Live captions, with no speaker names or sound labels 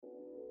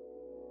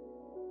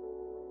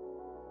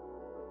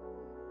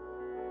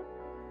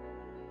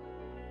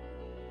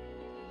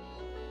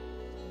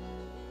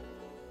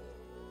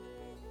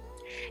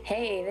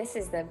Hey, this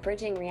is the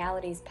Bridging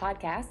Realities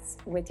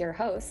podcast with your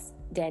hosts,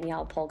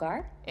 Danielle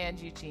Polgar and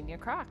Eugenia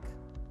Kroc,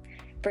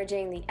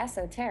 bridging the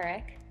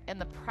esoteric and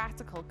the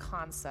practical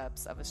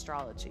concepts of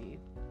astrology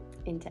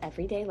into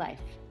everyday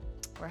life.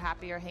 We're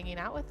happy you're hanging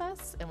out with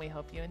us, and we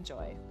hope you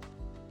enjoy.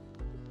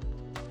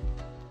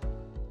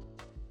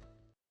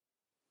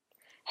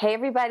 Hey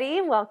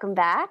everybody, welcome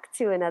back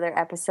to another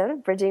episode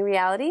of Bridging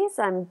Realities.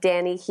 I'm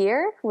Danny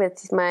here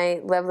with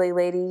my lovely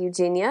lady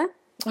Eugenia.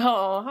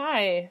 Oh,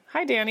 hi.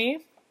 Hi,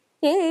 Danny.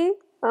 Hey,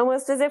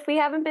 almost as if we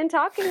haven't been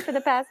talking for the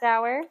past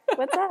hour.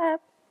 What's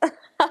up?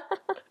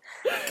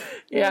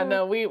 Yeah,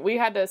 no, we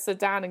had to sit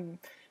down and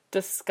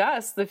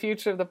discuss the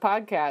future of the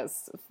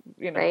podcast.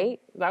 You know,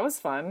 right? That was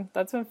fun.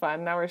 That's been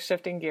fun. Now we're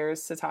shifting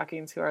gears to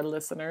talking to our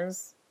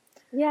listeners.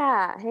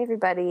 Yeah. Hey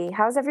everybody.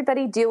 How's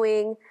everybody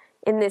doing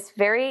in this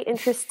very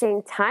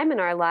interesting time in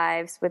our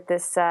lives with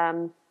this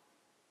upcoming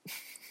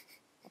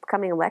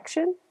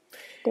election?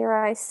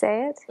 Dare I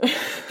say it?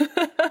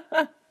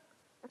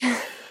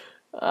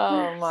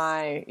 Oh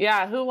my.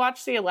 Yeah, who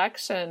watched the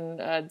election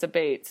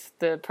debate,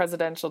 the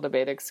presidential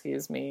debate,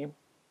 excuse me.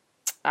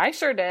 I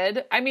sure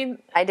did. I mean,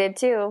 I did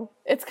too.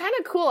 It's kind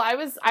of cool. I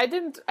guess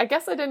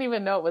I didn't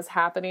even know it was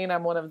happening.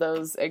 I'm one of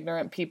those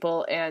ignorant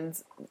people. And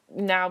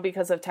now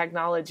because of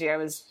technology, I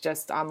was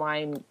just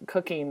online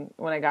cooking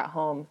when I got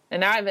home.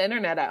 And now I have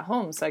internet at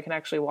home so I can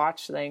actually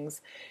watch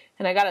things.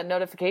 And I got a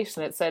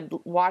notification that said,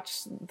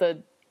 watch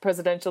the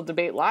presidential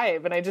debate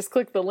live. And I just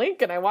clicked the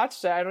link and I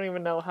watched it. I don't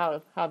even know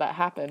how that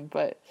happened,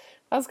 but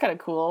that was kind of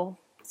cool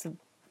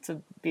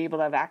to be able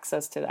to have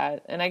access to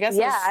that. And I guess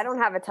I don't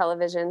have a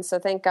television, so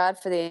thank God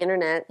for the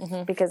internet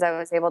because I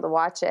was able to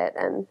watch it.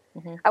 And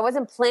I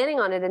wasn't planning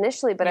on it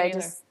initially, but I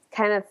just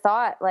kind of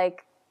thought,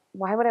 like,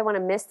 why would I want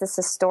to miss this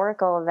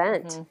historical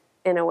event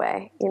in a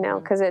way, you know,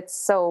 because it's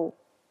so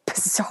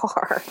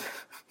bizarre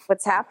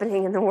what's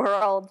happening in the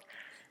world.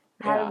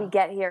 How did we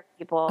get here,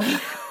 people?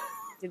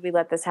 Did we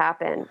let this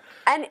happen?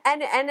 And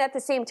at the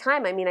same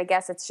time, I mean, I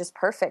guess it's just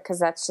perfect because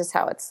that's just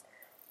how it's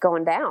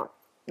going down.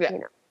 Yeah. You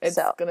know? It's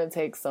going to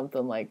take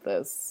something like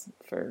this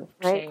for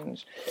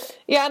change.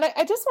 Yeah, and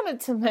I just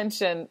wanted to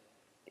mention,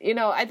 you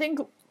know, I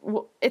think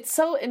it's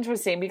so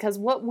interesting because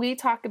what we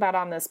talk about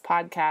on this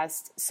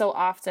podcast so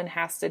often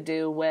has to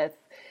do with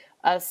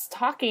us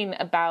talking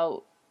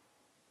about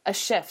a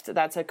shift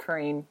that's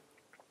occurring.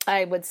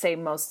 I would say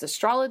most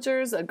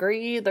astrologers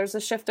agree there's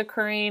a shift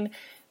occurring.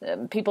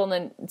 People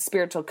in the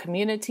spiritual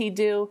community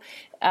do.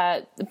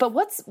 But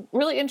what's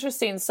really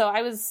interesting,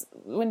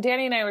 when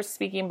Danny and I were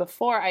speaking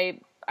before,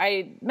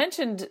 I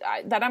mentioned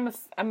that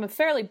I'm a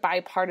fairly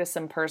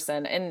bipartisan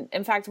person. And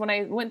in fact, when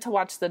I went to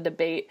watch the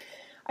debate,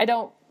 I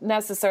don't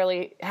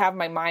necessarily have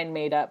my mind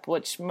made up,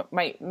 which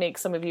might make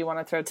some of you want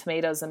to throw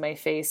tomatoes in my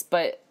face,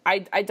 but I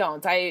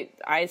don't.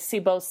 I see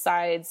both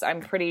sides.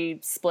 I'm pretty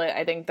split.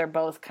 I think they're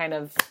both kind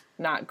of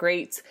not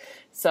great.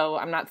 So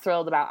I'm not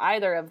thrilled about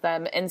either of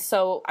them. And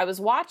so I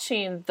was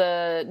watching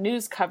the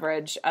news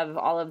coverage of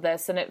all of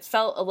this, and it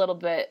felt a little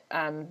bit,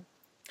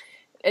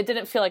 it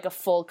didn't feel like a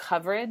full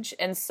coverage.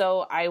 And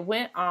so I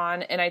went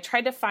on and I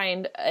tried to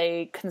find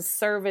a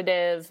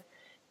conservative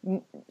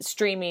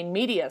streaming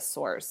media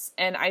source.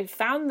 And I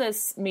found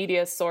this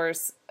media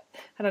source.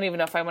 I don't even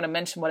know if I want to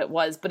mention what it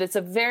was, but it's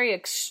a very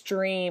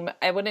extreme,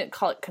 I wouldn't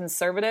call it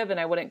conservative and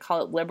I wouldn't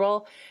call it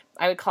liberal.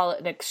 I would call it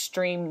an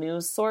extreme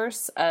news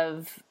source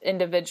of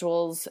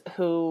individuals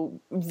who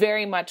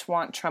very much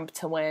want Trump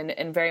to win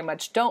and very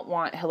much don't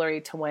want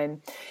Hillary to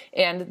win.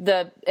 And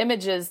the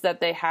images that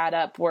they had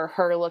up were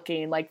her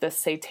looking like this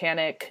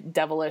satanic,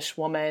 devilish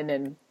woman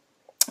and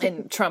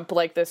Trump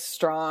like this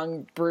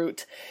strong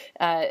brute.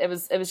 It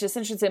was just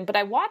interesting. But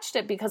I watched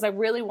it because I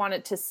really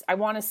want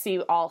to see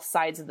all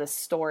sides of this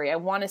story. I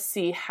want to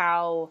see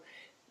how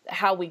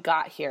we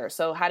got here.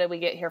 So how did we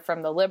get here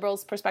from the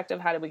liberals' perspective?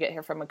 How did we get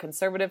here from a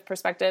conservative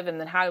perspective? And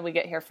then how did we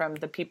get here from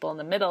the people in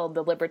the middle,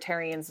 the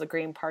libertarians, the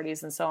green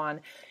parties, and so on?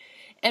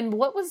 And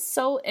what was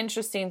so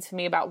interesting to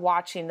me about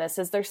watching this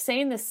is they're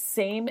saying the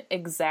same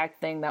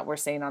exact thing that we're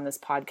saying on this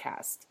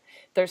podcast.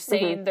 They're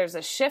saying there's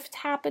a shift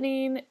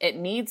happening. It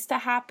needs to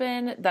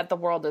happen, that the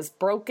world is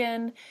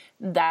broken,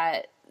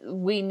 that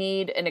we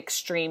need an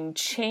extreme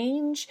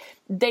change.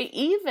 They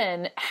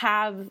even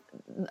have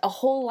a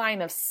whole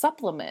line of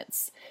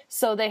supplements.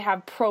 So they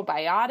have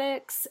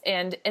probiotics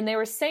and they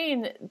were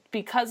saying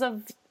because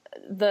of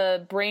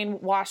the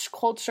brainwash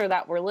culture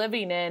that we're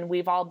living in,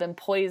 we've all been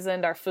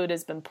poisoned. Our food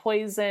has been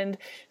poisoned.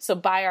 So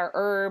buy our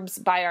herbs,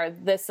 buy our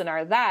this and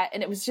our that.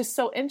 And it was just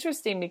so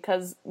interesting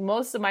because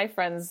most of my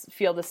friends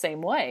feel the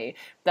same way,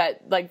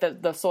 that like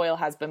the soil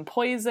has been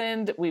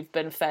poisoned. We've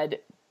been fed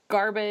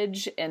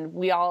garbage and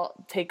we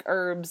all take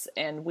herbs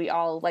and we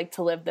all like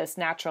to live this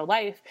natural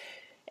life.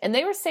 And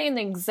they were saying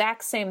the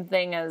exact same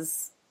thing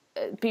as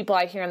people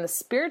I hear in the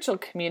spiritual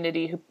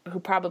community who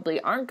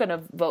probably aren't going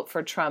to vote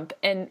for Trump.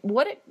 And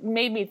what it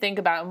made me think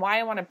about and why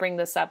I want to bring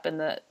this up in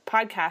the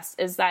podcast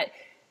is that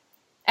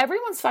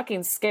everyone's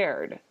fucking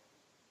scared.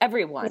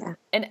 Everyone. Yeah.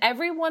 And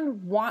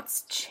everyone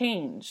wants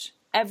change.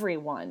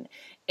 everyone.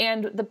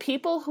 And the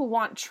people who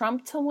want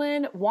Trump to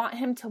win want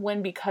him to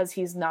win because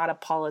he's not a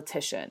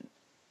politician.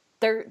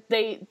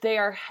 They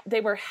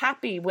were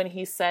happy when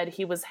he said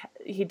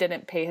he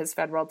didn't pay his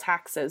federal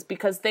taxes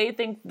because they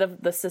think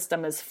the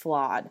system is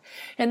flawed.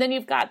 And then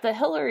you've got the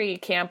Hillary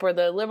camp or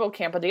the liberal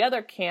camp or the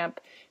other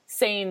camp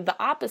saying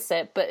the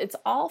opposite, but it's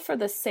all for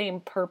the same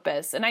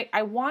purpose. And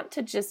I want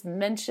to just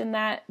mention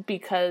that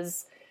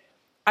because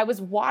I was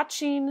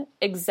watching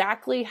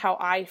exactly how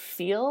I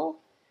feel,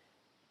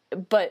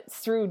 but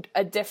through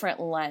a different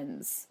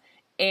lens.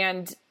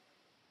 And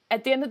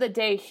at the end of the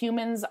day,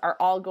 humans are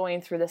all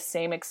going through the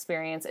same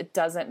experience. It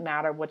doesn't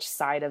matter which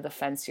side of the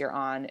fence you're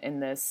on in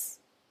this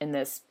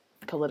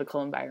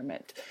political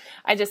environment.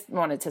 I just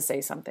wanted to say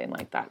something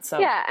like that. So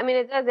yeah, I mean,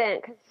 it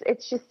doesn't, cause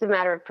it's just a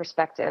matter of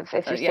perspective.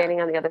 If you're standing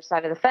on the other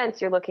side of the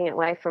fence, you're looking at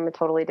life from a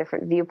totally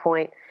different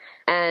viewpoint.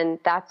 And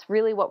that's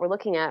really what we're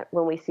looking at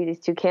when we see these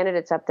two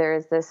candidates up there,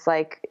 is this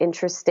like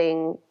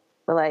interesting,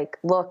 like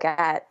look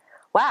at,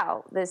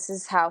 wow, this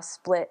is how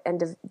split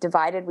and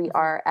divided we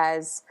are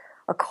as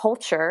a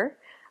culture,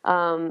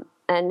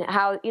 and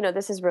how,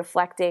 this is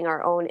reflecting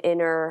our own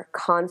inner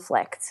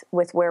conflict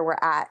with where we're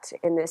at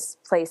in this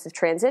place of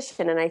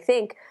transition. And I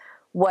think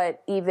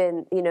what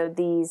even,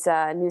 these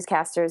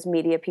newscasters,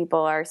 media people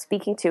are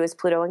speaking to is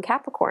Pluto and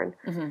Capricorn,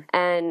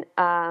 and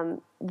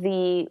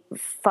the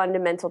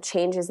fundamental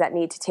changes that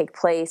need to take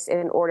place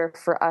in order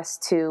for us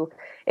to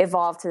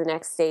evolve to the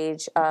next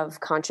stage of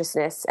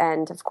consciousness.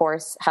 And of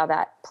course, how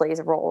that plays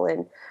a role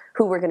in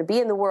who we're going to be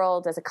in the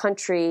world as a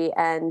country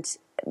and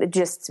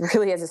just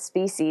really as a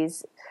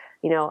species,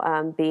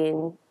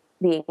 being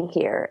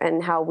here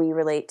and how we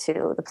relate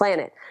to the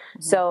planet.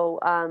 So,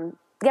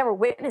 we're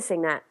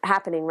witnessing that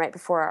happening right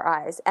before our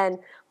eyes. And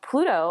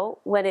Pluto,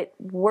 when it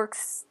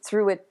works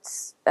through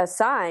its a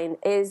sign,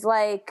 is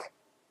like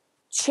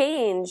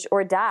change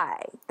or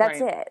die.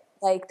 That's it.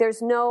 Like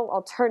there's no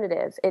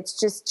alternative. It's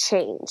just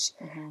change.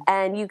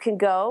 And you can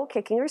go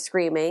kicking or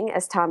screaming,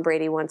 as Tom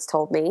Brady once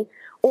told me,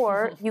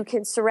 or you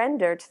can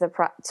surrender to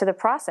the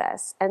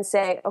process and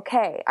say,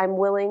 okay, I'm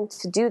willing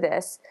to do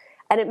this.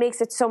 And it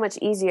makes it so much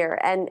easier.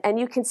 And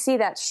you can see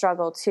that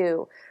struggle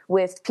too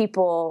with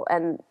people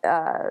and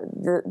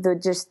the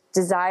just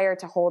desire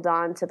to hold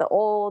on to the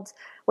old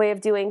way of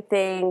doing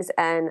things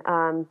and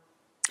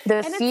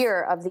the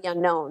fear of the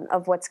unknown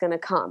of what's going to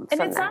come.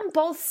 And it's on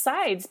both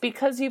sides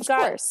because you've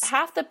got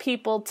half the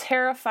people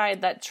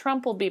terrified that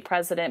Trump will be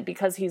president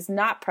because he's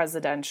not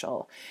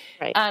presidential.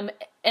 Right.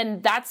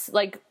 And that's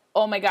like,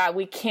 oh my God,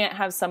 we can't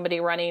have somebody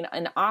running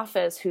an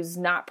office who's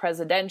not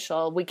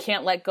presidential. We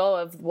can't let go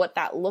of what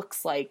that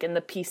looks like and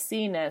the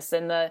PC-ness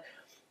and the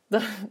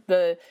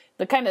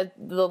kind of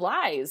the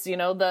lies,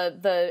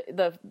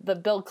 the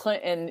Bill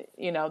Clinton,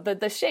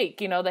 the shake,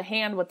 the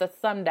hand with the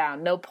thumb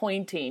down, no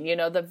pointing,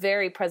 the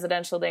very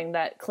presidential thing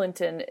that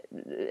Clinton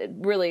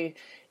really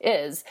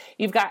is.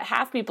 You've got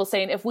half people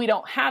saying, if we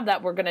don't have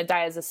that, we're going to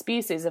die as a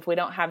species. If we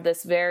don't have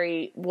this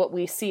what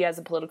we see as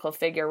a political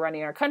figure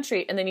running our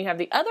country. And then you have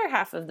the other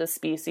half of the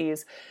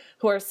species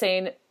who are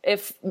saying,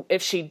 if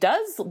she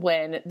does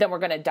win, then we're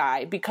going to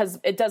die because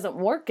it doesn't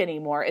work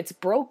anymore. It's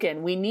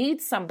broken. We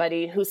need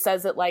somebody who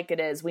says it like it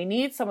is. We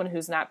need someone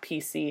who's not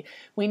PC.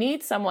 We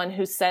need someone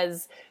who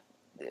says,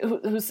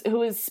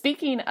 who is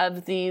speaking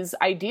of these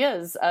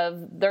ideas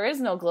of there is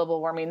no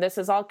global warming. This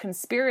is all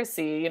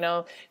conspiracy.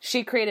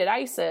 She created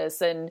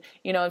ISIS and,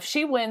 if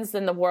she wins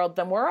then we're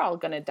all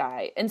going to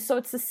die. And so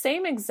it's the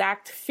same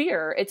exact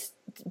fear. It's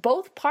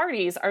both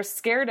parties are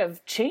scared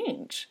of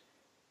change.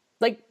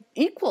 Like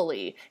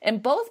equally.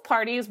 And both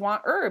parties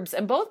want herbs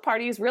and both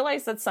parties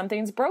realize that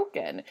something's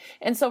broken.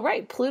 And so,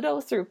 Pluto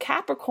through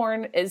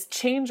Capricorn is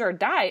change or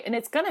die. And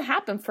it's going to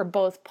happen for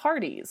both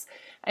parties.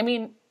 I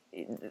mean,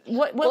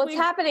 it's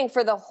happening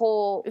for the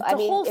whole,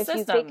 whole system,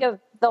 you think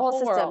of the whole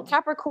system, world.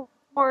 Capricorn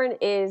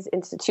is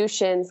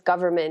institutions,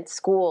 government,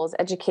 schools,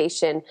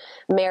 education,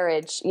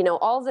 marriage,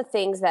 all the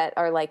things that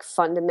are like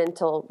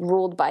fundamental,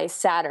 ruled by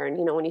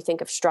Saturn, when you think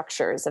of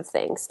structures of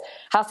things,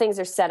 how things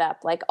are set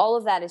up, like all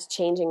of that is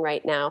changing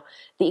right now,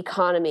 the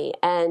economy.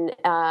 And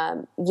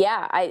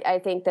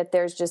I think that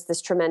there's just this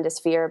tremendous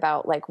fear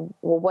about like, well,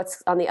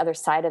 what's on the other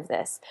side of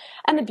this?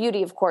 And the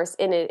beauty, of course,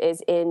 in it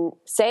is in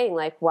saying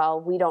like,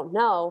 well, we don't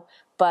know,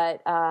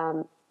 but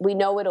we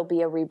know it'll be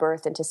a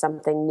rebirth into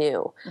something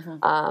new.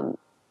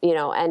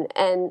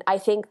 And I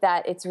think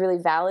that it's really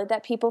valid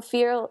that people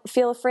feel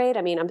afraid.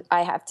 I mean,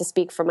 I have to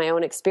speak from my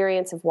own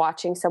experience of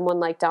watching someone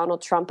like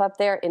Donald Trump up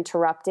there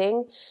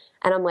interrupting.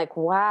 And I'm like,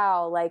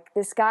 wow, like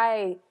this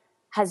guy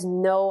has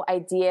no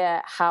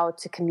idea how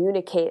to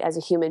communicate as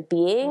a human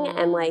being.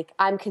 And like,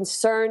 I'm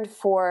concerned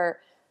for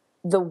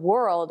the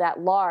world at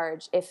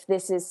large if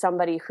this is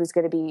somebody who's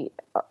going to be,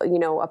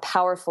 a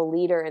powerful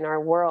leader in our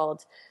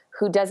world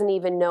who doesn't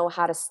even know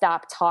how to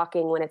stop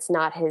talking when it's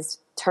not his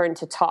turn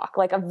to talk,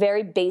 like a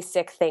very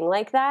basic thing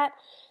like that.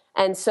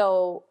 And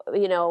so,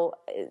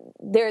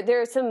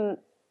 there are some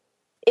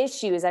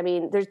issues. I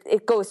mean,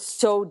 it goes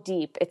so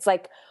deep. It's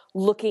like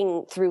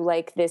looking through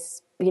like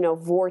this,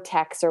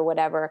 vortex or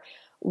whatever,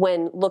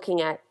 when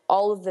looking at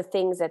all of the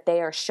things that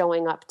they are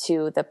showing up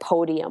to the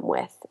podium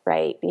with,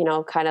 right? You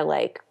know, kind of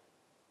like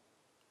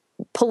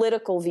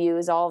political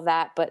views, all of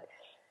that, but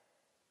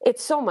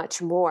it's so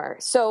much more.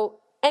 So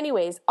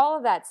anyways, all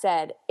of that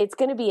said, it's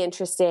going to be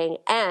interesting.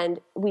 And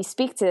we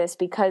speak to this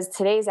because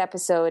today's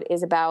episode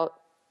is about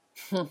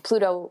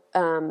Pluto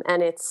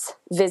and its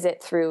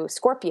visit through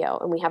Scorpio.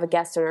 And we have a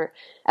guest in our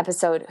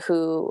episode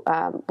who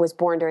was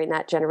born during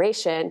that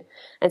generation.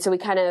 And so we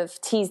kind of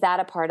tease that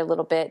apart a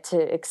little bit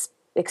to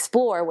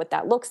explore what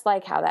that looks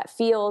like, how that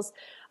feels,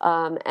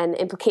 and the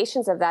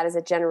implications of that as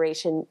a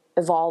generation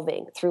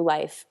evolving through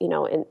life, you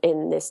know,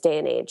 in this day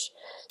and age.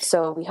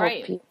 So we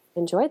hope you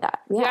enjoy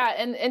that. Yeah.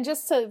 And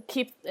just to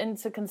keep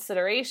into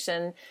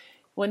consideration,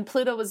 when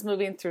Pluto was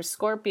moving through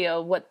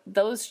Scorpio, what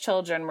those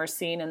children were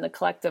seeing in the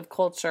collective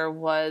culture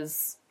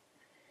was,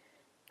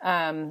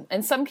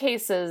 in some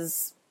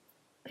cases,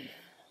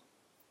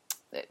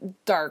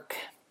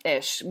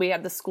 dark-ish. We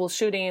had the school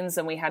shootings,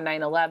 and we had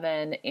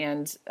 9/11,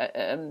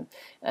 and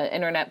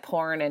internet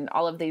porn, and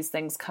all of these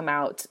things come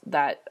out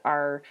that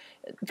are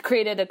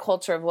created a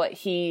culture of what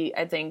he,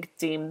 I think,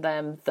 deemed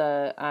them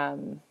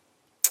the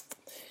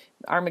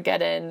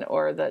Armageddon,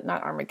 or the,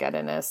 not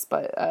Armageddonists,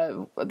 but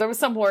there was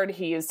some word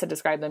he used to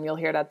describe them. You'll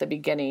hear it at the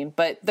beginning.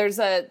 But there's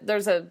a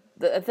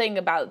thing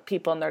about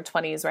people in their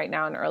 20s right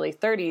now and early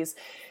 30s.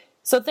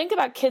 So think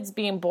about kids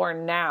being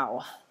born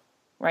now,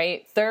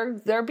 right?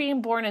 They're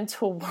being born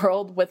into a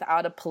world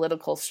without a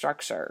political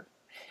structure,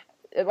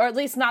 or at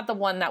least not the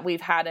one that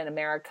we've had in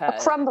America. A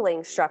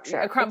crumbling structure.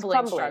 A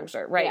crumbling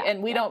structure, right? Yeah,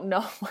 and we don't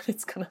know what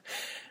it's gonna.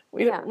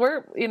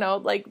 We're, you know,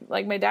 like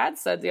my dad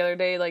said the other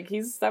day, like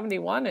he's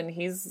 71 and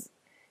he's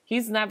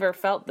never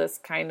felt this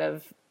kind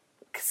of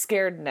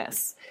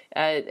scaredness,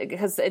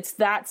 because it's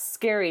that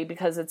scary,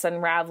 because it's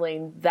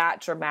unraveling that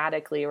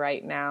dramatically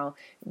right now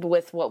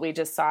with what we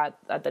just saw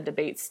at the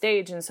debate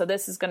stage. And so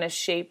this is going to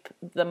shape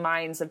the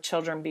minds of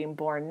children being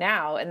born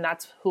now. And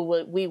that's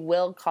who we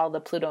will call the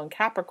Pluto and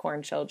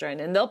Capricorn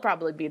children. And they'll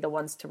probably be the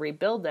ones to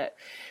rebuild it.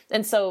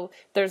 And so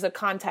there's a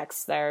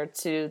context there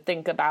to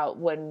think about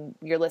when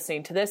you're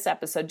listening to this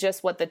episode,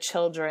 just what the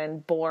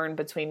children born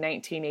between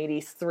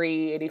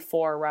 1983,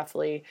 84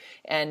 roughly,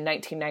 and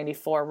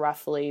 1994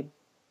 roughly,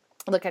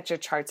 look at your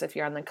charts if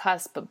you're on the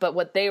cusp, but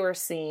what they were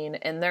seeing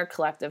in their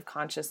collective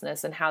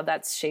consciousness and how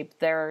that's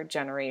shaped their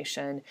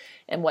generation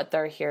and what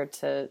they're here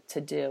to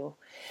do.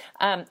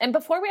 And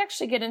before we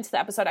actually get into the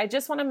episode, I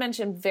just want to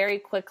mention very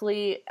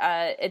quickly,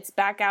 it's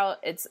back out.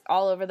 It's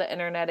all over the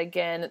internet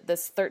again,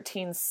 this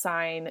 13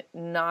 sign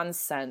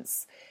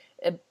nonsense.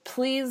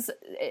 Please,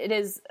 it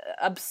is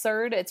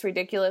absurd. It's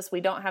ridiculous.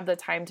 We don't have the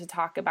time to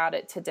talk about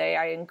it today.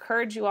 I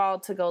encourage you all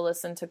to go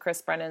listen to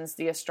Chris Brennan's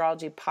The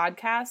Astrology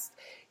podcast.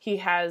 He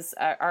has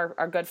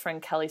our good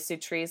friend Kelly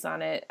Sutrese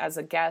on it as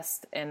a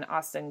guest, and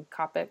Austin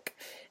Kopic.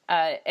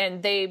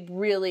 And they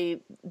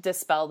really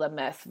dispel the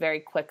myth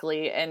very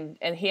quickly. And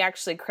he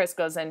actually, Chris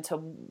goes into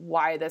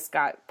why this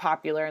got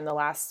popular in the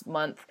last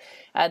month.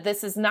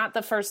 This is not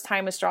the first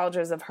time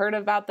astrologers have heard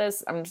about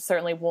this.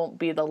 Certainly won't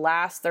be the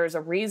last. There's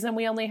a reason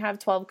we only have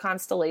 12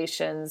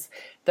 constellations.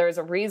 There's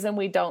a reason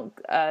we don't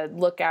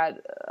look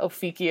at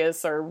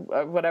Ophiuchus or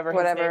whatever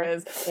his name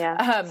is.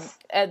 Yeah.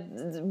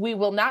 We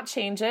will not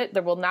change it.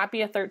 There will not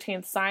be a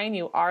 13th sign.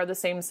 You are the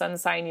same sun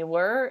sign you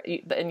were,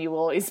 and you will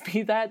always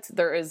be that.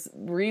 There is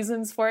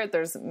reasons for it.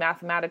 There's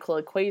mathematical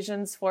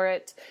equations for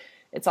it.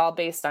 It's all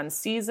based on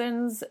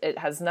seasons. It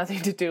has nothing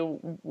to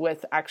do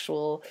with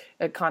actual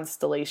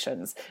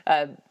constellations.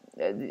 A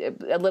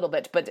little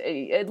bit, but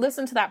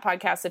listen to that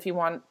podcast if you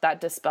want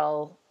that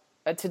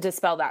to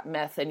dispel that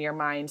myth in your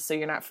mind, so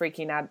you're not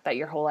freaking out that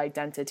your whole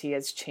identity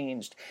has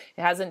changed.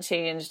 It hasn't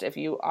changed. If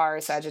you are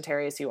a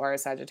Sagittarius, you are a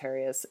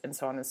Sagittarius, and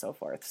so on and so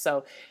forth.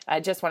 So I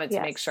just wanted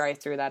to make sure I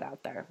threw that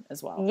out there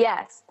as well.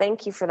 Yes,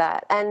 thank you for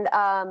that. And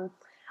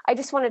I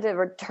just wanted to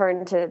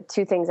return to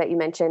two things that you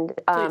mentioned,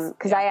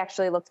 because I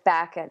actually looked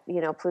back at,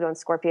 Pluto and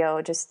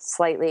Scorpio just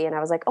slightly, and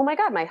I was like, oh my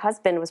God, my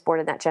husband was born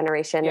in that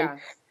generation. Yeah.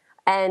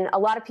 And a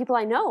lot of people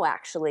I know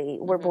actually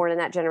were born in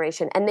that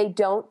generation, and I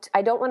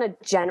don't want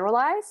to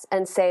generalize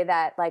and say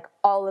that like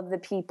all of the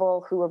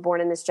people who were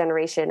born in this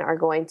generation are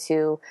going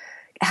to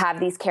have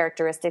these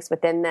characteristics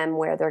within them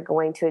where they're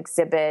going to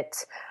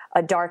exhibit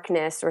a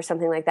darkness or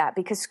something like that,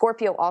 because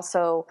Scorpio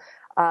also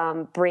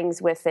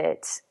brings with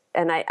it,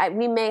 and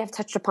we may have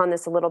touched upon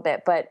this a little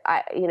bit, but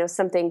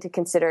something to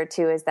consider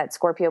too is that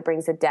Scorpio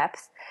brings a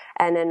depth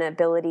and an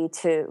ability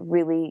to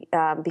really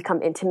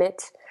become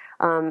intimate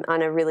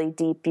on a really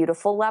deep,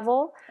 beautiful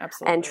level.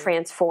 Absolutely. And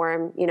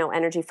transform,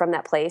 energy from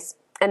that place.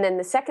 And then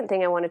the second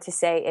thing I wanted to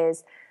say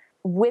is,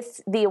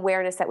 with the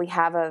awareness that we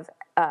have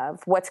of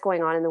what's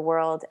going on in the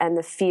world and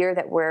the fear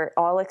that we're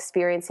all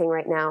experiencing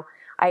right now,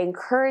 I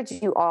encourage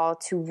you all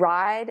to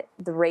ride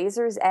the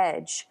razor's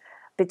edge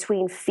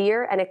between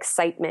fear and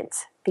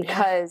excitement,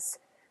 because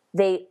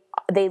they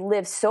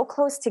live so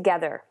close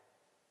together.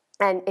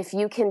 And if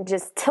you can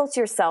just tilt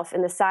yourself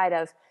in the side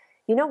of,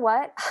 you know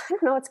what? I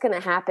don't know what's going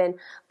to happen,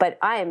 but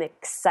I am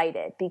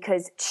excited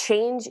because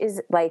change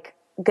is like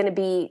going to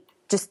be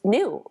just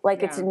new,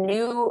 like it's a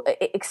new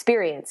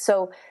experience.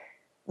 So,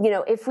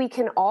 if we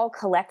can all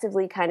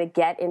collectively kind of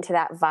get into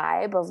that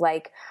vibe of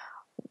like,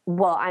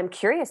 well, I'm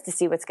curious to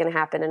see what's going to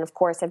happen. And of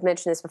course, I've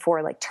mentioned this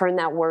before, like turn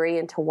that worry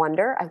into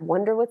wonder. I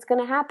wonder what's going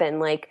to happen,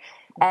 like,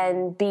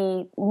 and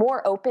be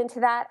more open to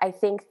that. I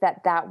think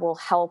that will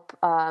help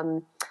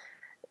kind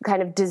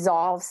of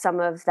dissolve some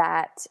of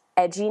that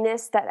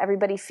edginess that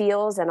everybody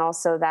feels, and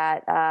also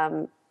that,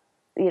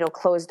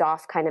 closed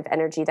off kind of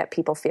energy that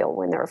people feel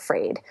when they're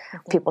afraid.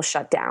 People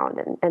shut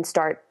down and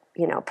start,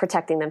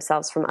 protecting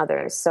themselves from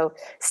others. So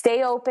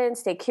stay open,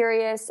 stay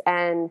curious,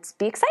 and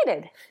be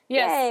excited.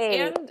 Yes.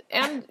 Yay.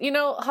 And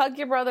hug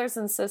your brothers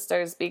and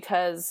sisters,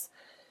 because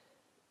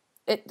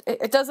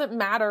it doesn't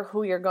matter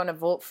who you're going to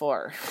vote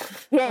for.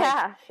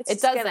 Yeah. It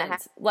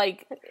doesn't.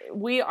 Like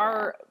we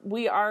are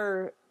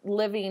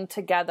living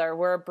together.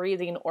 We're a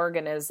breathing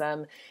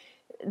organism.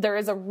 There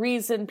is a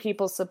reason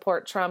people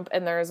support Trump,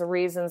 and there is a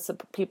reason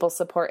people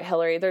support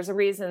Hillary. There's a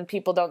reason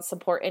people don't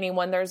support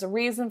anyone. There's a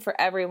reason for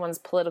everyone's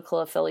political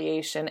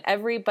affiliation.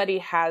 Everybody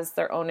has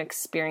their own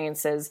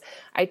experiences.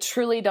 I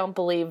truly don't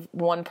believe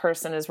one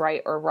person is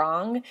right or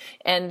wrong.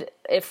 And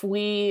if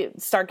we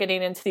start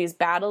getting into these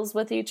battles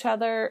with each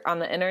other on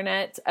the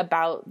internet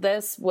about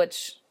this,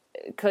 which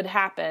could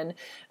happen,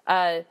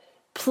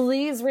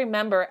 please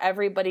remember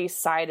everybody's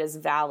side is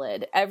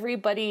valid.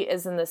 Everybody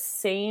is in the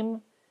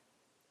same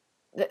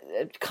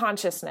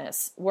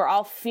consciousness. We're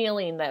all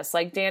feeling this.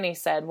 Like Danny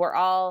said, we're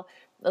all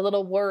a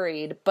little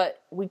worried,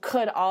 but we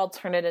could all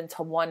turn it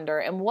into wonder.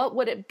 And what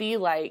would it be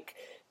like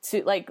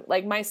to,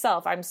 like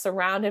myself, I'm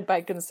surrounded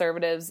by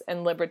conservatives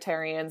and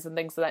libertarians and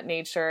things of that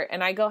nature.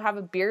 And I go have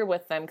a beer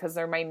with them because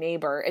they're my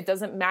neighbor. It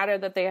doesn't matter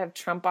that they have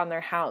Trump on their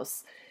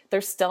house.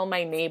 They're still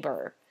my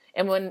neighbor.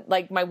 And when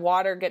like my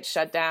water gets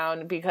shut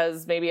down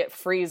because maybe it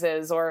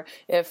freezes, or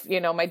if,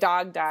 my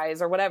dog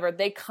dies or whatever,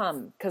 they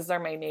come because they're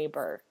my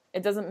neighbor.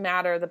 It doesn't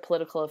matter the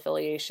political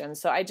affiliation.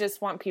 So I just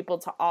want people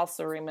to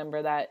also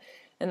remember that.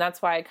 And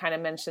that's why I kind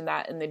of mentioned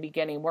that in the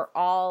beginning. We're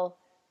all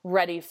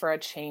ready for a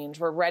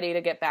change. We're ready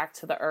to get back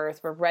to the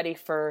earth. We're ready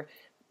for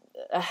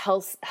a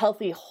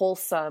healthy,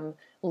 wholesome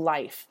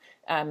life.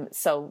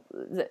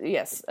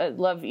 Yes,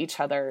 love each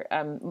other.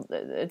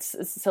 It's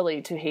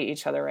silly to hate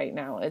each other right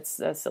now.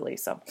 It's silly.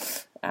 So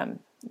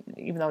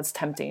even though it's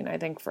tempting, I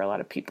think, for a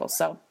lot of people.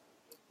 So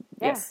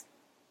yes.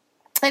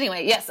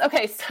 Anyway, yes.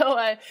 Okay.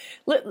 So,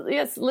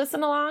 yes,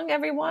 listen along,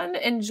 everyone.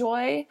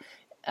 Enjoy,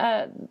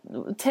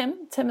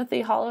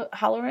 Timothy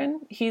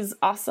Halloran. He's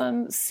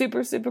awesome.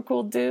 Super, super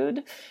cool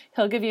dude.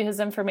 He'll give you his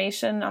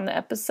information on the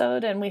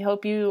episode, and we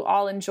hope you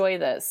all enjoy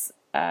this.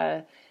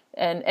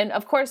 And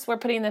of course we're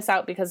putting this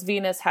out because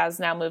Venus has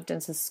now moved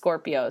into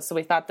Scorpio. So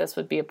we thought this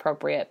would be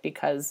appropriate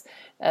because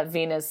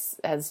Venus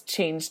has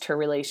changed her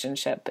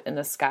relationship in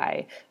the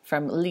sky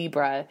from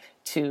Libra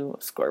to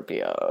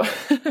Scorpio.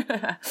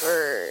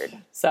 Word.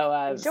 So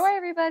enjoy,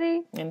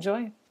 everybody.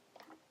 Enjoy.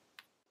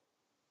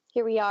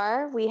 Here we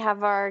are. We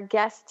have our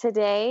guest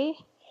today,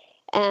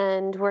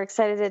 and we're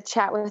excited to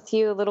chat with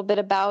you a little bit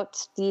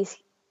about the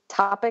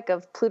topic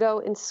of Pluto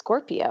in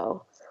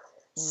Scorpio.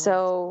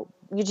 So,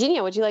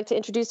 Eugenia, would you like to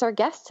introduce our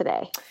guest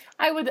today?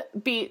 I would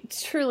be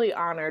truly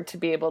honored to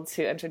be able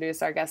to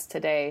introduce our guest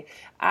today.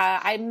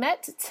 I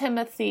met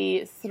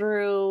Timothy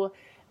through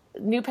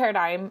New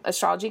Paradigm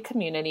Astrology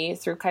Community,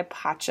 through Kai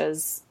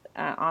Pacha's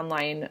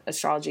online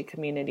astrology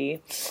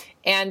community.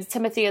 And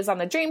Timothy is on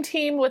the dream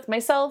team with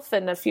myself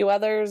and a few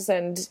others.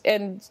 And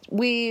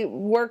we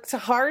worked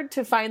hard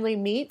to finally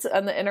meet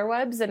on the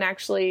interwebs and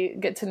actually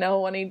get to know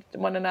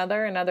one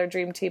another and other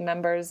dream team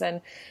members.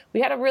 And we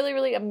had a really,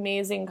 really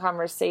amazing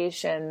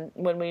conversation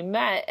when we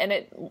met. And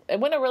it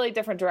went a really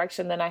different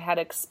direction than I had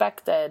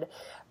expected.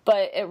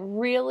 But it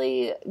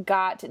really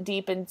got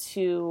deep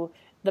into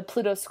the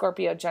Pluto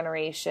Scorpio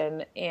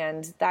generation,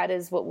 and that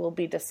is what we'll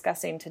be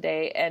discussing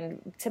today.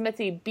 And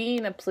Timothy,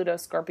 being a Pluto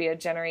Scorpio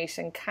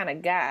generation kind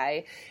of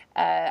guy,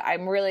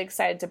 I'm really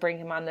excited to bring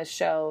him on the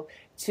show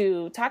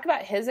to talk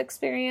about his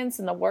experience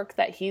and the work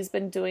that he's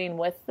been doing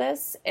with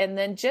this, and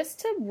then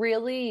just to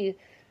really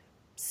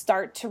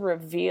start to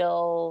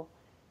reveal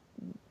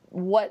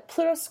what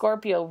Pluto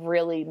Scorpio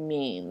really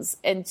means,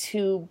 and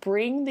to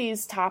bring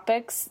these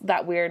topics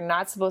that we're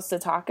not supposed to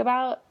talk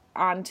about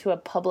onto a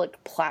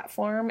public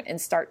platform and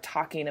start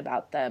talking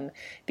about them,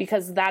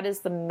 because that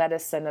is the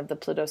medicine of the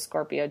Pluto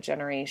Scorpio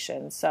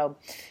generation. So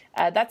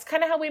that's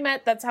kind of how we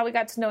met. That's how we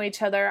got to know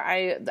each other.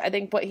 I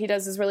think what he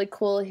does is really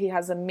cool. He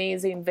has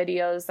amazing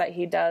videos that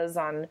he does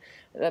on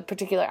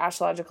particular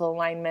astrological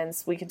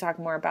alignments. We can talk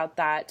more about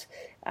that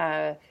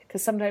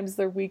because sometimes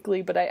they're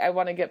weekly, but I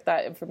want to get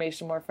that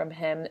information more from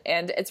him.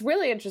 And it's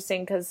really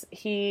interesting because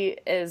he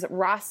is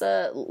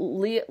Rasa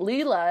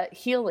Leela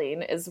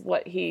Healing is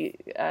what you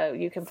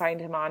can find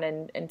him on,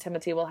 and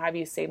Timothy will have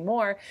you say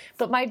more.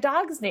 But my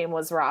dog's name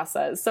was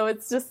Rasa, so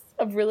it's just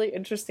a really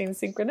interesting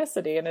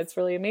synchronicity, and it's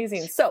really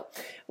amazing. So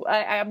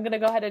I'm going to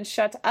go ahead and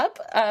shut up.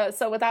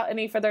 So without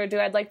any further ado,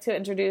 I'd like to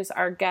introduce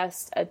our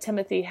guest,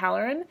 Timothy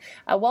Halloran.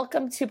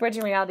 Welcome to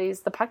Bridging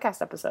Realities, the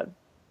podcast episode.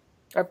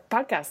 Or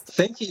podcast.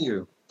 Thank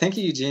you. Thank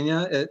you,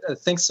 Eugenia.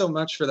 Thanks so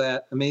much for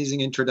that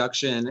amazing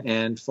introduction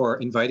and for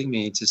inviting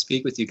me to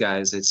speak with you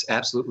guys. It's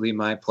absolutely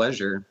my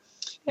pleasure.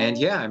 And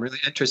yeah, I'm really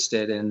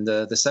interested in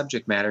the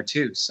subject matter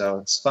too, so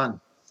it's fun.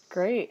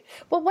 Great.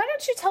 Well, why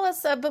don't you tell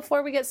us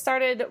before we get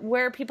started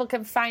where people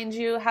can find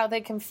you, how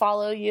they can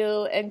follow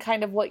you, and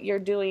kind of what you're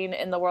doing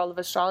in the world of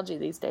astrology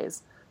these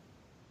days?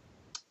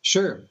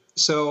 Sure.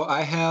 So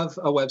I have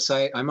a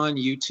website. I'm on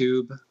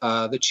YouTube.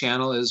 The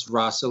channel is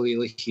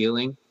Rosalila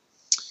Healing.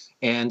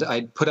 And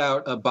I put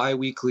out a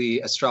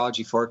bi-weekly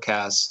astrology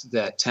forecast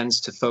that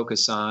tends to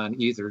focus on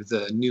either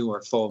the new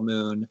or full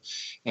moon.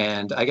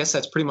 And I guess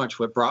that's pretty much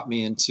what brought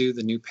me into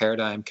the New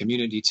Paradigm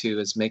community too,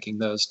 is making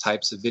those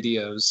types of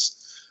videos.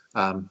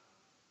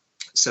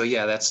 So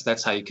yeah,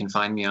 that's how you can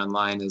find me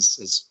online,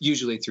 is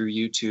usually through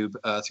YouTube,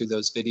 through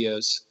those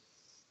videos.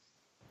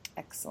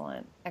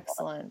 Excellent.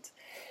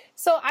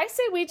 So I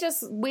say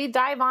we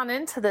dive on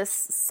into this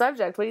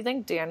subject. What do you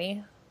think,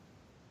 Danny?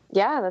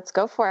 Yeah, let's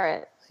go for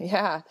it.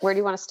 Yeah. Where do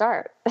you want to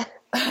start? Well,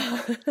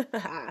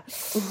 I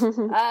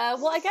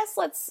guess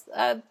let's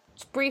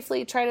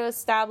briefly try to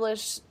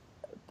establish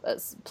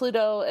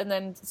Pluto and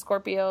then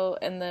Scorpio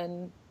and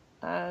then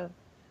go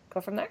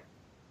from there.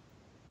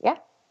 Yeah.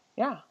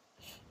 Yeah.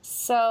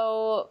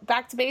 So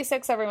back to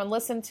basics, everyone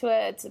listen to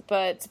it.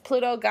 But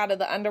Pluto, god of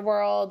the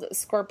underworld,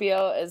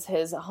 Scorpio is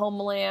his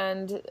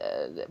homeland,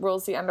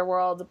 rules the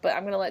underworld. But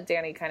I'm going to let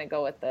Danny kind of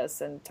go with this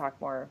and talk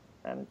more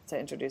to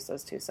introduce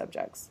those two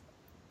subjects.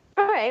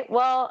 All right.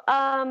 Well,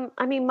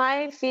 I mean,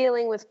 my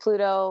feeling with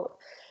Pluto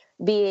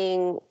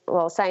being,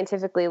 well,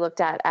 scientifically looked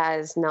at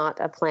as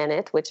not a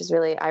planet, which is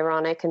really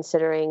ironic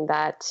considering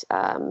that,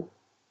 I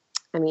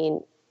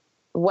mean,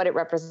 what it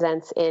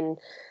represents in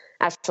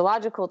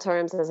astrological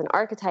terms as an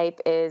archetype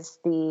is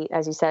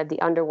as you said,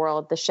 the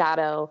underworld, the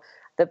shadow,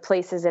 the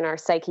places in our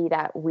psyche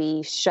that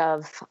we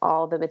shove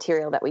all the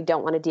material that we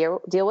don't want to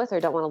deal with or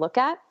don't want to look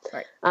at.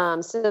 Right.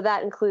 So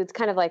that includes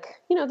kind of like,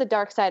 the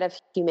dark side of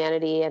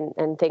humanity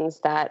and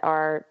things that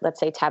are, let's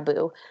say,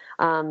 taboo.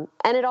 And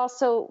it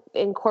also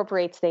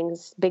incorporates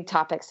big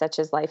topics such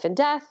as life and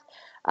death,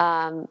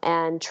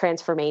 and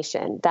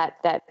transformation,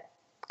 that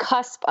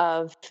cusp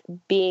of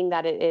being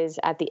that it is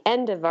at the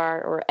end of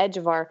or edge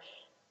of our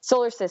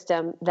solar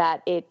system,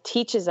 that it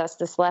teaches us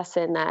this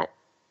lesson that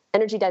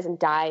energy doesn't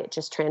die, it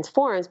just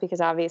transforms, because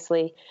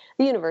obviously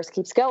the universe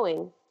keeps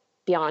going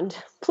beyond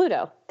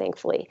Pluto,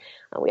 thankfully.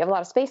 We have a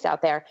lot of space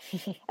out there.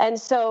 And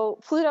so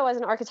Pluto as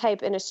an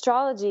archetype in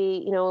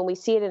astrology, when we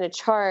see it in a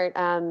chart,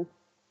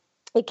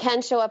 it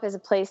can show up as a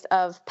place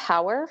of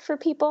power for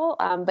people,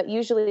 but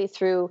usually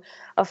through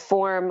a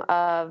form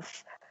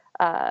of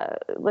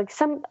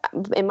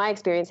in my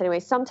experience anyway,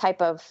 some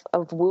type of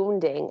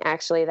wounding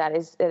actually that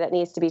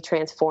needs to be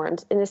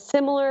transformed in a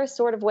similar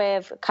sort of way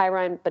of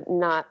Chiron, but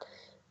not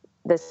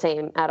the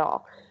same at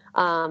all.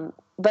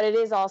 But it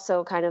is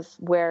also kind of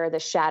where the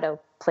shadow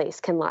place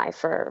can lie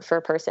for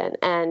a person,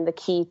 and the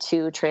key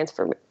to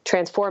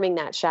transforming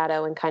that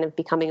shadow and kind of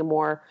becoming a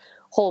more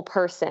whole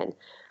person.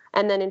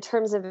 And then in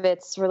terms of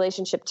its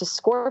relationship to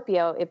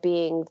Scorpio, it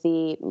being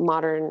the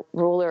modern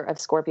ruler of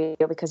Scorpio,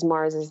 because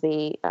Mars is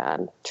the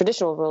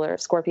traditional ruler of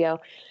Scorpio,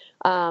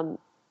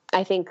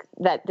 I think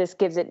that this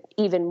gives it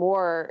even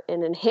more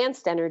an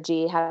enhanced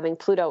energy, having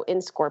Pluto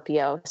in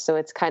Scorpio. So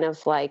it's kind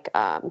of like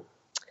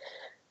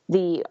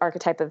the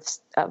archetype of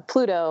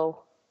Pluto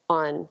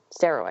on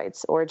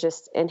steroids, or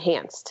just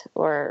enhanced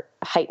or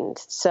heightened.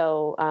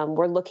 So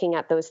we're looking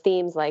at those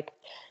themes like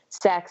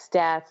sex,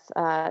 death,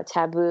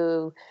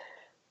 taboo,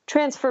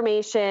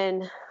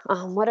 transformation.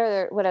 What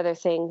other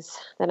things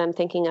that I'm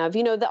thinking of?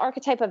 The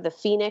archetype of the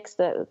phoenix,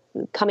 the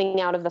coming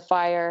out of the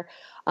fire.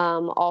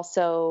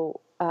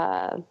 Also,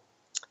 kind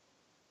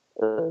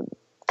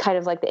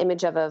of like the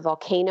image of a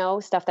volcano,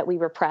 stuff that we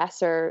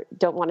repress or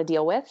don't want to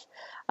deal with.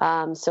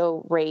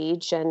 So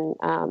rage and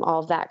all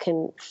of that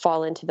can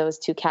fall into those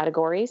two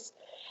categories.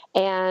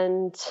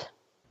 And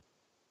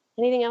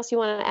anything else you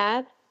want to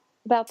add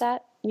about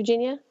that,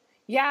 Eugenia?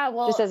 Yeah,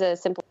 well, just as a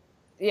simple.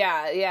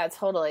 Yeah,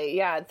 totally.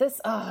 Yeah,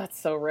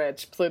 it's so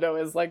rich. Pluto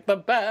is like the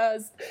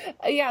best.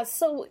 Yeah,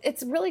 so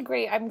it's really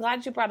great. I'm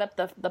glad you brought up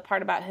the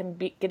part about him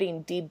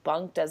getting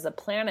debunked as a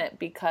planet,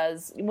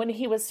 because when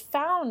he was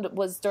found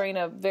was during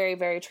a very,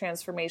 very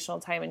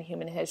transformational time in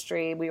human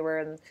history. We were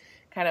in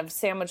kind of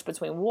sandwiched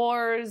between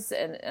wars,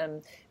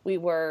 and we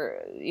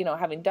were,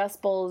 having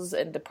dust bowls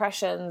and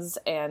depressions,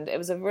 and it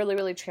was a really,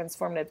 really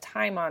transformative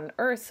time on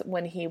Earth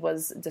when he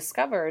was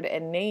discovered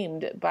and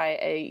named by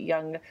a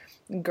young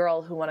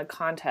girl who won a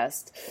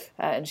contest,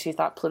 and she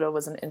thought Pluto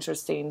was an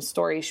interesting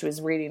story she was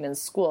reading in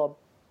school.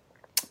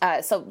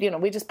 So,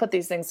 we just put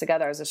these things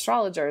together as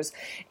astrologers.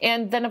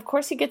 And then, of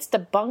course, he gets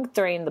debunked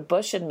during the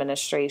Bush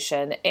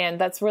administration.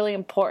 And that's really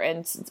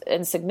important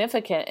and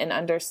significant in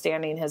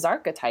understanding his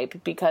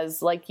archetype,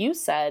 because, like you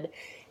said,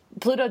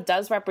 Pluto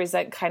does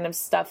represent kind of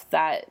stuff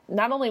that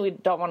not only we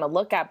don't want to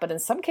look at, but in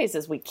some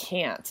cases we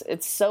can't.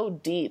 It's so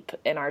deep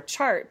in our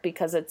chart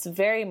because it's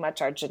very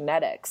much our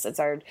genetics. It's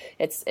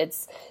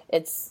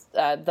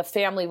the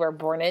family we're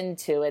born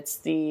into. It's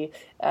the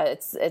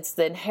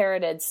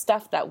inherited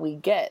stuff that we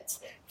get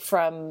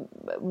from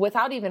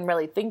without even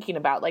really thinking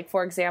about. Like,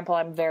 for example,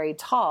 I'm very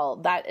tall.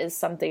 That is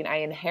something I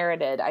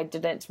inherited. I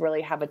didn't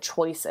really have a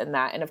choice in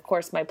that. And of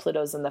course, my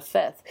Pluto's in the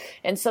 5th.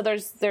 And so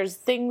there's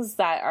things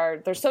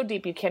that they're so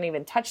deep you can't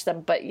even touch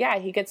them. But yeah,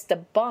 he gets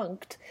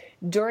debunked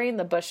during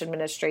the Bush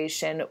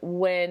administration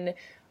when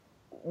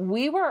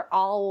we were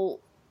all,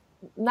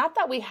 not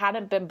that we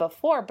hadn't been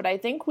before, but I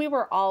think we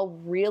were all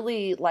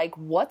really like,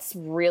 what's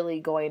really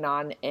going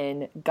on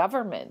in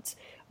government?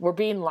 We're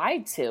being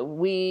lied to.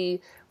 We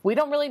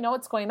don't really know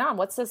what's going on.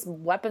 What's this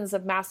weapons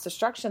of mass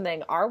destruction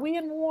thing? Are we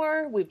in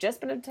war? We've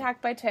just been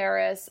attacked by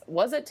terrorists.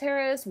 Was it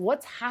terrorists?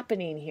 What's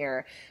happening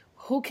here?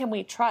 Who can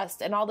we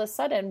trust? And all of a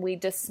sudden we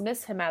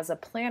dismiss him as a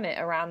planet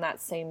around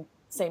that same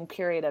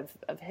period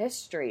of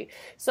history.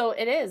 So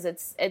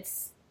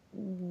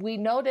we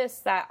notice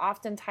that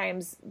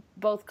oftentimes,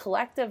 both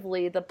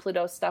collectively, the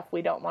Pluto stuff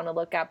we don't want to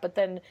look at, but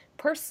then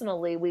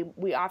personally,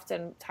 we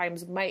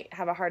oftentimes might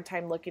have a hard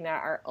time looking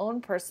at our own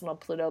personal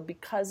Pluto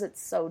because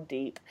it's so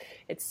deep,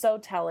 it's so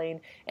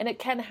telling, and it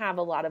can have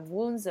a lot of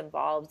wounds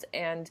involved.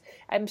 And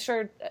I'm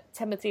sure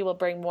Timothy will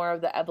bring more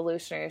of the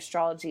evolutionary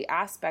astrology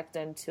aspect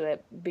into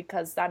it,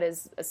 because that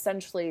is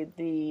essentially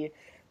the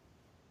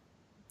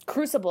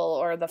crucible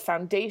or the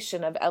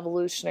foundation of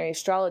evolutionary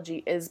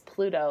astrology is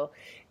Pluto.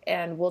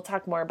 And we'll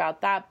talk more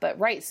about that. But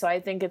right, so I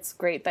think it's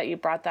great that you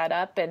brought that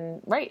up.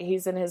 And right,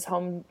 he's in his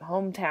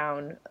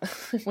hometown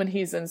when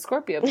he's in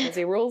Scorpio, because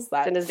he rules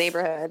that. In his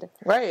neighborhood.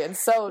 Right. And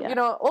so,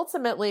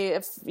 ultimately,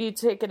 if you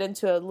take it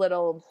into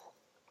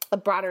a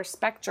broader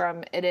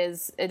spectrum, it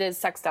is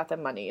sex, death,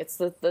 and money. It's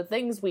the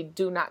things we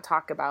do not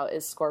talk about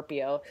is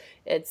Scorpio.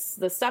 It's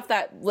the stuff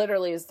that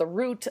literally is the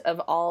root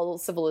of all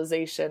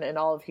civilization and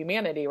all of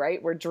humanity,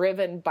 right? We're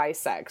driven by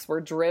sex,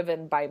 we're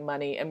driven by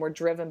money, and we're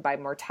driven by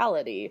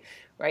mortality,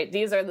 right?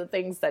 These are the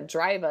things that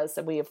drive us,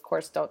 and we, of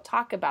course, don't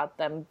talk about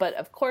them. But,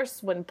 of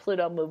course, when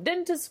Pluto moved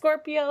into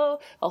Scorpio,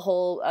 a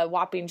whole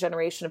whopping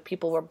generation of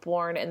people were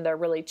born, and they're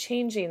really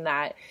changing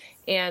that.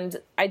 And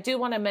I do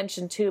want to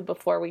mention, too,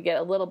 before we get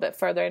a little bit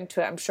further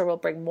into it, I'm sure we'll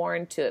bring more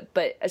into it,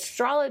 but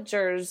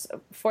astrologers,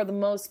 for the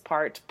most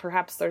part,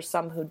 perhaps there's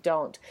some who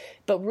don't,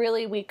 but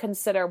really we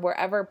consider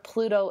wherever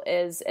Pluto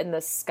is in the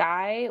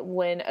sky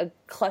when a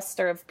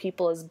cluster of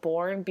people is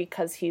born,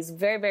 because he's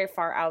very, very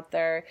far out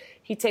there.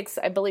 He takes,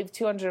 I believe,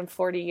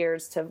 240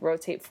 years to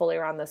rotate fully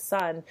around the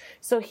sun.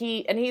 So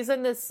he's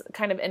in this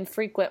kind of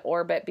infrequent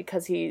orbit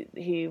because he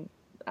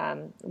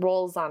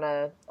rolls on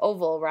a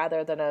oval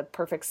rather than a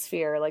perfect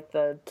sphere like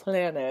the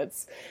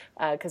planets,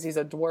 because he's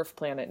a dwarf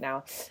planet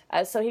now.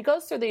 So he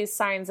goes through these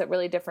signs at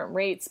really different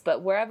rates,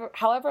 but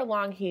however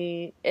long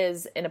he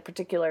is in a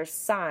particular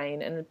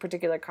sign, in a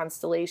particular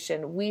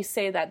constellation, we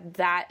say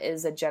that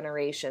is a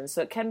generation.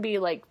 So it can be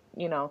like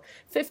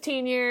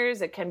 15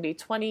 years, it can be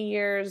 20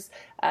 years.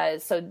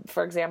 So,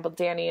 for example,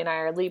 Danny and I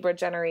are Libra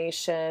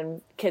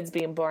generation. Kids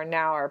being born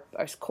now are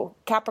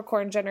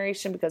Capricorn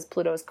generation, because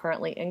Pluto is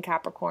currently in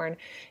Capricorn.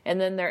 And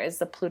then there is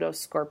the Pluto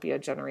Scorpio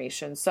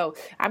generation. So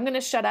I'm going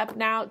to shut up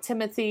now.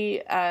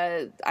 Timothy,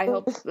 I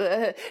hope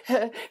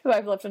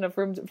I've left enough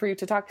room for you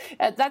to talk.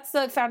 That's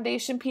the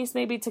foundation piece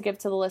maybe to give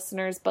to the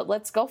listeners, but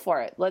let's go for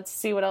it. Let's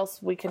see what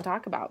else we can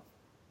talk about.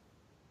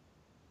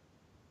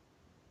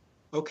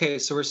 Okay,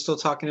 so we're still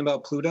talking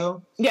about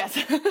Pluto? Yes.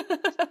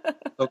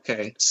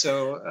 Okay,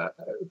 so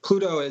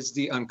Pluto is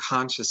the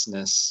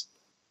unconsciousness.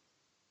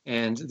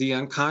 And the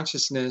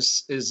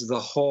unconsciousness is the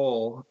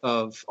whole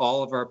of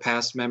all of our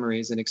past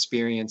memories and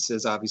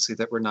experiences, obviously,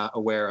 that we're not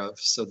aware of.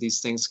 So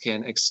these things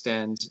can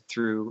extend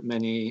through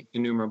many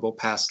innumerable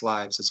past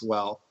lives as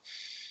well.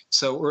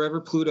 So wherever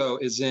Pluto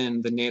is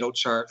in the natal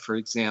chart, for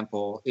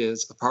example,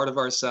 is a part of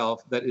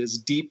ourself that is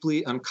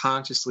deeply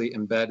unconsciously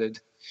embedded.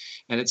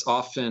 And it's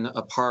often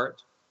a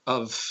part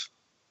of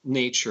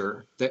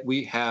nature that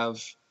we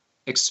have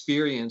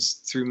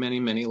experienced through many,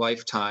 many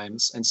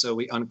lifetimes. And so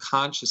we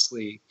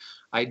unconsciously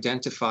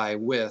identify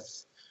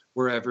with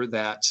wherever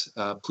that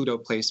Pluto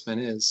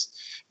placement is.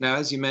 Now,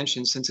 as you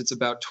mentioned, since it's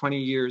about 20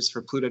 years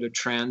for Pluto to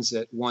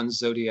transit one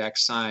zodiac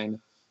sign,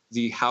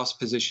 the house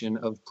position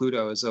of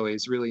Pluto is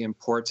always really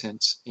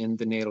important in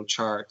the natal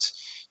chart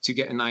to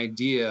get an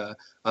idea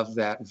of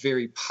that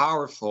very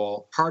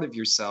powerful part of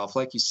yourself.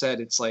 Like you said,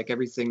 it's like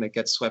everything that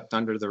gets swept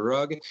under the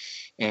rug.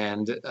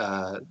 And,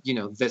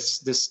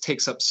 this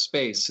takes up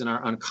space in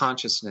our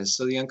unconsciousness.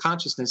 So the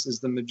unconsciousness is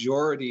the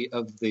majority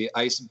of the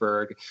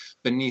iceberg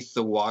beneath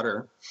the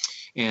water.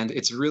 And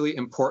it's really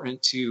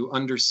important to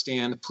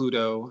understand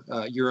Pluto,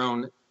 your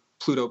own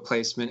Pluto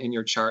placement in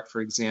your chart,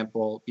 for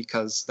example,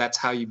 because that's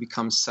how you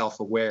become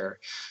self-aware,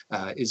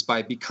 is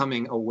by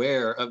becoming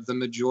aware of the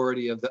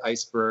majority of the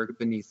iceberg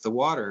beneath the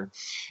water.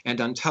 And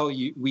until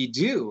we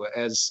do,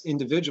 as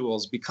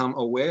individuals, become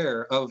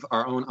aware of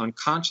our own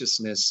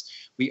unconsciousness,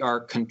 we are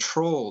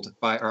controlled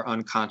by our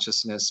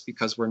unconsciousness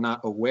because we're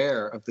not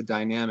aware of the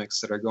dynamics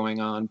that are going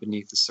on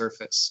beneath the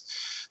surface.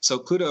 So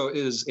Pluto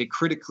is a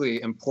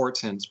critically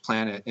important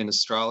planet in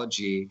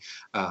astrology,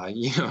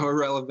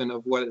 irrelevant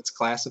of what it's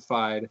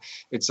classified.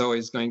 it's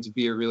always going to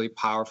be a really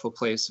powerful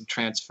place of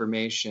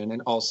transformation,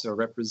 and also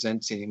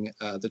representing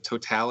the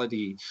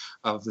totality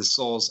of the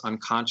soul's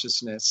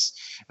unconsciousness.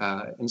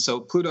 And so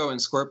Pluto in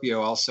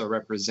Scorpio also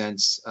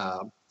represents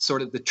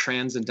sort of the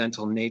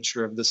transcendental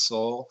nature of the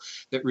soul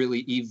that really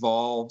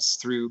evolves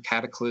through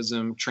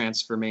cataclysm,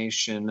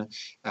 transformation,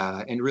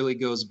 and really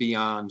goes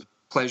beyond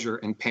pleasure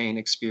and pain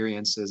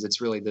experiences.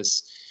 It's really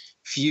this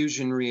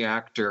fusion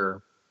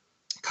reactor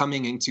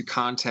coming into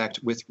contact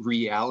with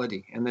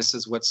reality. And this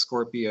is what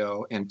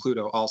Scorpio and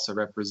Pluto also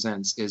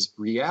represents, is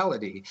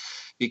reality,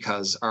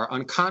 because our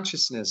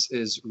unconsciousness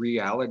is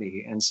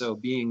reality. And so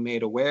being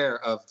made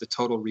aware of the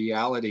total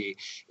reality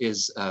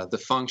is the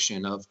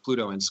function of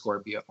Pluto and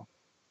Scorpio.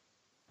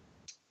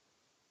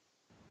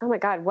 Oh my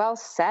God, well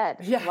said.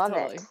 Yeah, Love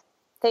totally. it.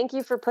 Thank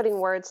you for putting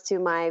words to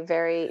my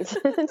very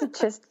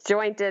just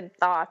jointed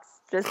thoughts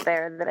just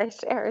there that I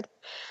shared.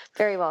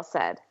 Very well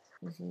said.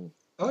 Mm-hmm.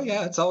 Oh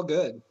yeah, it's all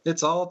good.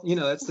 It's all,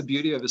 that's the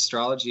beauty of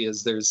astrology,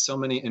 is there's so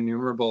many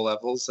innumerable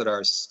levels that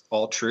are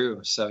all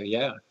true. So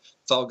yeah,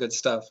 it's all good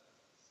stuff.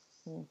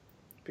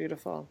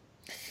 Beautiful.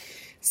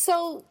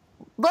 So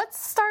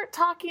let's start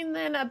talking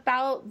then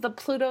about the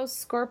Pluto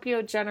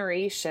Scorpio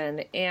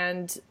generation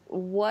and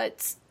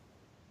what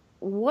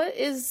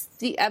is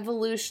the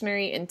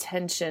evolutionary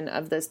intention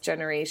of this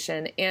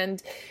generation.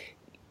 And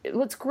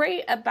what's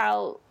great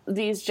about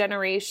these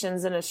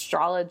generations in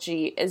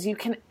astrology is you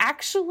can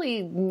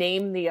actually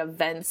name the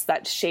events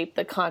that shape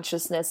the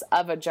consciousness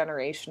of a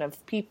generation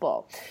of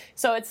people.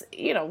 So it's,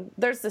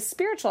 there's the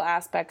spiritual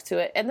aspect to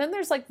it, and then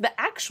there's like the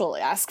actual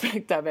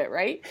aspect of it,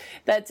 right?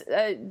 That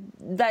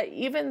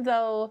even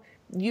though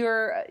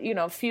you're,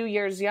 a few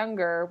years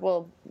younger,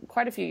 well,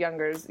 quite a few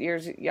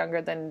years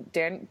younger than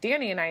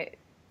Danny and I,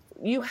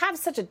 you have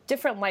such a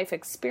different life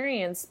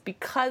experience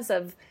because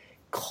of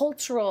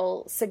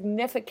cultural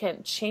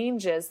significant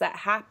changes that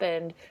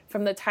happened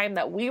from the time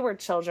that we were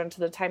children to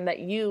the time that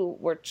you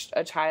were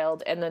a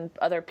child, and then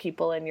other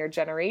people in your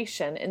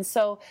generation. And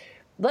so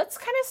let's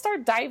kind of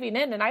start diving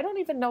in. And I don't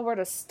even know where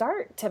to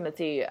start,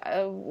 Timothy.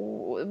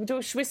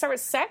 Should we start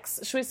with sex?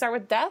 Should we start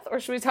with death? Or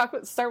should we start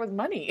with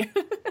money?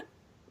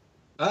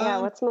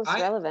 What's most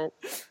relevant?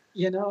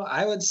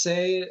 I would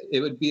say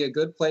it would be a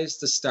good place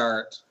to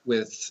start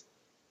with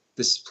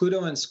this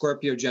Pluto and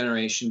Scorpio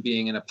generation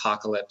being an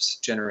apocalypse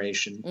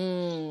generation.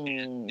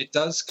 And it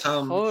does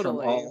come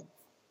from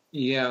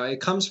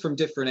it comes from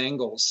different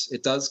angles.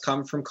 It does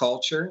come from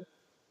culture,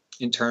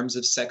 in terms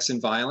of sex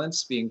and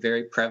violence being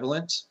very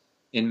prevalent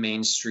in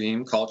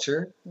mainstream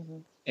culture. Mm-hmm.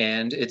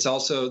 And it's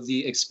also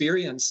the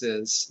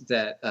experiences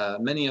that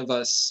many of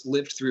us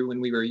lived through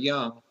when we were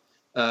young,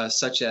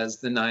 such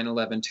as the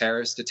 9/11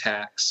 terrorist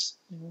attacks,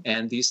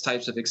 and these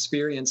types of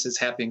experiences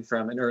happening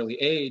from an early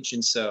age.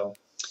 And so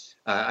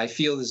I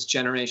feel this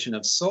generation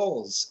of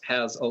souls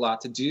has a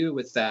lot to do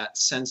with that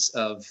sense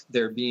of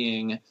there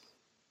being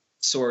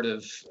sort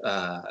of,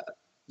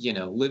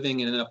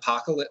 living in an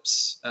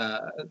apocalypse,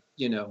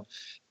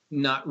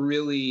 not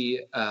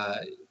really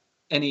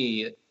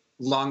any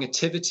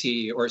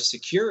longevity or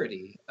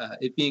security,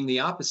 it being the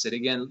opposite.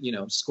 Again,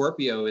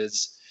 Scorpio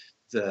is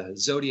the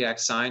zodiac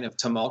sign of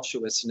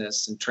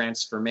tumultuousness and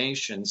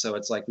transformation. So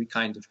it's like we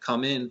kind of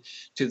come in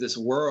to this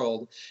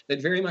world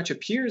that very much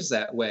appears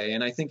that way.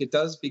 And I think it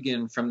does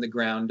begin from the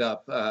ground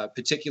up,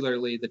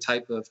 particularly the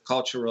type of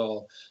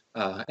cultural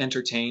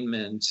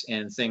entertainment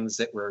and things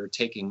that were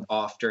taking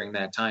off during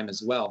that time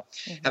as well,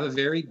 have a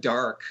very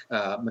dark,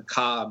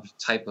 macabre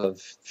type of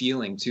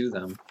feeling to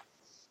them.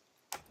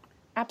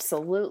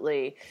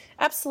 Absolutely.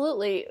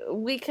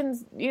 We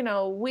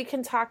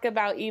can talk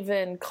about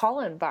even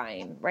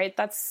Columbine, right?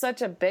 That's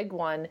such a big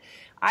one.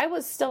 I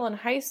was still in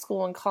high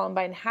school when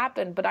Columbine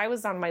happened, but I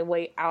was on my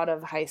way out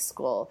of high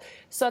school.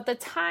 So at the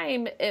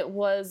time, it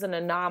was an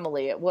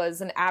anomaly. It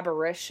was an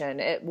aberration.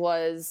 It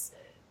was,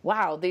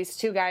 wow, these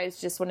two guys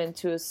just went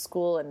into a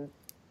school and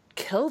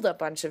killed a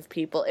bunch of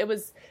people. It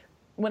was,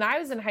 when I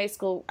was in high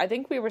school, I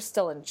think we were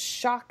still in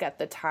shock at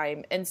the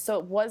time. And so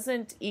it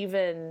wasn't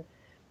even...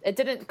 It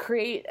didn't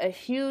create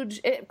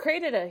it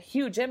created a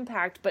huge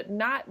impact, but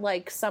not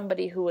like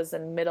somebody who was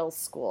in middle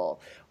school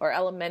or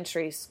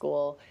elementary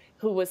school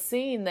who was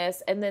seeing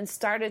this and then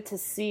started to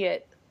see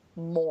it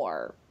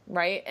more,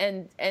 right?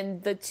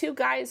 And the two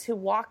guys who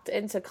walked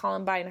into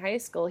Columbine High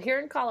School here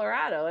in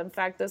Colorado, in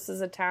fact, this is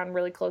a town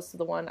really close to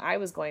the one I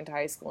was going to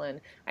high school in.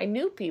 I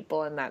knew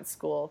people in that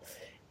school,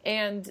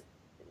 and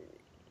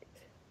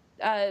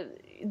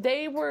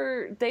they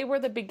were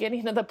the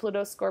beginning of the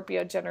Pluto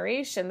Scorpio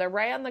generation. They're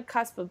right on the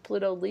cusp of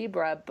Pluto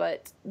Libra,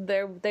 but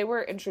they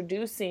were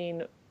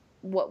introducing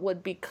what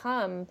would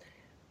become,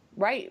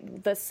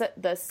 right,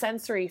 the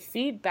sensory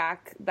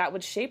feedback that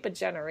would shape a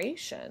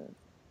generation.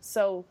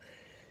 So,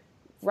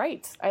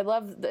 right, I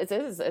love it.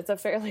 It's a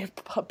fairly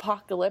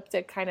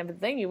apocalyptic kind of a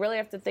thing. You really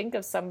have to think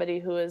of somebody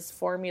who is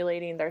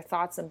formulating their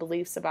thoughts and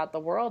beliefs about the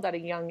world at a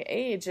young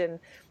age, and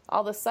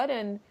all of a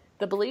sudden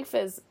the belief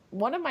is,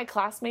 one of my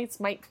classmates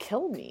might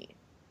kill me.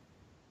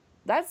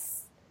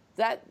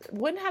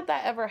 Wouldn't have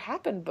that ever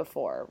happened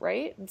before,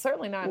 right? And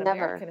certainly not in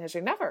American history.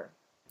 Never.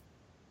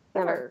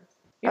 Never.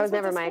 That was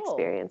never my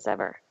experience,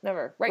 ever.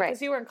 Never. Right,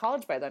 because you were in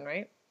college by then,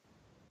 right?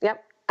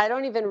 Yep. I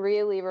don't even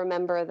really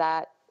remember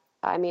that.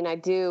 I mean, I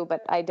do,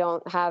 but I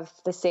don't have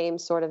the same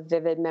sort of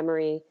vivid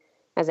memory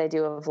as I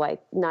do of like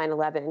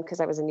 9/11 because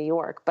I was in New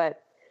York.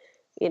 But,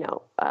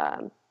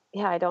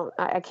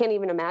 I can't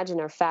even imagine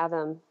or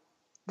fathom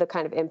the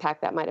kind of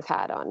impact that might have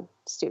had on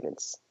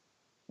students,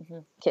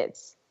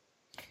 kids.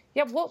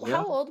 Yeah.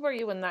 How old were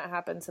you when that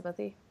happened,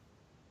 Timothy?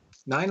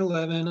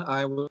 9/11,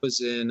 I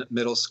was in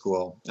middle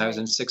school. Right. I was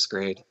in 6th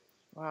grade.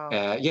 Wow.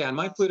 And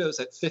my Pluto's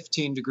at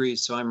 15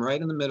 degrees, so I'm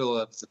right in the middle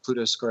of the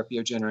Pluto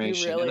Scorpio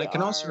generation. You really and I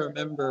can also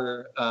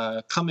remember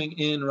coming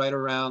in right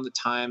around the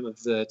time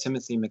of the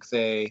Timothy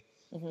McVeigh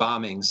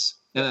bombings.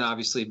 And then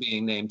obviously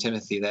being named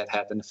Timothy, that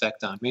had an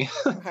effect on me.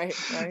 Right.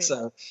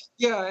 So,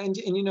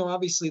 and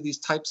obviously these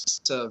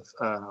types of,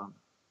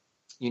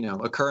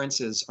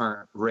 occurrences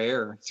aren't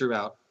rare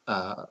throughout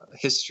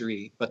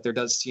history, but there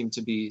does seem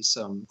to be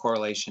some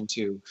correlation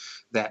to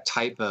that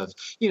type of,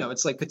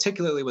 it's like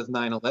particularly with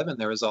 9/11,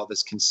 there was all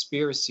this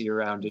conspiracy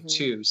around it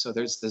too. So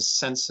there's this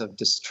sense of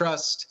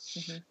distrust,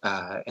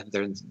 and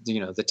there's,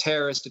 the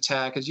terrorist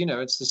attack, as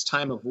it's this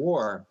time of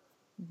war.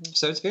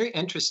 So it's very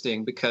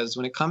interesting because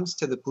when it comes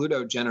to the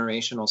Pluto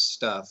generational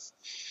stuff,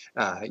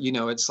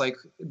 it's like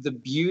the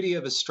beauty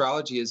of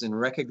astrology is in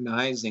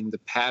recognizing the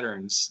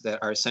patterns that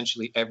are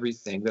essentially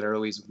everything, that are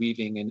always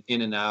weaving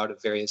in and out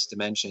of various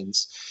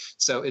dimensions.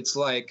 So it's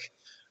like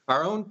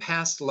our own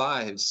past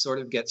lives sort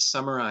of get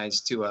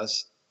summarized to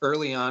us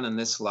early on in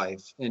this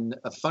life in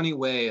a funny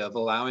way of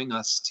allowing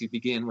us to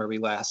begin where we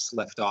last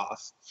left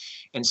off.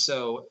 And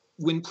so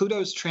when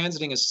Pluto's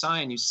transiting a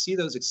sign, you see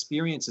those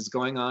experiences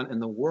going on in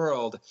the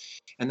world,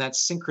 and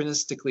that's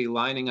synchronistically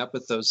lining up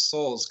with those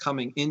souls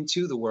coming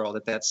into the world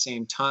at that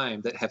same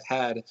time that have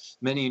had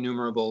many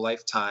innumerable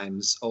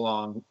lifetimes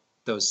along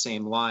those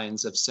same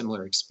lines of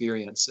similar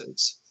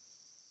experiences.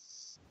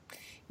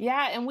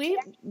 Yeah, and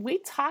we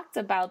talked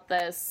about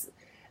this,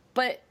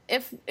 but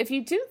if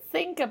you do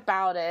think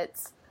about it,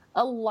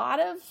 a lot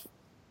of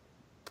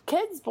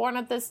kids born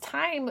at this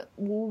time,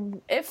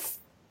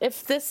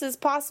 if this is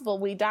possible,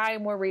 we die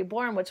and we're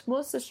reborn, which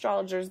most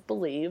astrologers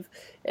believe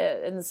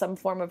in some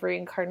form of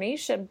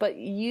reincarnation. But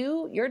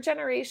your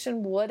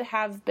generation would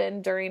have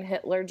been during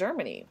Hitler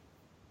Germany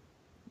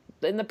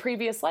in the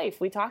previous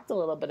life. We talked a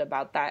little bit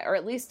about that, or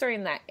at least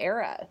during that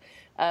era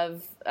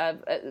of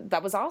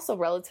that was also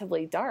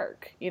relatively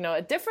dark,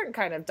 a different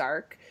kind of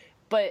dark.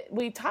 But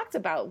we talked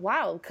about,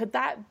 wow, could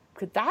that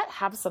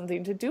have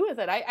something to do with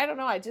it? I don't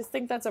know. I just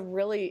think that's a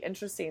really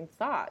interesting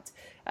thought.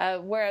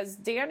 Whereas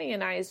Danny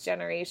and I's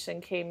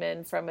generation came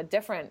in from a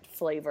different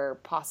flavor,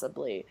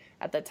 possibly,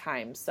 at the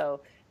time.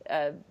 So,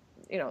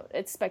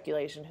 it's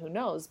speculation. Who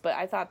knows? But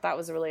I thought that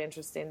was a really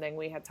interesting thing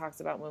we had talked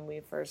about when we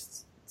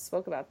first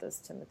spoke about this,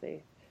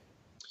 Timothy.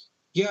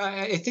 Yeah,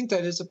 I think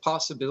that is a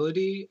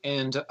possibility.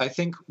 And I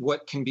think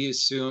what can be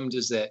assumed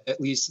is that at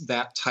least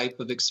that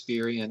type of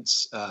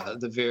experience,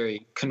 the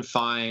very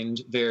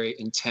confined, very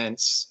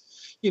intense,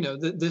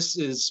 this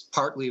is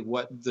partly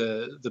what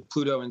the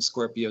Pluto and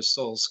Scorpio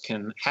souls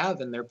can have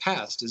in their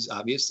past. Is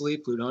obviously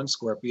Pluto and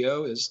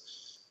Scorpio is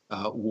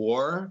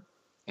war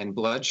and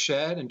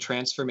bloodshed and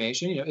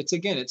transformation.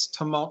 It's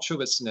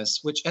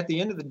tumultuousness, which at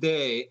the end of the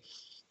day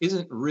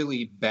isn't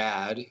really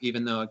bad,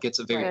 even though it gets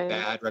a very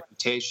bad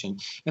reputation.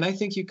 And I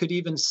think you could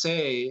even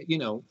say,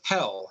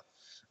 hell.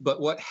 But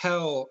what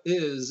hell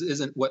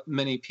isn't what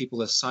many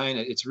people assign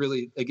it. It's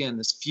really, again,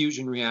 this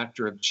fusion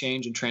reactor of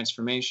change and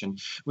transformation.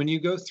 When you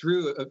go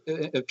through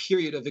a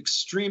period of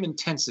extreme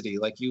intensity,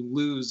 like you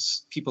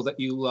lose people that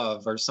you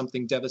love or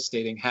something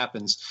devastating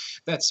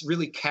happens, that's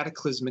really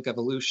cataclysmic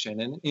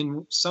evolution. And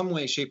in some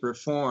way, shape, or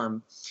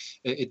form,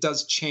 it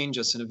does change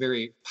us in a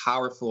very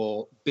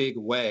powerful, big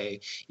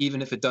way,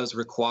 even if it does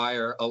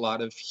require a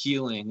lot of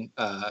healing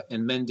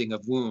and mending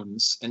of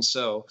wounds. And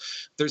so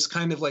there's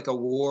kind of like a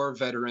war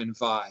veteran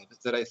vibe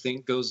that I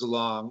think goes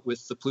along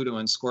with the Pluto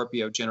and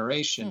Scorpio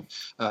generation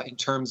in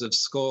terms of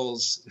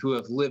skulls who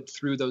have lived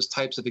through those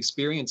types of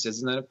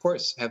experiences and then, of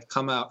course, have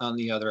come out on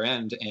the other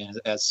end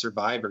as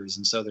survivors.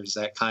 And so there's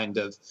that kind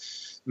of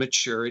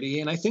maturity.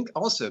 And I think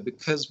also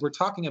because we're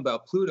talking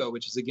about Pluto,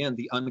 which is, again,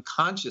 the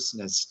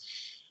unconsciousness,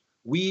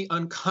 we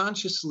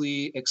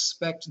unconsciously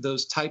expect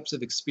those types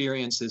of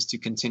experiences to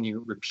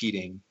continue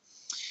repeating.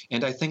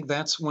 And I think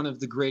that's one of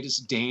the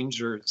greatest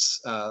dangers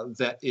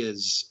that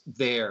is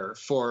there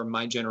for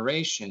my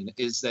generation,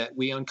 is that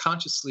we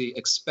unconsciously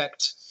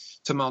expect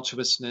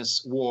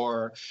tumultuousness,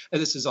 war.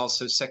 And this is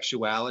also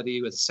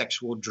sexuality, with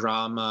sexual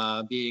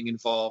drama being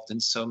involved in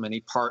so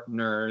many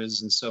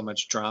partners and so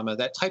much drama.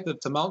 That type of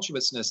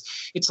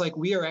tumultuousness, it's like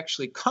we are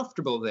actually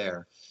comfortable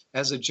there.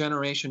 As a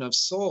generation of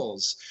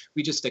souls,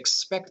 we just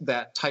expect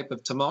that type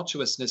of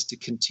tumultuousness to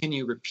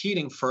continue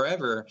repeating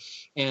forever.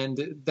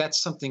 And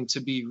that's something to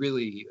be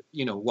really,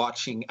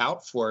 watching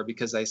out for,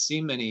 because I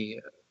see many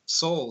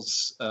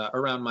souls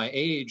around my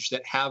age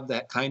that have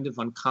that kind of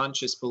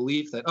unconscious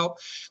belief that, oh,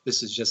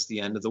 this is just the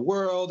end of the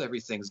world,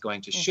 everything's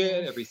going to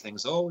shit,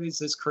 everything's always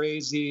this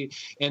crazy,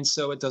 and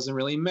so it doesn't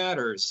really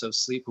matter. So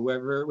sleep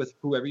with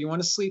whoever you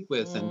want to sleep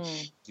with, and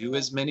do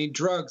as many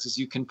drugs as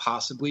you can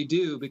possibly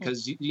do,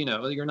 because you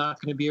know you're not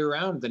going to be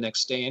around the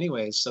next day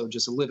anyway, so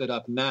just live it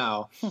up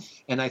now.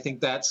 And I think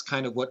that's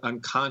kind of what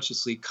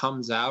unconsciously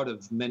comes out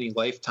of many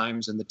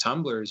lifetimes in the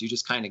tumblers. You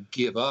just kind of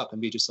give up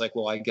and be just like,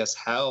 well, I guess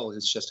hell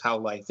is just how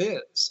life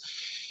is.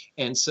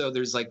 And so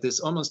there's like this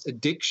almost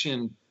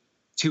addiction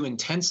to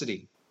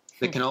intensity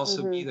that can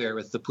also be there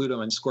with the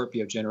Pluto and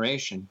Scorpio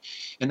generation.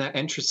 And that,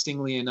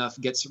 interestingly enough,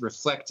 gets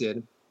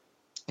reflected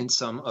in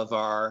some of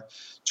our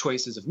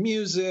choices of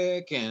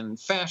music and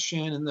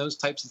fashion and those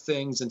types of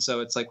things. And so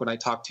it's like when I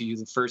talked to you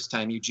the first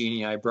time,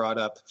 Eugenie, I brought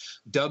up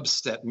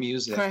dubstep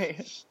music,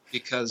 right?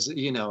 Because,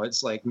 you know,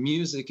 it's like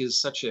music is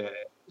such a,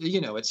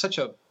 you know, it's such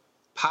a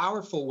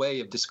powerful way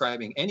of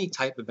describing any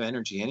type of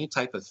energy, any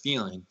type of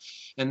feeling.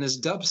 And this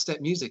dubstep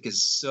music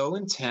is so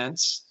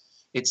intense.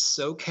 It's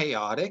so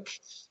chaotic.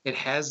 It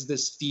has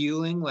this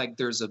feeling like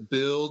there's a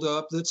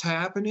build-up that's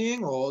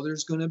happening. Oh,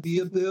 there's going to be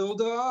a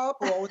build-up.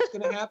 Oh, what's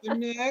going to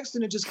happen next?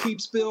 And it just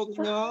keeps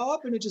building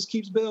up, and it just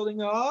keeps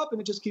building up, and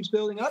it just keeps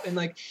building up. And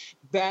like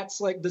that's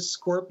like the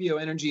Scorpio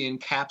energy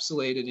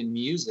encapsulated in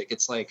music.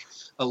 It's like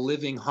a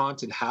living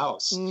haunted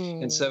house.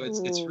 And so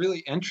it's really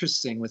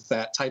interesting with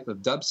that type of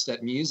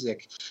dubstep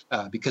music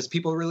because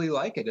people really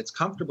like it. It's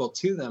comfortable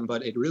to them,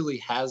 but it really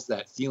has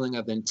that feeling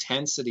of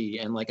intensity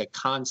and like a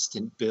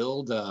constant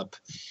build-up.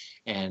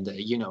 And,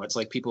 you know, it's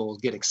like people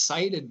get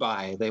excited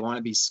by it. They want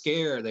to be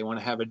scared. They want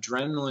to have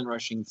adrenaline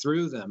rushing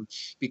through them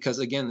because,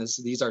 again,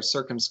 these are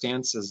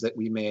circumstances that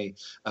we may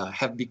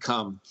have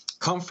become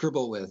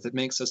comfortable with. It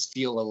makes us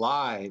feel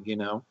alive, you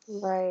know?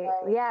 Right.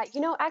 Yeah. You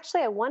know,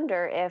 actually, I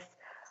wonder if,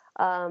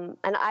 and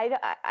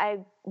I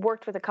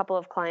worked with a couple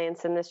of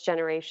clients in this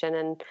generation,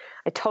 and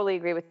I totally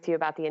agree with you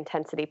about the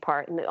intensity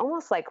part, and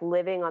almost like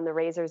living on the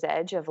razor's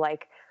edge of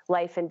like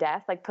life and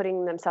death, like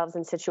putting themselves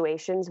in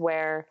situations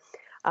where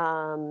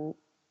the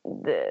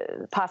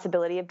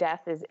possibility of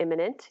death is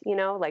imminent, you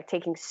know, like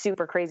taking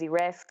super crazy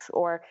risks,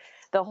 or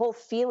the whole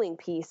feeling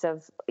piece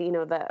of, you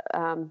know,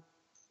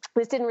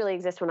 this didn't really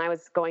exist when I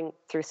was going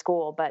through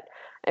school, but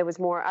I was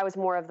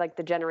more of like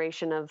the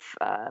generation of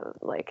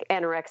like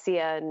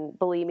anorexia and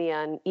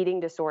bulimia and eating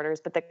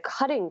disorders. But the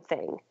cutting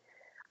thing,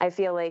 I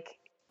feel like,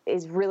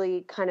 is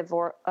really kind of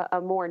a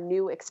more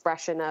new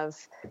expression of,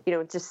 you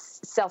know,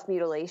 just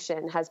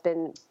self-mutilation has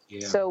been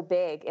so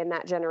big in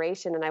that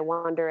generation. And I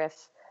wonder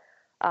if,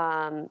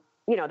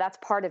 you know, that's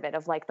part of it,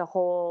 of like the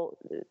whole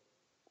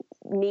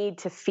need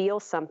to feel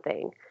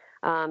something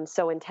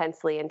so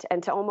intensely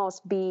and to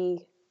almost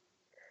be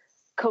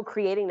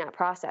co-creating that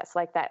process,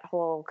 like that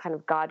whole kind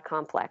of God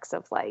complex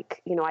of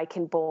like, you know, I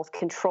can both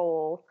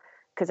control,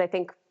 because I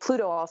think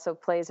Pluto also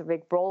plays a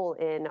big role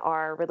in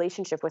our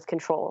relationship with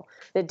control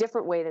in a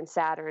different way than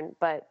Saturn,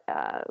 but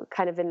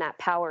kind of in that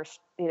power,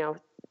 you know,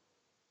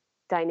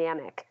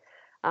 dynamic.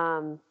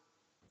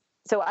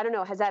 So I don't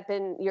know, has that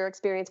been your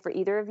experience for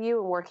either of you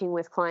in working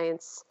with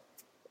clients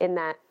in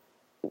that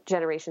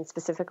generation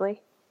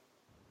specifically?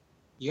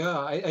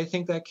 Yeah, I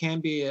think that can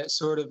be a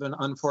sort of an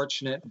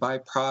unfortunate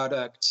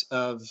byproduct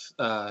of,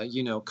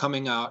 you know,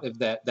 coming out of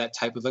that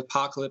type of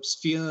apocalypse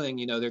feeling.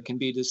 You know, there can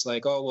be just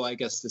like, oh, well, I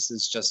guess this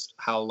is just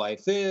how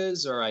life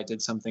is, or I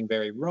did something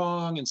very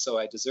wrong, and so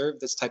I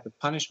deserve this type of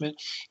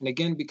punishment. And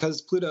again,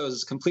 because Pluto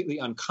is completely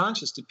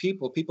unconscious to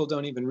people, people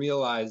don't even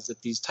realize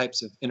that these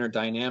types of inner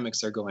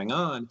dynamics are going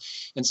on.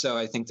 And so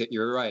I think that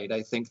you're right.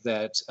 I think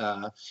that,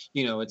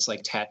 you know, it's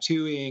like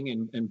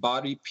tattooing and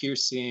body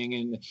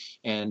piercing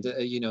and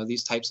you know,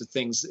 these types of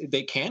things,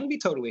 they can be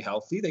totally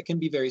healthy. They can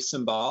be very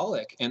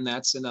symbolic. And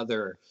that's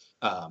another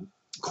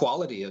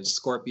quality of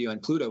Scorpio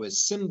and Pluto is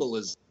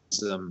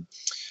symbolism.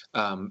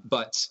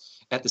 But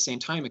at the same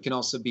time, it can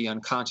also be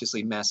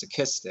unconsciously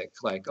masochistic,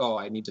 like, oh,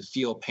 I need to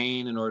feel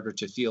pain in order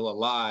to feel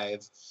alive.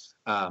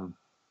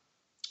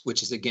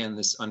 Which is, again,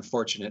 this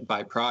unfortunate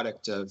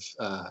byproduct of,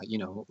 you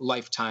know,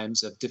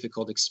 lifetimes of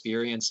difficult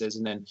experiences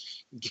and then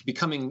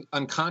becoming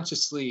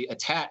unconsciously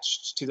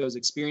attached to those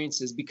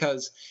experiences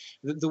because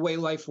the way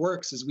life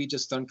works is we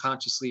just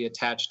unconsciously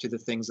attach to the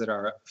things that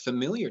are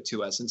familiar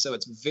to us. And so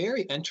it's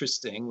very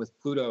interesting with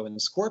Pluto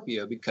and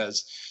Scorpio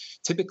because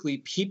typically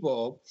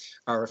people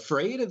are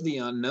afraid of the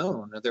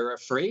unknown. They're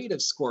afraid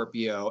of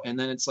Scorpio. And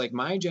then it's like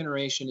my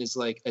generation is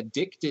like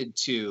addicted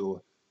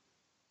to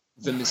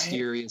the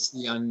mysterious,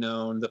 the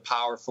unknown, the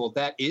powerful.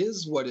 That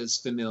is what is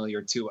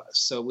familiar to us.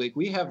 So like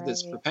we have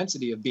this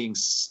propensity of being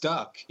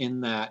stuck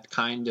in that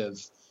kind of,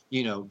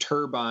 you know,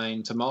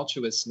 turbine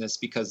tumultuousness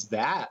because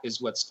that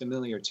is what's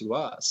familiar to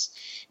us.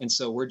 And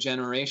so we're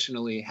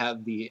generationally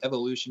have the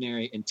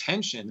evolutionary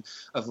intention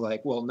of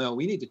like, well, no,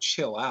 we need to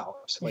chill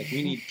out. Like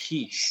we need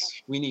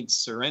peace. We need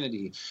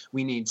serenity.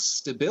 We need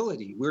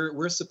stability.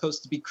 We're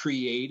supposed to be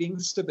creating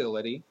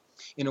stability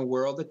in a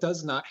world that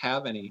does not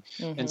have any.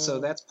 And so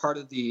that's part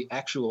of the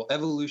actual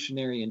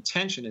evolutionary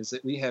intention is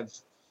that we have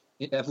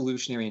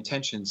evolutionary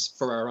intentions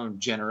for our own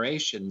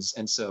generations.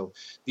 And so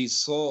these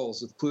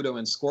souls with Pluto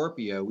and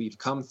Scorpio, we've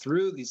come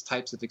through these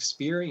types of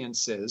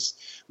experiences,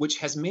 which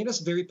has made us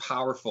very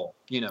powerful.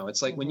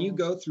 It's like when you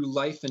go through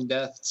life and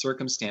death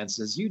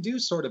circumstances, you do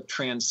sort of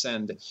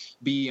transcend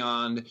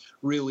beyond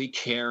really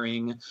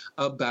caring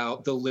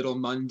about the little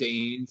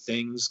mundane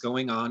things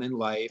going on in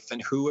life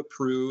and who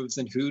approves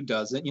and who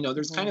doesn't.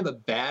 There's kind of a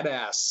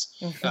badass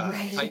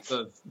type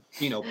of,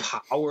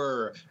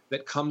 power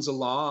that comes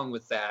along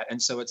with that.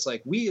 And so it's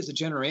like, we as a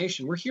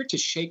generation, we're here to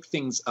shake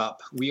things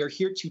up. We are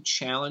here to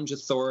challenge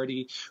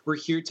authority. We're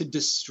here to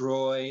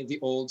destroy the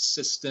old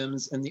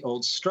systems and the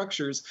old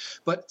structures.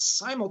 But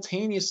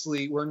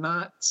simultaneously, we're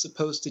not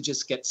supposed to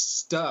just get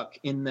stuck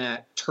in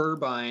that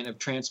turbine of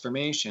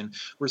transformation.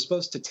 We're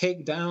supposed to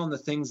take down the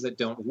things that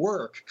don't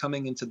work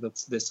coming into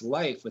this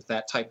life with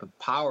that type of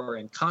power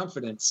and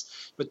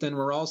confidence. But then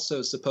we're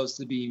also supposed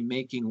to be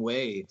making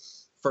way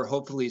for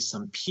hopefully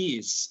some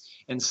peace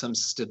and some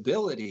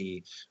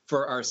stability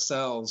for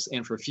ourselves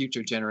and for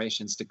future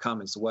generations to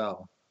come as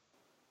well.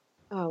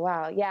 Oh,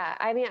 wow. Yeah.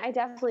 I mean, I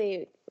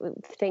definitely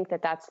think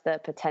that that's the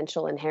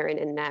potential inherent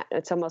in that.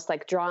 It's almost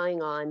like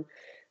drawing on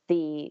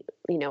the,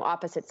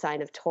 opposite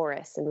sign of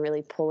Taurus and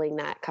really pulling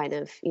that kind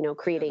of,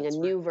 creating a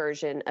new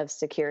version of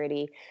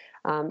security.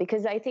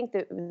 Because I think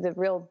that the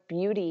real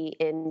beauty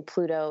in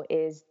Pluto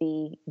is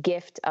the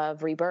gift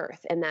of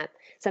rebirth, and that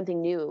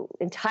something new,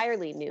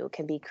 entirely new,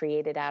 can be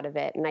created out of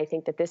it. And I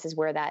think that this is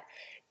where that,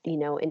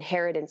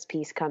 inheritance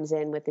piece comes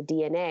in with the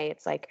DNA.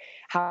 It's like,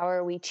 how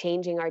are we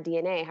changing our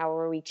DNA? How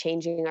are we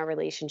changing our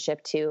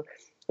relationship to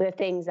the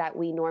things that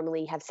we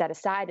normally have set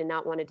aside and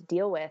not wanted to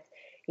deal with?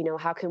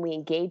 How can we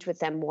engage with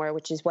them more,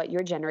 which is what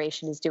your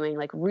generation is doing,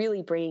 like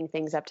really bringing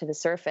things up to the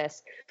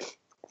surface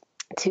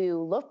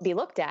to be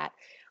looked at.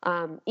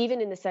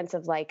 Even in the sense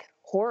of like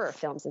horror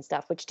films and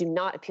stuff, which do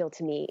not appeal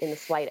to me in the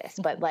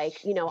slightest. But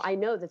I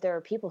know that there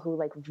are people who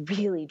like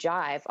really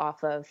jive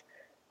off of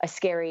a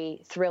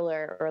scary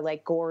thriller or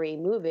like gory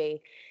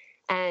movie.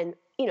 And,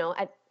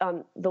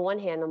 on the one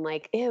hand, I'm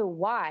like, ew,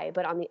 why?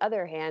 But on the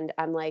other hand,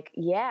 I'm like,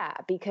 yeah,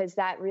 because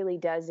that really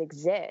does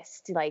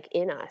exist like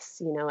in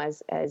us,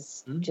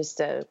 as just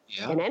an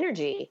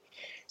energy.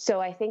 So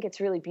I think it's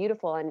really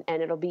beautiful,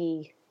 and it'll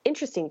be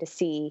interesting to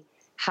see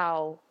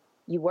how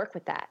you work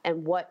with that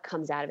and what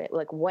comes out of it.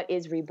 Like what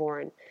is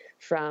reborn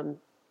from,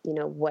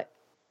 what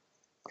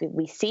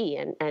we see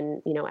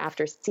and,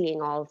 after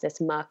seeing all of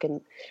this muck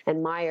and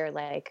mire,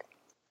 like,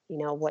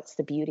 what's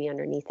the beauty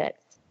underneath it?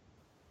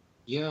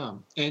 Yeah.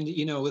 And,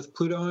 with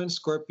Pluto and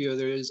Scorpio,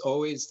 there is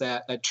always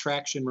that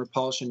attraction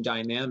repulsion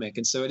dynamic.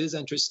 And so it is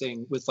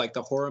interesting with like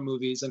the horror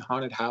movies and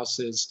haunted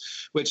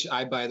houses, which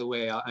by the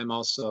way, I'm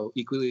also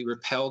equally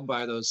repelled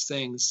by those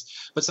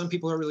things. But some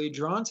people are really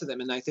drawn to them.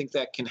 And I think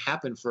that can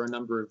happen for a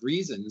number of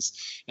reasons.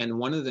 And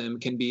one of them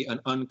can be an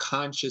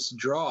unconscious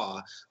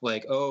draw,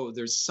 like, oh,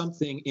 there's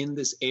something in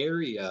this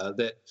area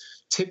that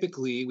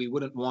typically we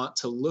wouldn't want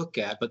to look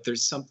at, but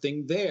there's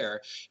something there.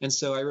 And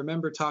so I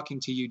remember talking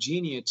to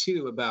Eugenia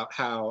too about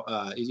how,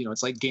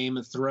 it's like Game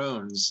of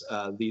Thrones,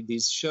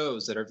 these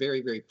shows that are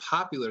very, very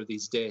popular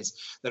these days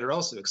that are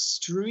also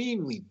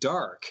extremely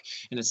dark.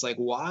 And it's like,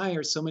 why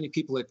are so many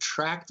people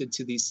attracted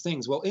to these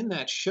things? Well, in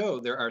that show,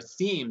 there are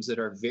themes that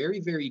are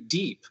very, very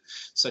deep,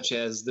 such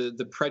as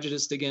the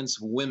prejudice against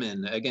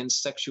women,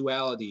 against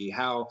sexuality,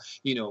 how,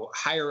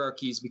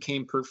 hierarchies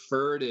became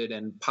perverted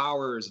and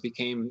powers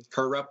became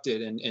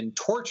corrupted and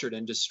tortured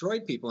and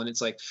destroyed people. And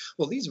it's like,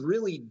 well, these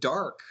really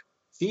dark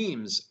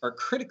themes are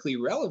critically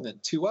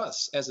relevant to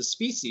us as a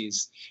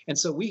species. And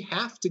so we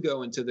have to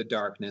go into the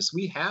darkness.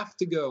 We have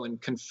to go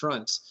and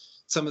confront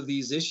some of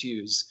these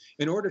issues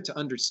in order to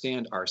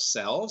understand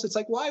ourselves. It's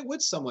like, why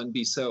would someone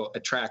be so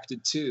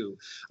attracted to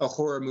a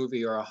horror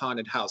movie or a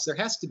haunted house? There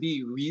has to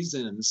be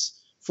reasons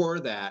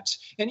for that.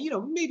 And,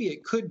 maybe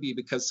it could be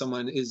because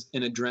someone is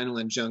an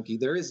adrenaline junkie.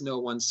 There is no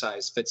one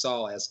size fits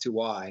all as to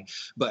why.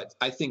 But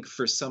I think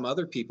for some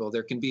other people,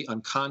 there can be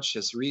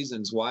unconscious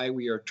reasons why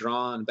we are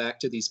drawn back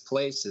to these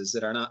places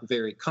that are not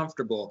very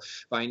comfortable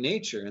by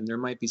nature. And there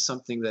might be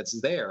something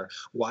that's there.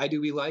 Why do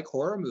we like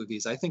horror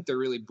movies? I think they're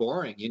really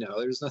boring.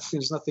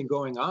 There's nothing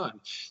going on.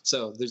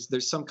 So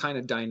there's some kind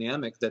of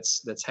dynamic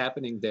that's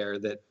happening there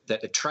that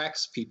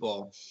attracts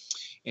people.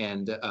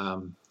 And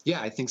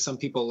I think some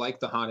people like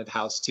the haunted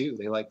house too.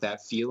 They like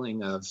that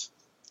feeling of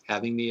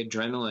having the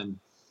adrenaline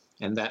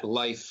and that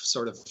life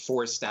sort of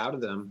forced out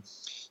of them.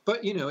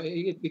 But,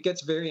 it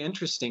gets very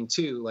interesting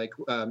too. Like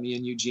me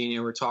and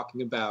Eugenia were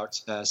talking about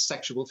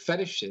sexual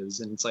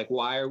fetishes. And it's like,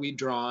 why are we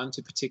drawn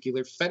to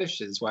particular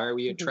fetishes? Why are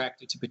we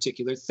attracted to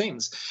particular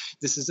things?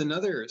 This is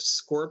another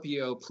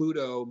Scorpio,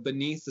 Pluto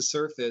beneath the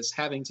surface,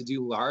 having to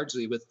do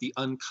largely with the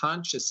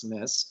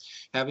unconsciousness,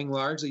 having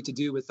largely to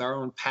do with our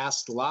own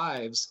past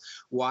lives,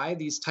 why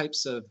these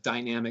types of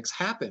dynamics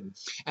happen,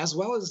 as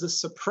well as the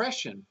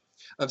suppression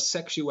of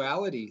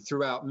sexuality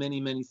throughout many,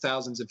 many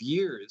thousands of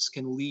years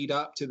can lead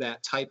up to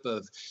that type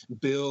of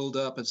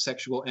build-up of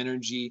sexual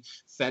energy,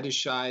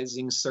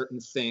 fetishizing certain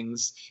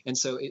things. And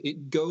so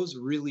it goes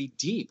really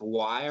deep.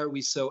 Why are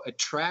we so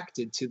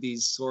attracted to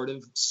these sort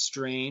of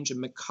strange and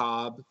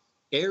macabre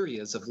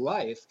areas of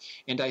life?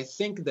 And I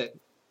think that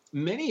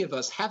many of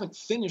us haven't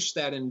finished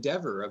that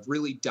endeavor of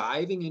really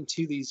diving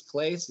into these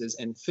places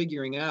and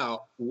figuring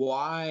out,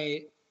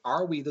 why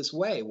are we this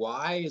way?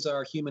 Why is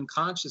our human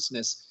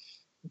consciousness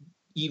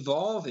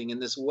evolving in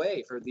this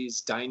way for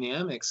these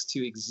dynamics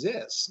to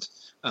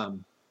exist?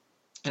 And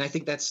I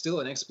think that's still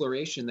an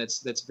exploration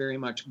that's very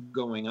much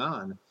going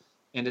on.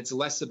 And it's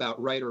less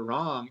about right or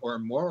wrong or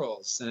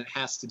morals, and it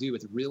has to do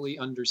with really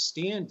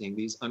understanding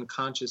these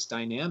unconscious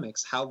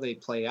dynamics, how they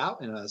play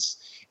out in us.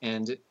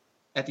 And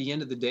at the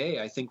end of the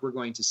day, I think we're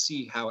going to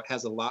see how it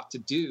has a lot to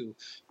do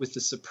with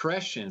the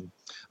suppression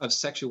of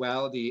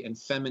sexuality and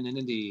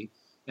femininity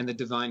and the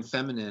divine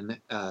feminine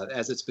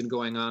as it's been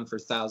going on for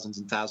thousands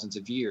and thousands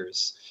of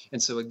years.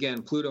 And so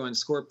again, Pluto and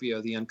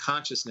Scorpio, the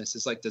unconsciousness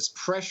is like this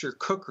pressure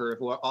cooker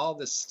of all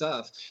this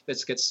stuff that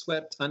gets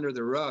swept under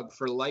the rug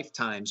for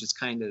lifetimes, just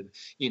kind of,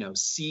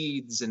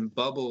 seeds and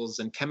bubbles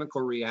and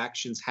chemical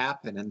reactions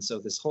happen. And so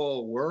this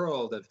whole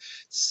world of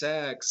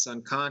sex,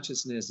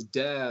 unconsciousness,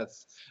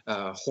 death,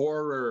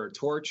 horror,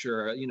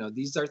 torture,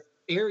 these are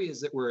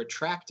areas that we're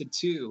attracted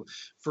to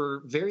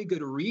for very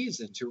good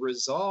reason, to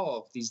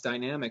resolve these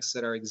dynamics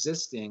that are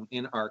existing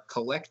in our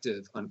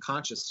collective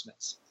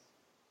unconsciousness.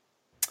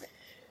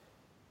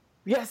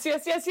 Yes. I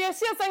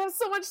have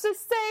so much to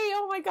say.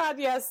 Oh my God.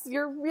 Yes.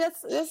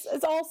 This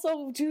is all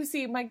so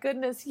juicy. My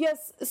goodness.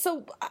 Yes.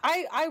 So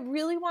I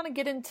really want to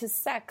get into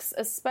sex,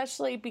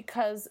 especially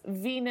because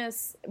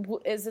Venus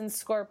is in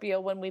Scorpio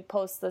when we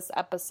post this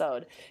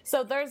episode.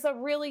 So there's a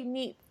really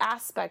neat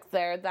aspect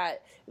there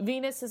that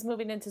Venus is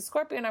moving into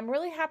Scorpio. And I'm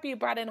really happy you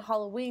brought in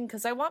Halloween,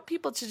 because I want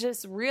people to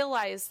just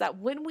realize that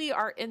when we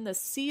are in the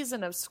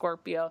season of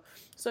Scorpio,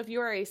 so if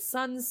you are a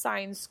sun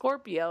sign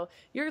Scorpio,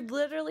 you're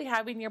literally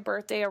having your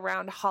birthday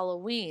around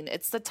Halloween.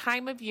 It's the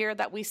time of year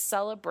that we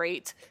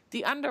celebrate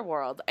the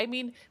underworld. I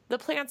mean, the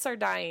plants are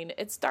dying.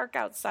 It's dark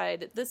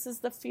outside. This is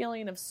the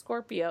feeling of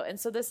Scorpio. And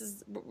so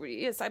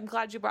yes, I'm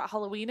glad you brought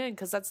Halloween in,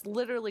 because that's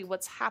literally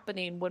what's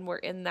happening when we're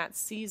in that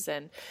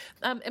season.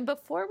 And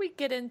before we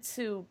get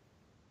into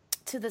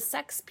the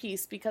sex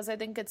piece, because I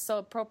think it's so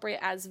appropriate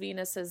as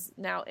Venus is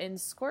now in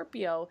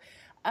Scorpio,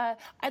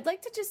 I'd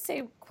like to just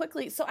say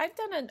quickly, so I've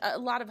done a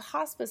lot of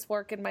hospice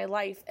work in my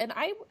life, and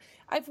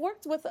I've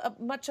worked with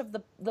much of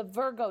the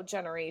Virgo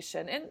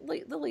generation, and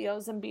the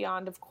Leos and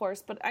beyond, of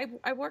course, but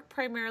I work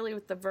primarily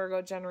with the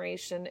Virgo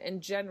generation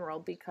in general,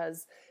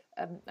 because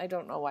I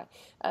don't know why,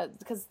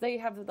 because they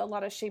have a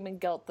lot of shame and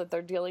guilt that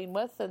they're dealing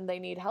with, and they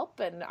need help,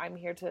 and I'm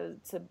here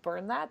to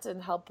burn that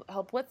and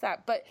help with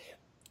that. But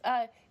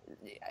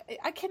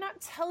I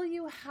cannot tell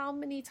you how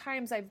many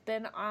times I've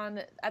been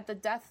at the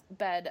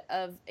deathbed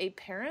of a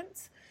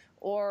parent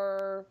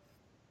or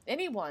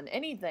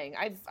anything.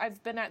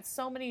 I've been at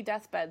so many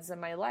deathbeds in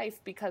my life,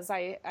 because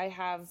I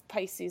have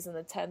Pisces in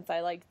the 10th.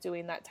 I like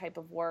doing that type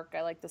of work.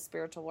 I like the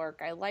spiritual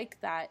work. I like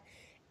that.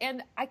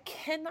 And I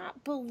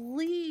cannot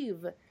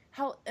believe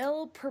how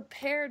ill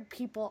prepared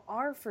people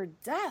are for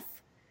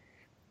death.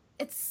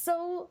 It's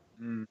so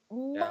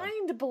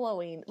mind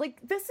blowing. Like,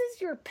 this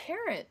is your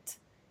parent.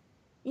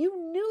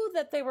 You knew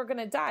that they were going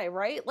to die,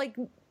 right? Like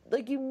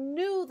you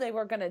knew they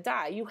were going to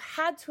die. You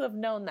had to have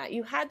known that.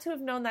 You had to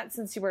have known that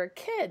since you were a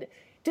kid.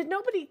 Did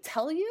nobody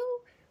tell you?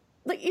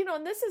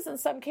 And this is, in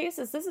some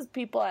cases, this is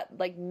people at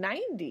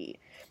 90.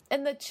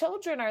 And the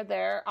children are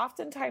there,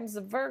 oftentimes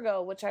the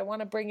Virgo, which I want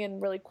to bring in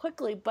really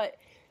quickly, but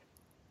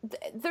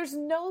there's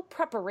no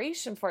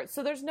preparation for it.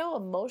 So there's no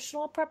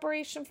emotional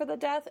preparation for the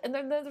death, and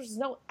then there's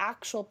no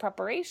actual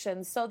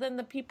preparation. So then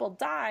the people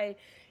die,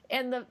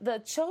 and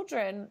the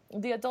children,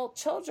 the adult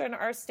children,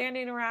 are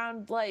standing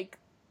around like,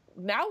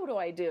 now what do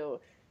I do?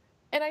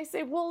 And I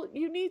say, well,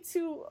 you need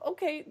to,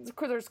 okay,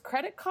 there's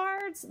credit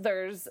cards,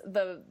 there's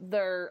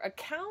their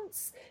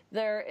accounts,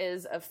 there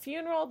is a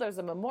funeral, there's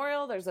a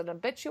memorial, there's an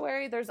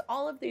obituary, there's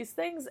all of these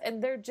things,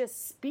 and they're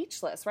just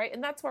speechless, right?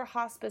 And that's where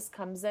hospice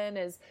comes in,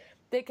 is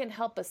they can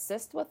help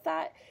assist with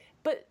that.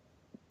 But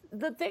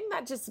the thing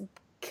that just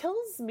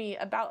kills me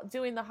about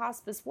doing the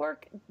hospice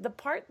work, the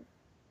part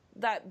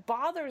that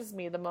bothers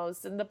me the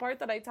most, and the part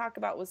that I talk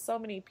about with so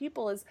many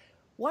people, is,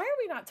 why are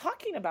we not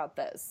talking about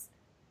this?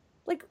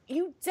 Like,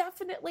 you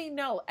definitely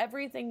know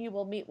everything you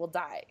will meet will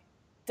die.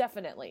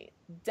 Definitely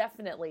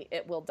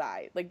it will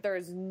die. Like, there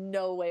is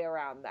no way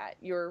around that.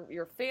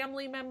 Your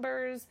family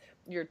members,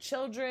 your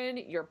children,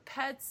 your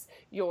pets,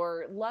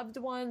 your loved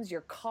ones,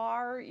 your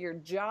car, your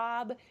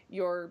job,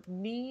 your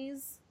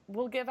knees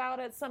will give out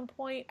at some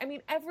point. I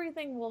mean,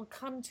 everything will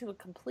come to a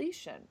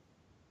completion.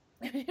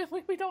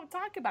 We don't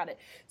talk about it.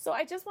 So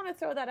I just want to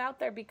throw that out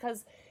there,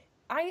 because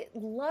I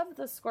love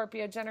the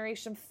Scorpio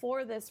generation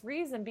for this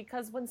reason,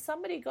 because when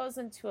somebody goes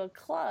into a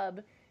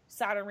club,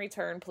 Saturn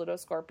return, Pluto,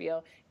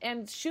 Scorpio,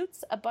 and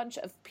shoots a bunch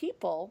of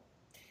people,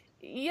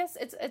 yes,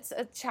 it's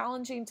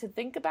challenging to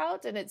think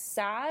about, and it's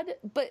sad,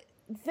 but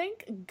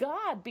thank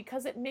God,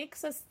 because it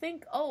makes us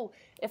think, oh,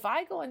 if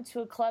I go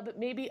into a club,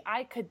 maybe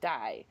I could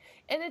die.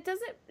 And it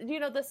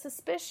doesn't, the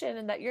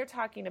suspicion that you're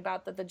talking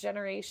about that the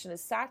generation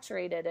is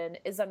saturated in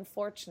is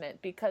unfortunate,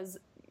 because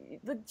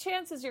the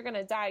chances you're going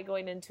to die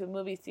going into a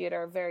movie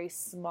theater are very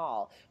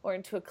small, or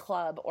into a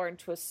club or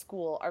into a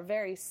school are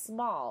very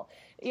small.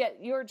 Yet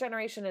your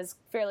generation is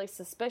fairly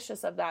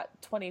suspicious of that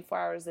 24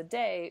 hours a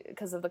day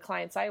because of the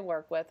clients I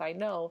work with. I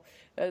know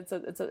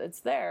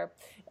it's there.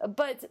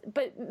 But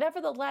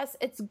nevertheless,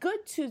 it's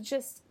good to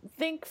just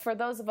think, for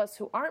those of us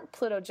who aren't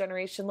Pluto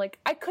generation, like,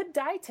 I could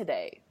die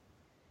today.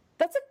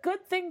 That's a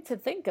good thing to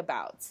think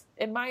about,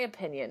 in my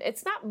opinion.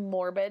 It's not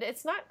morbid.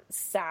 It's not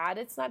sad.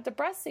 It's not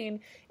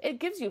depressing. It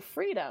gives you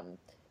freedom.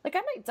 Like,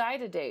 I might die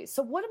today.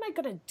 So what am I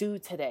going to do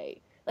today?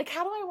 Like,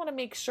 how do I want to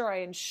make sure I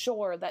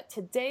ensure that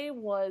today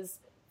was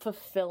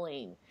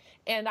fulfilling,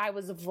 and I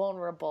was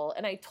vulnerable,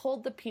 and I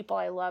told the people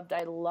I loved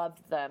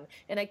them,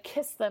 and I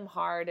kissed them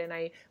hard, and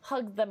I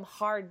hugged them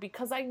hard,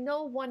 because I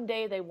know one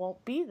day they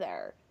won't be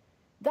there.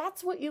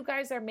 That's what you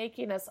guys are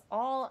making us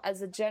all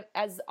as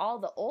all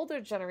the older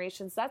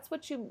generations. That's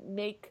what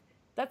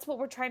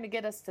we're trying to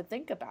get us to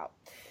think about.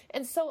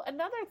 And so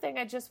another thing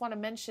I just want to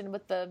mention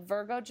with the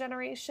Virgo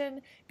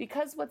generation,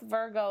 because with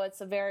Virgo, it's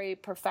a very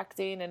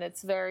perfecting, and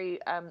it's very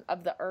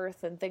of the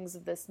earth and things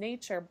of this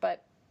nature,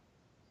 but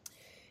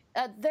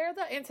they're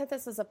the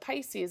antithesis of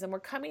Pisces, and we're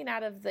coming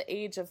out of the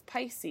age of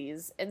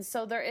Pisces. And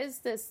so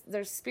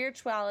there's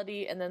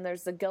spirituality, and then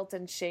there's the guilt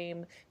and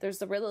shame. There's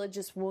the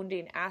religious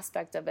wounding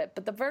aspect of it.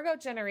 But the Virgo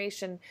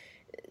generation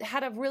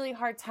had a really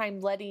hard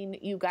time letting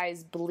you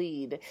guys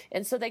bleed.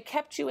 And so they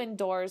kept you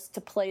indoors to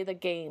play the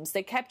games.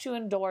 They kept you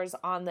indoors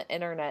on the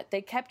internet.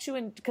 They kept you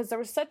in, because there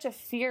was such a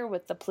fear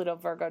with the Pluto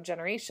Virgo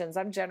generations.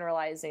 I'm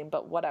generalizing,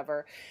 but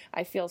whatever.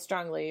 I feel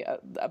strongly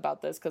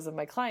about this because of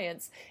my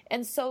clients.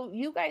 And so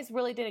you guys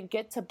really didn't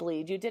get to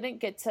bleed. You didn't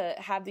get to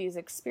have these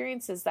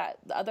experiences that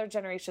the other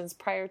generations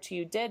prior to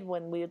you did,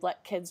 when we would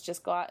let kids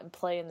just go out and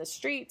play in the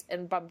street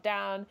and bump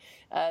down,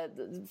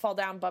 fall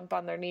down, bump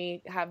on their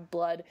knee, have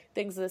blood,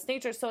 things of this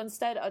nature. So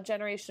instead, a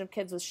generation of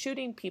kids was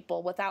shooting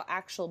people without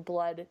actual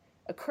blood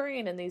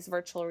occurring in these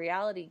virtual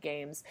reality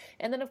games.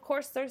 And then, of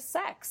course, there's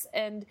sex.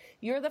 And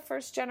you're the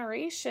first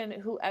generation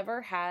who ever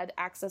had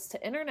access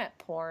to internet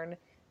porn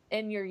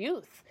in your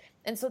youth.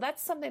 And so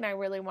that's something I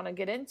really want to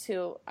get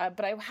into.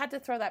 But I had to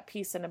throw that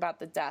piece in about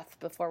the death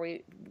before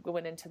we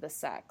went into the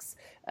sex.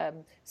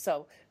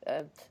 So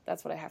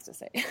that's what I have to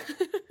say.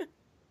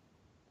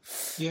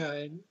 Yeah,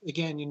 and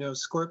again,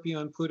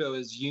 Scorpio and Pluto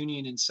is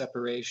union and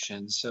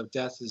separation. So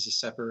death is a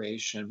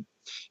separation.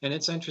 And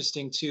it's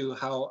interesting, too,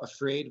 how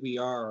afraid we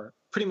are,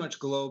 pretty much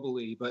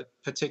globally, but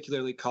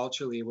particularly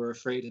culturally, we're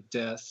afraid of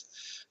death.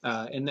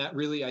 And that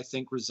really, I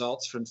think,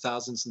 results from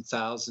thousands and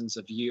thousands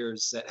of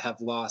years that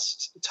have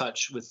lost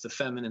touch with the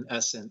feminine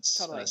essence.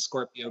 Totally.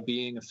 Scorpio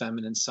being a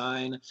feminine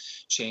sign,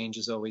 change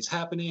is always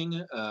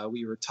happening.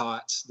 We were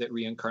taught that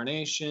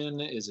reincarnation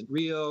isn't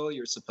real.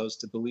 You're supposed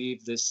to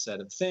believe this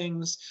set of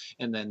things,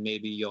 and then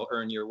maybe you'll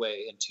earn your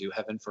way into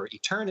heaven for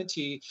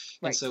eternity.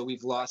 Right. And so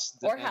we've lost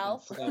the ebb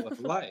and flow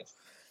of life.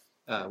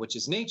 Which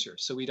is nature.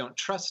 So we don't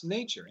trust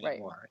nature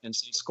anymore. Right. And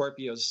so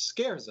Scorpio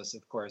scares us,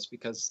 of course,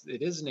 because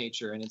it is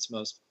nature in its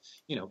most,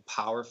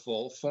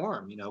 powerful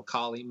form,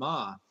 Kali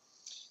Ma.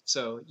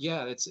 So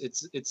yeah,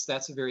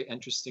 that's a very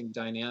interesting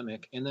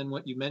dynamic. And then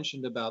what you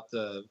mentioned about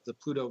the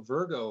Pluto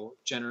Virgo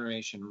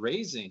generation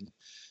raising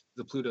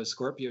the Pluto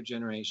Scorpio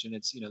generation,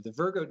 it's, the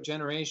Virgo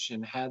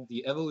generation had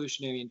the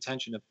evolutionary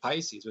intention of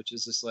Pisces, which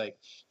is just like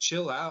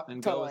chill out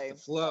and go with the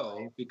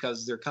flow,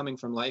 because they're coming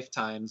from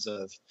lifetimes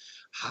of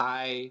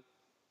high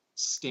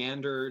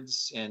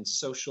standards and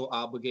social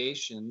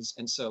obligations.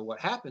 And so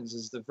what happens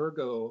is the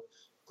Virgo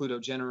Pluto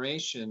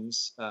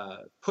generations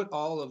put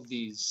all of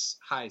these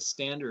high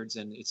standards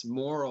and its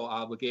moral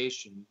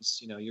obligations,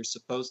 you're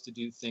supposed to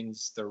do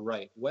things the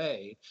right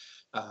way,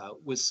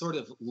 was sort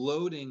of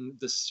loading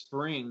the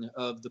spring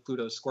of the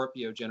Pluto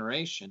Scorpio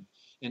generation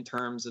in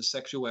terms of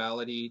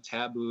sexuality,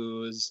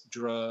 taboos,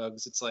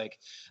 drugs. It's like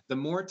the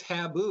more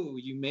taboo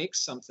you make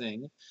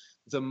something,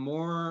 the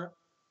more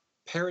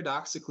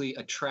paradoxically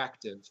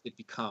attractive it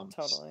becomes.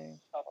 Totally.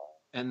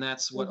 And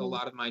that's what a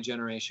lot of my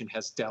generation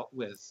has dealt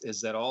with, is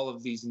that all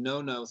of these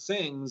no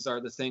things are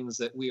the things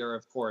that we are,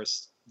 of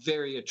course,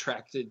 very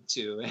attracted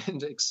to,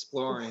 and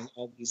exploring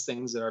all these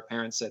things that our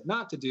parents said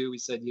not to do. We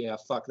said, yeah,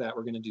 fuck that.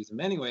 We're going to do them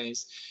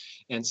anyways.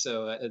 And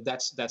so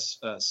that's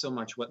so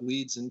much what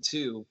leads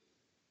into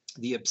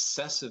the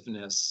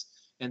obsessiveness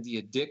and the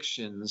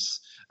addictions,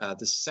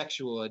 the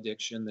sexual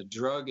addiction, the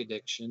drug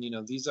addiction.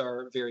 These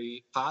are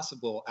very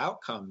possible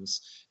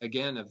outcomes,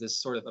 again, of this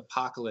sort of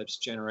apocalypse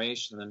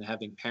generation, and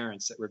having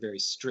parents that were very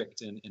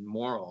strict and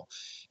moral.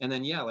 And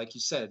then, yeah, like you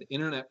said,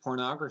 internet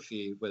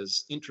pornography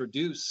was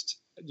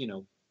introduced,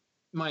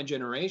 my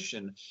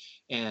generation,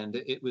 and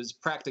it was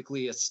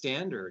practically a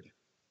standard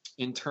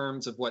in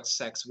terms of what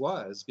sex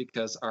was,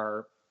 because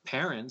our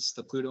parents,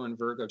 the Pluto and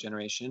Virgo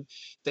generation,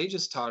 they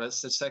just taught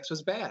us that sex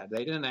was bad.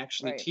 They didn't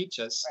actually teach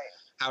us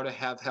how to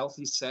have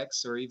healthy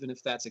sex, or even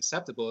if that's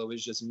acceptable. It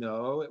was just,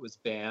 no, it was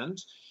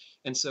banned.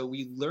 And so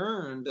we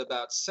learned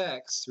about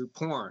sex through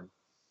porn.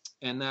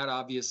 And that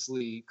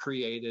obviously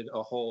created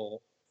a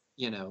whole,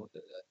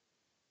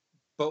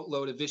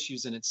 boatload of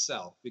issues in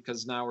itself,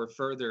 because now we're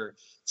further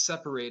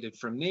separated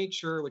from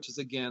nature, which is,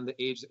 again,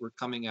 the age that we're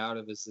coming out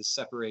of is this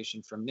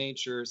separation from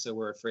nature. So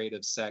we're afraid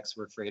of sex,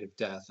 we're afraid of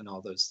death, and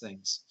all those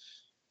things.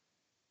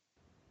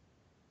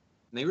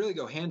 And they really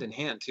go hand in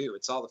hand too.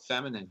 It's all the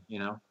feminine,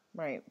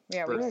 Right.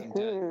 Yeah. Birth and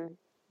death.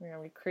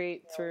 We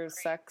create through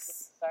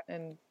sex,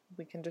 and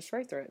we can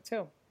destroy through it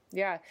too.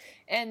 Yeah.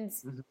 And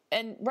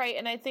right.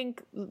 And I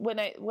think when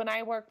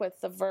I work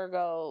with the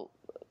Virgo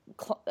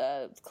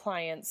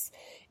clients,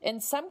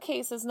 in some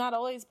cases, not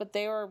always, but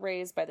they were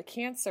raised by the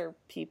Cancer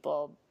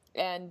people,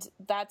 and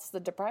that's the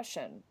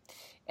depression.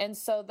 And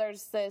so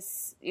there's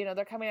this,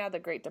 they're coming out of the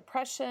Great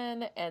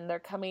Depression, and they're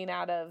coming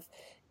out of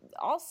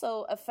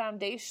also a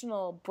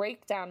foundational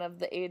breakdown of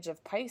the age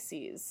of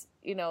Pisces,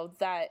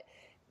 that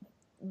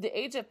the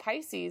age of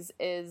Pisces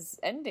is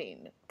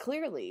ending,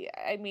 clearly.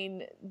 I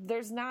mean,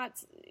 there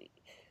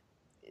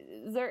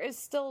is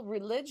still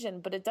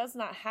religion, but it does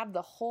not have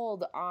the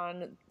hold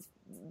on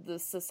the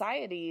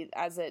society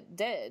as it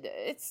did.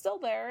 It's still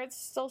there, it's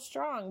still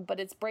strong, but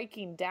it's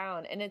breaking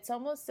down. And it's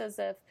almost as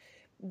if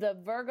the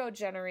Virgo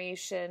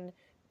generation,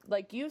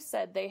 like you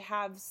said,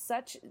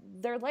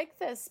 they're like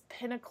this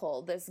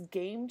pinnacle, this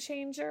game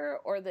changer,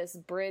 or this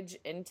bridge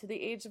into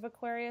the age of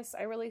Aquarius.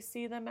 I really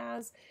see them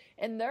as,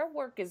 and their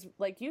work is,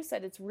 like you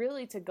said, it's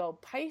really to go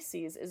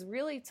Pisces, is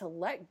really to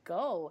let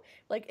go.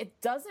 Like,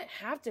 it doesn't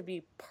have to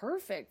be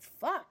perfect.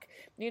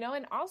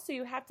 And also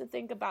you have to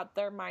think about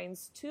their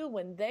minds too.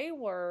 When they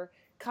were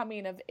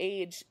coming of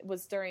age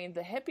was during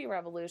the hippie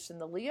revolution,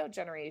 the Leo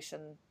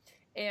generation,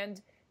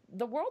 and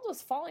the world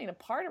was falling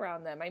apart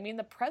around them. I mean,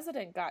 the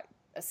president got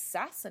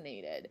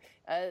assassinated.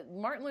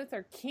 Martin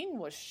Luther King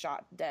was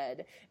shot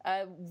dead.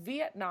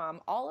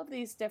 Vietnam, all of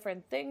these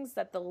different things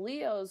that the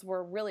Leos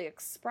were really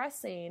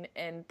expressing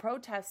and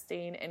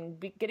protesting and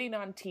getting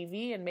on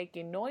TV and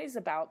making noise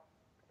about.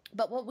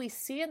 But what we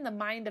see in the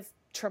mind of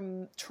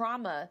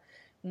trauma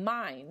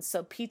minds,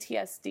 so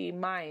PTSD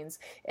minds,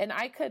 and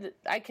I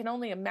can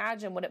only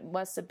imagine what it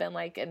must have been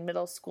like in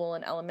middle school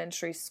and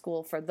elementary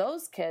school for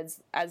those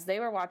kids as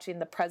they were watching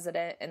the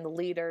president and the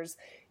leaders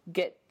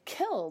get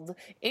killed,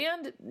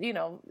 and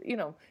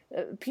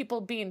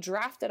people being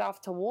drafted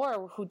off to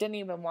war who didn't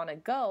even want to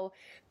go.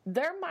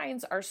 Their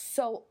minds are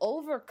so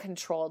over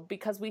controlled,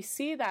 because we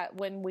see that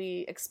when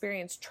we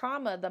experience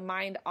trauma, the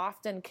mind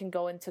often can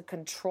go into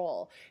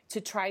control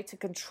to try to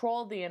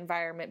control the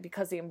environment,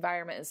 because the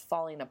environment is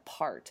falling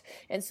apart.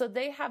 And so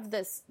they have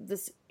this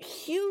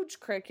huge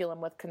curriculum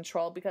with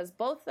control, because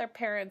both their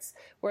parents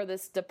were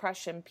this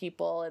depression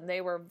people, and they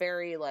were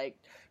very like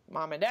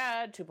mom and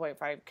dad,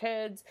 2.5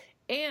 kids.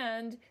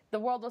 And the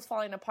world was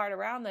falling apart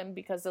around them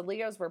because the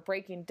Leos were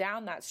breaking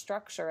down that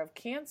structure of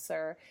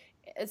Cancer.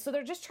 And so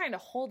they're just trying to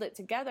hold it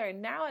together.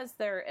 And now as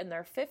they're in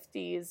their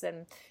 50s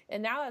and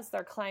now as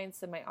they're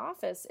clients in my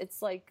office,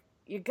 it's like,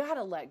 you got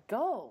to let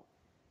go.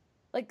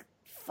 Like,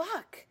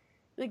 fuck.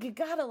 Like, you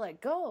got to let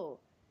go.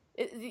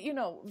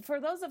 For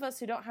those of us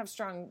who don't have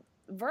strong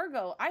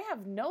Virgo, I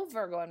have no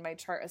Virgo in my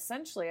chart,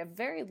 essentially. I have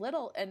very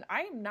little, and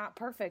I am not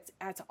perfect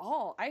at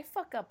all. I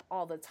fuck up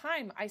all the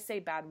time. I say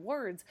bad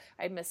words.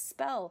 I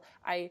misspell.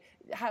 I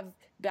have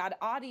bad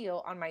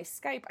audio on my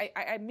Skype.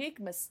 I make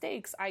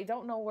mistakes. I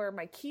don't know where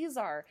my keys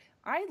are.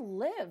 I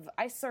live.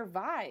 I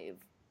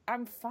survive.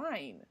 I'm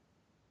fine.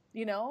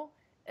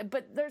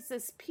 But there's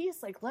this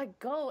piece, like, let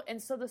go.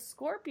 And so the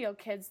Scorpio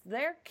kids,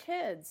 their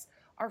kids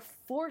are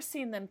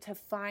forcing them to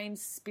find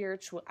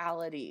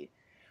spirituality.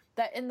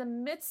 That in the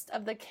midst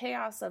of the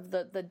chaos of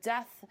the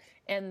death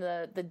and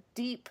the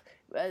deep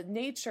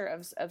nature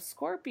of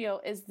Scorpio,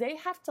 is they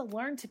have to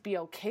learn to be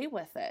okay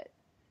with it,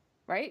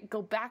 right?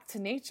 Go back to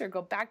nature,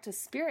 go back to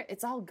spirit.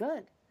 It's all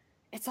good.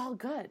 It's all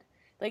good.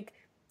 Like,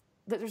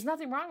 there's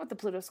nothing wrong with the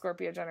Pluto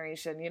Scorpio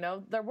generation.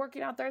 They're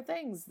working out their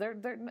things.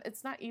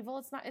 It's not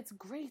evil. It's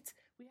great.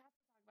 We have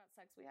to talk about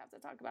sex. We have to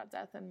talk about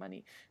death and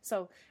money.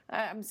 So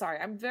I'm sorry.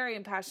 I'm very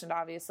impassioned,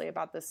 obviously,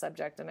 about this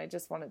subject. And I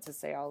just wanted to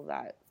say all of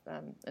that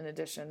in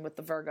addition with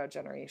the Virgo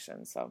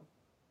generation. So.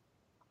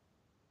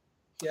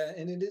 Yeah,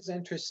 and it is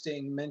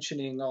interesting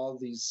mentioning all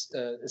these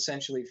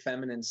essentially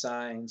feminine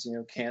signs,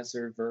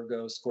 Cancer,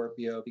 Virgo,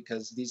 Scorpio,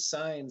 because these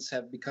signs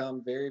have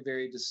become very,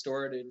 very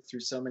distorted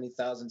through so many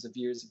thousands of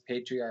years of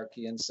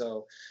patriarchy. And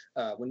so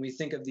when we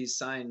think of these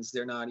signs,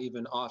 they're not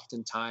even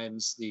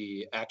oftentimes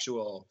the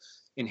actual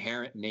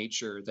inherent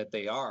nature that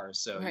they are.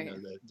 So, right.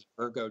 The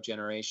Virgo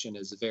generation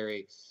is a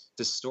very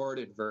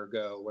distorted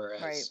Virgo,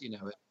 whereas,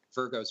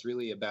 Virgo is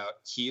really about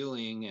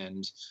healing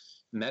and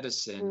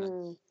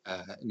medicine,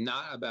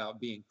 not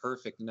about being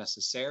perfect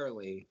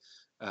necessarily,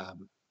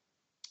 and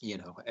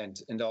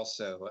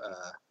also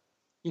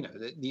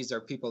these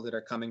are people that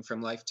are coming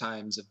from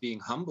lifetimes of being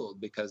humbled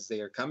because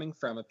they are coming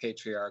from a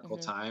patriarchal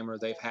time, or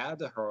they've had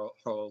to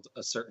hold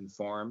a certain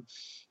form.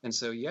 And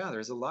so, yeah,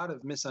 there's a lot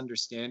of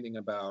misunderstanding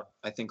about,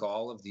 I think,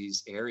 all of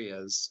these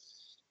areas.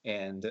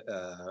 And,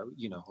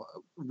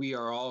 we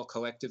are all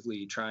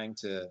collectively trying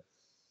to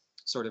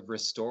sort of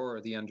restore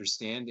the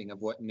understanding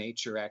of what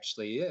nature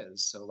actually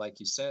is. So like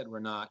you said, we're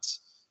not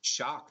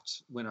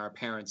shocked when our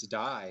parents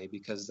die,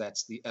 because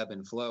that's the ebb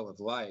and flow of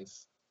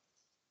life.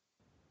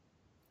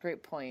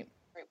 Great point.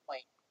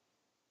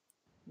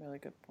 Really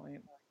good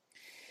point.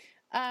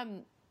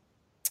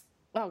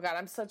 Oh God,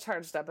 I'm so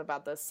charged up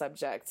about this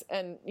subject.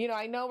 And,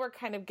 I know we're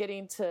kind of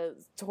getting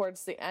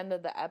towards the end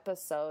of the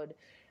episode.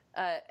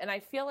 And I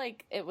feel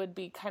like it would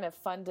be kind of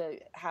fun to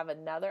have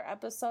another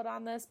episode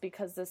on this,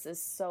 because this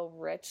is so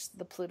rich,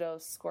 the Pluto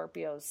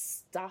Scorpio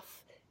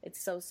stuff.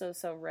 It's so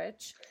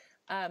rich.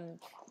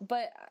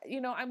 But,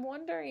 I'm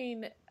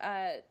wondering,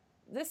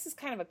 this is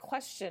kind of a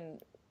question.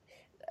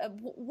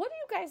 What do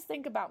you guys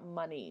think about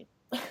money?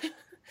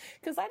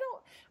 Because I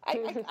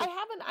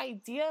have an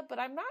idea, but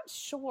I'm not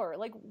sure.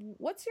 Like,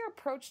 what's your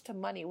approach to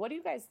money? What do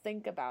you guys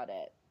think about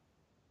it?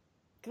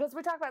 Because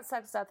we talk about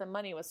sex, death, and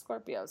money with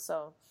Scorpio,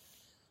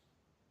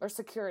 or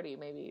security,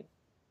 maybe.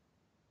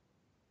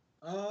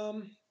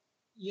 I'm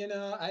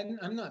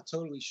not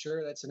totally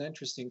sure. That's an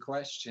interesting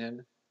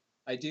question.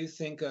 I do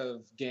think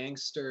of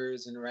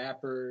gangsters and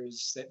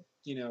rappers that,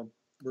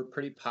 were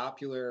pretty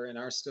popular and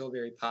are still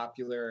very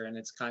popular. And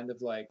it's kind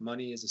of like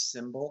money is a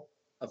symbol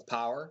of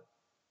power.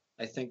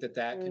 I think that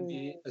can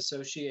be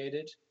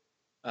associated.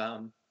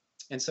 And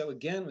so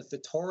again, with the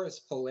Taurus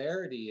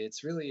polarity,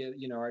 it's really,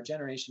 our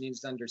generation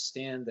needs to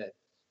understand that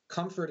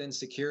comfort and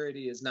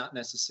security is not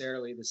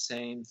necessarily the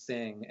same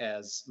thing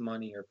as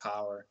money or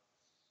power.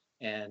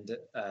 And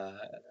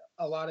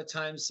a lot of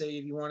times, say,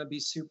 if you want to be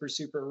super,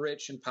 super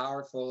rich and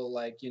powerful,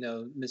 like,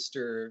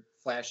 Mr.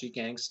 Flashy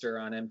Gangster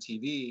on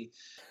MTV,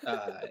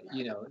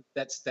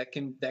 that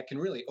can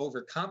really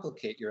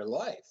overcomplicate your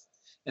life.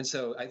 And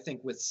so I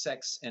think with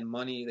sex and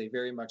money, they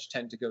very much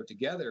tend to go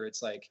together.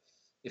 It's like,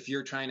 if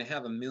you're trying to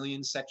have 1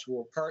 million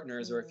sexual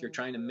partners, or if you're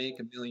trying to make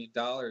 $1 million,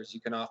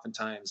 you can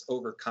oftentimes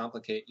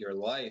overcomplicate your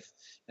life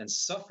and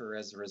suffer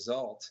as a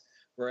result.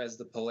 Whereas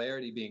the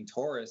polarity being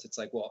Taurus, it's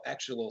like, well,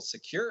 actual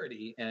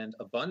security and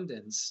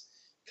abundance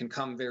can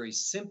come very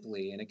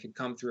simply, and it can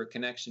come through a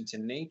connection to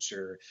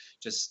nature.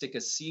 Just stick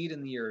a seed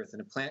in the earth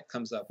and a plant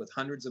comes up with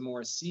hundreds of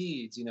more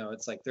seeds.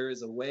 It's like there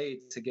is a way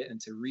to get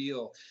into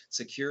real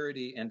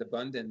security and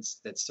abundance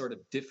that's sort of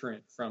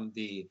different from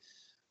the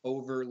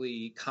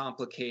overly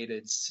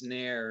complicated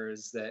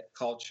snares that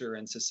culture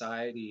and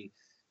society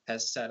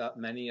has set up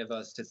many of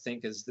us to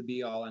think is the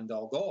be-all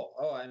end-all goal.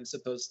 Oh, I'm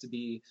supposed to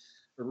be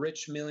a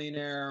rich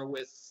millionaire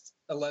with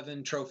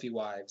 11 trophy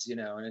wives, and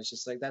it's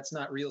just like, that's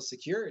not real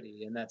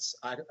security. And that's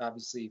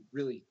obviously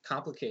really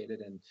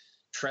complicated and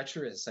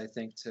treacherous, I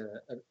think, to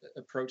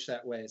approach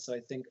that way. So I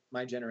think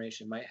my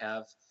generation might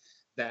have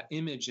that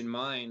image in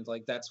mind,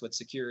 like that's what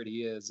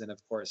security is. And of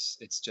course,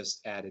 it's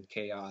just added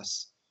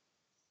chaos.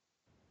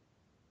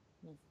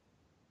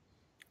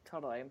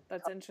 Totally.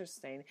 That's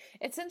interesting.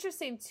 It's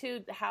interesting,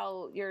 too,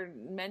 how you're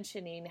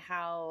mentioning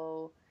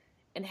how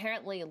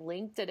inherently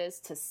linked it is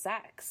to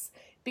sex,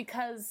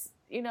 because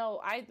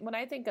when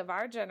I think of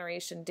our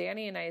generation,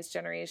 Danny and I's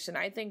generation,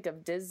 I think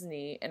of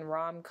Disney and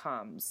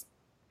rom-coms.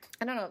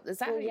 I don't know, is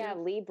that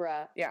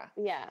Libra.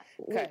 Okay.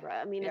 Libra.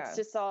 I mean, it's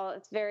just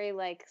it's very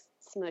like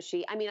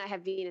smushy. I mean, I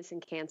have Venus in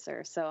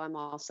Cancer, so I'm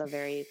also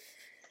very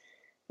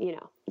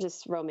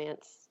just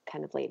romance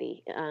kind of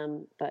lady.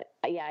 But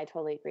yeah, I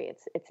totally agree.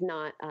 It's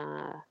not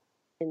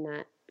in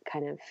that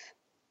kind of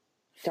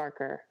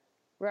darker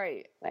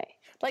way.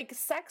 Like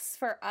sex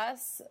for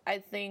us, I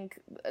think,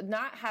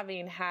 not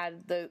having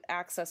had the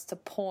access to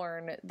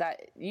porn that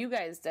you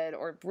guys did,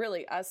 or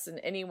really us and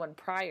anyone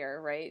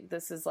prior, right?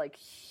 This is like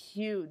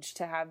huge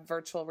to have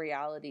virtual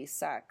reality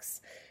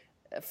sex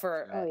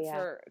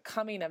for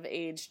coming of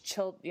age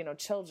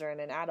children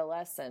and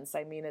adolescents.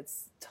 I mean,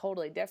 it's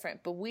totally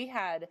different. But we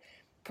had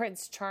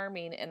Prince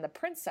Charming and the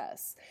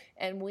Princess,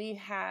 and we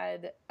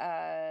had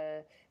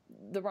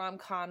the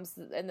rom-coms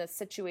and the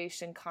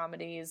situation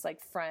comedies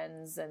like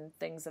Friends and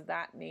things of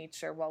that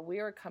nature while we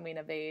were coming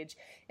of age.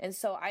 And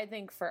so I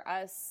think for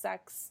us,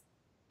 sex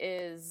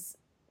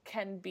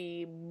can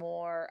be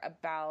more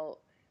about,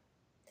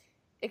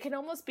 it can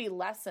almost be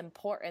less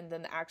important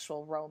than the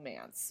actual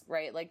romance,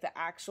 right? Like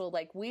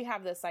we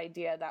have this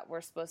idea that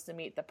we're supposed to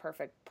meet the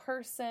perfect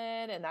person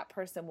and that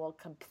person will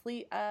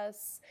complete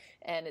us.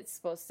 And it's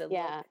supposed to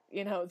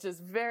look,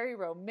 just very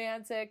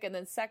romantic. And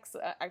then sex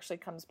actually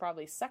comes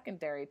probably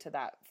secondary to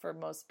that for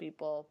most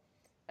people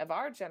of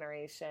our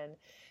generation.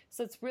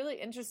 So it's really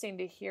interesting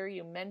to hear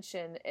you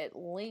mention it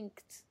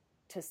linked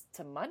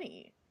to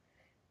money,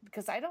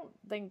 because I don't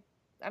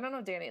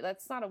know, Danny,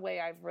 that's not a way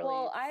I've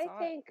really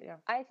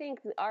I think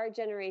our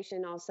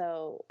generation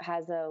also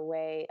has a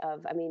way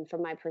of, I mean,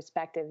 from my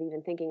perspective,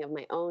 even thinking of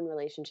my own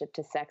relationship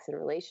to sex and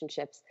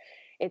relationships,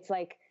 it's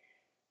like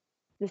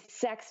the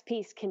sex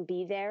piece can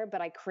be there, but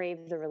I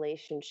crave the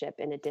relationship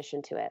in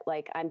addition to it.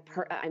 Like I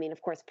mean,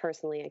 of course,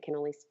 personally, I can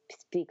only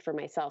speak for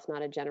myself,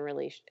 not a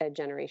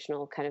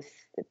generational kind of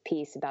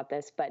piece about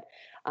this, but,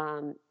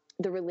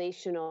 the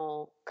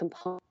relational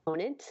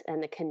component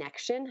and the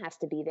connection has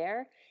to be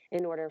there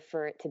in order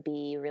for it to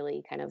be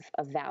really kind of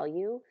a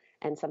value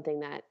and something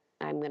that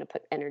I'm going to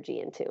put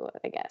energy into,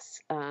 I guess.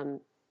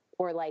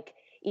 Or like,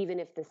 even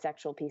if the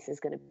sexual piece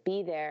is going to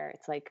be there,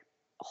 it's like,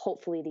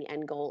 hopefully the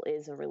end goal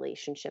is a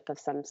relationship of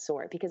some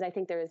sort, because I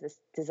think there is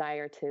this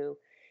desire to,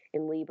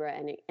 in Libra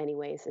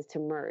anyways, is to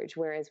merge.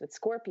 Whereas with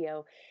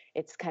Scorpio,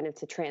 it's kind of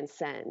to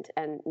transcend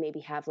and maybe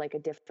have like a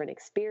different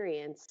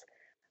experience.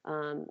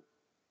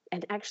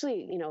 And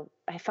actually,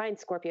 I find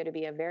Scorpio to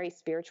be a very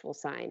spiritual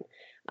sign.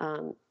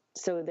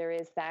 So there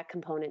is that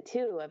component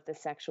too of the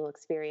sexual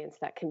experience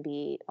that can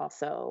be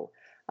also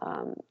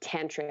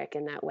tantric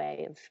in that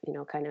way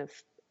of, kind of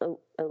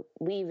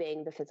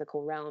leaving the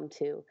physical realm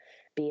to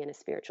be in a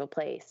spiritual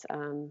place.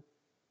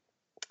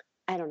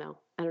 I don't know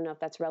if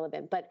that's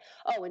relevant, but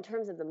in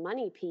terms of the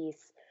money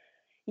piece,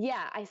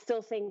 yeah, I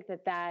still think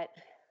that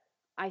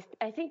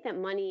I think that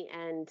money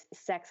and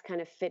sex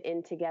kind of fit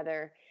in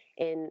together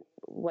in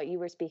what you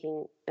were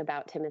speaking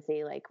about,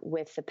 Timothy, like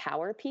with the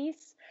power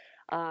piece,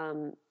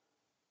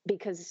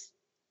 because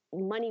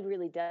money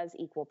really does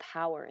equal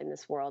power in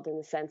this world, in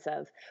the sense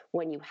of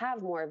when you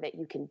have more of it,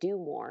 you can do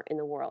more in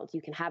the world.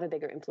 You can have a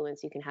bigger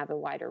influence. You can have a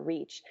wider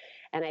reach.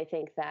 And I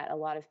think that a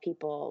lot of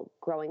people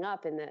growing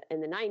up in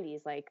the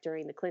 90s, like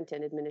during the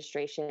Clinton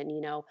administration,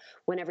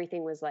 when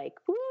everything was like,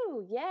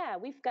 woo, yeah,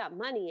 we've got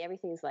money,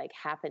 everything's like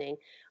happening,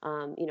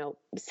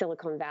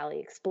 Silicon Valley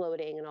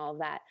exploding and all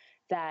of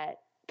that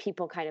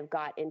people kind of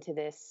got into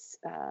this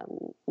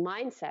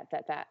mindset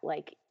that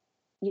like,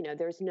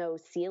 there's no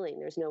ceiling,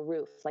 there's no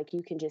roof. Like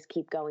you can just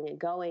keep going and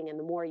going. And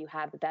the more you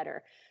have, the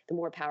better, the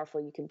more powerful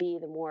you can be,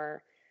 the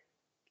more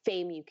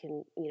fame you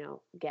can,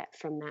 get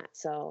from that.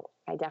 So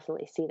I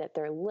definitely see that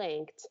they're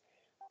linked.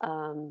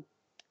 And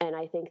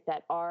I think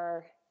that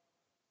our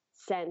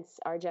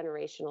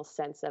generational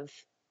sense of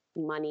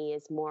money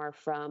is more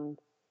from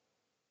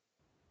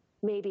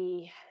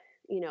maybe,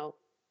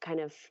 kind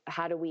of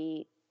how do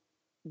we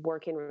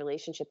work in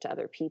relationship to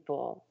other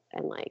people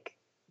and like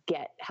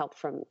get help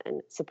from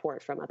and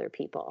support from other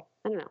people.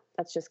 I don't know.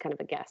 That's just kind of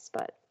a guess,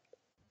 but.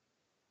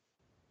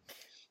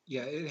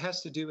 Yeah, it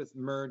has to do with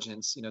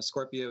mergence.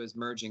 Scorpio is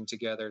merging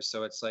together.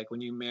 So it's like when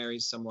you marry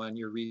someone,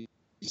 your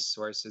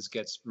resources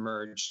gets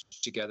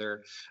merged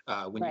together.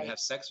 When you have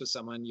sex with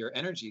someone, your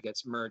energy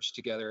gets merged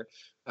together.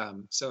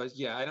 So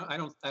yeah, I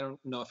don't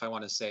know if I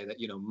want to say that,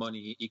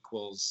 money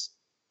equals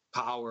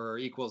power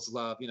equals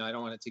love. I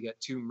don't want it to get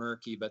too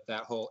murky, but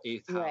that whole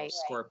 8th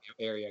house Scorpio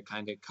area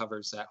kind of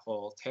covers that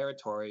whole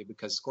territory,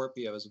 because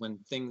Scorpio is when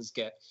things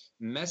get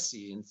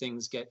messy and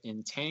things get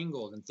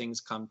entangled and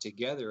things come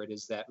together. It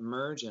is that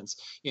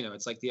mergence.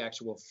 It's like the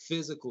actual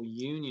physical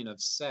union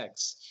of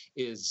sex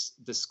is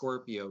the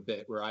Scorpio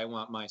bit, where I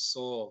want my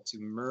soul to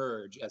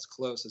merge as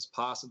close as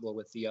possible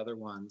with the other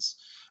ones.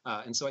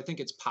 And so I think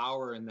it's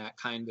power in that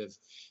kind of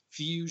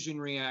fusion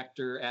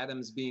reactor,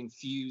 atoms being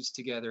fused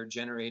together,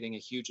 generating a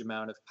huge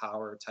amount of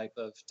power type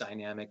of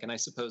dynamic. And I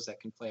suppose that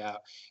can play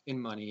out in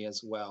money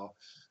as well.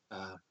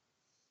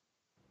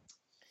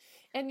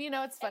 And,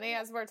 it's funny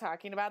as we're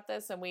talking about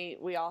this, and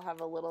we all have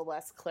a little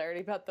less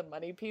clarity about the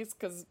money piece,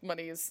 because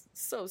money is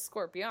so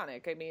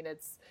scorpionic. I mean,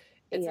 it's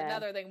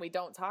another thing we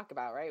don't talk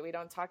about, right? We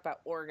don't talk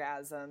about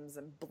orgasms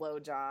and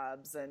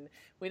blowjobs, and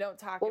we don't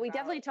talk we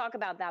definitely talk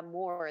about that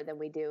more than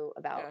we do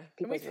about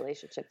people's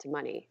relationship to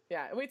money.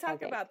 Yeah, we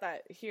talk about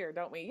that here,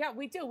 don't we? Yeah,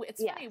 we do.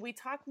 It's funny. We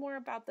talk more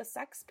about the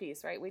sex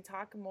piece, right? We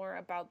talk more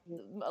about,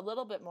 a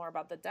little bit more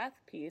about the death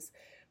piece,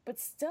 but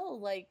still,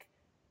 like,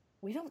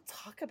 we don't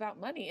talk about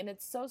money, and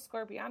it's so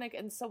scorpionic.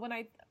 And so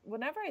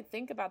whenever I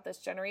think about this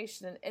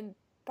generation, and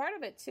part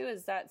of it too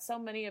is that so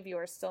many of you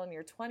are still in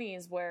your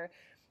 20s where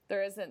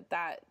there isn't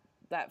that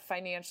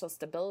financial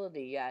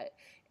stability yet.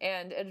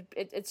 And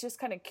it's just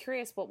kind of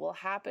curious what will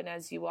happen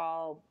as you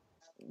all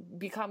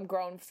become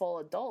grown full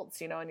adults,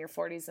 in your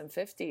 40s and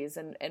 50s,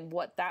 and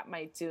what that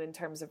might do in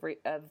terms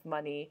of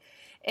money.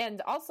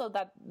 And also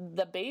that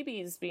the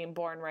babies being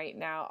born right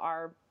now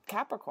are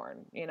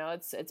Capricorn,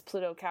 it's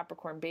Pluto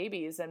Capricorn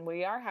babies, and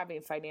we are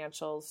having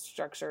financial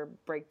structure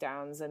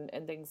breakdowns and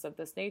things of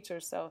this nature.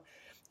 So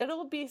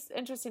it'll be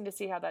interesting to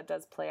see how that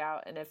does play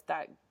out, and if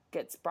that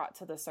gets brought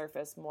to the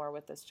surface more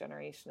with this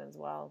generation as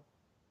well.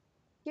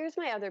 Here's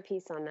my other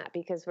piece on that,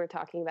 because we're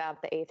talking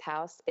about the 8th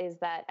house, is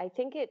that I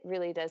think it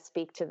really does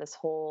speak to this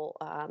whole,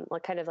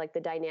 kind of like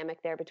the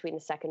dynamic there between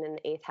the 2nd and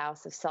the 8th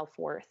house of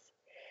self-worth.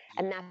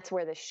 And that's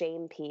where the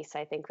shame piece,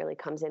 I think, really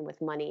comes in with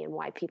money and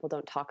why people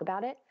don't talk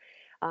about it.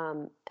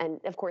 And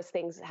of course,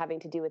 things having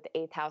to do with the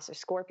 8th house or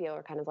Scorpio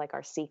are kind of like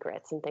our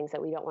secrets and things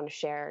that we don't want to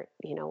share,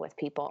 with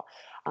people,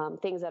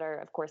 things that are,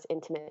 of course,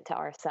 intimate to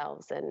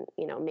ourselves. And,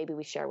 maybe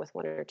we share with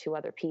one or two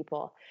other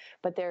people,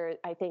 but there,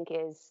 I think,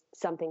 is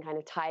something kind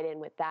of tied in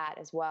with that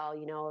as well,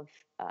 of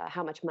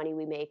how much money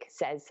we make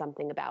says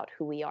something about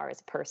who we are as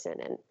a person.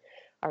 And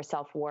our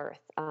self-worth.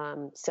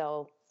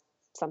 So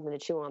something to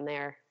chew on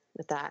there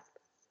with that.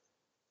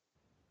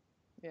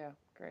 Yeah.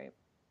 Great.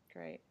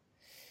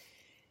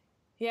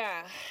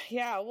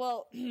 Yeah.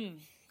 Well,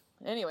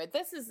 anyway,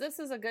 this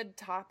is a good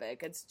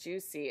topic. It's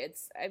juicy.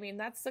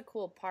 That's the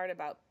cool part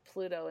about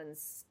Pluto and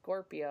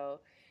Scorpio.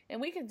 And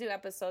we could do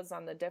episodes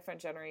on the different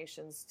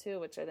generations too,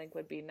 which I think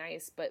would be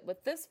nice. But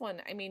with this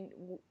one,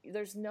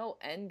 there's no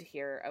end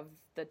here of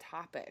the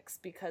topics,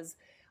 because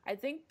I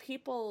think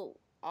people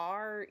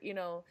are,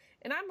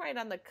 and I'm right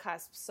on the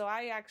cusp. So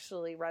I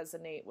actually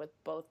resonate with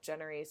both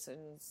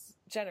generations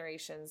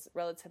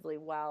relatively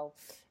well.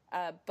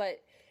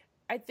 But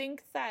I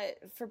think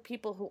that for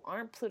people who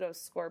aren't Pluto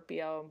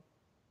Scorpio,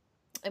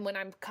 and when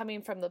I'm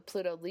coming from the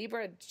Pluto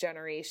Libra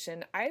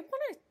generation, I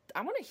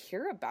want to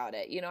hear about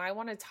it. I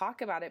want to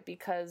talk about it,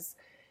 because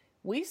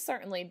we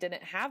certainly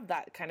didn't have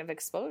that kind of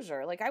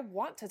exposure. Like, I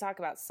want to talk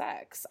about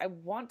sex. I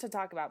want to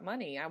talk about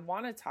money. I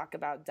want to talk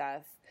about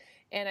death.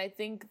 And I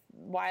think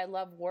why I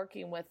love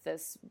working with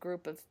this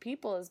group of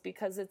people is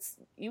because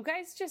you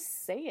guys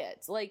just say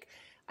it. Like,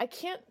 I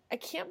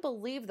can't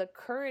believe the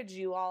courage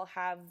you all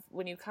have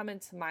when you come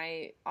into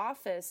my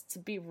office to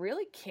be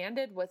really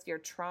candid with your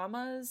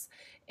traumas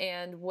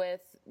and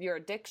with your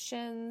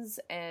addictions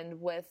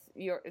and with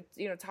your,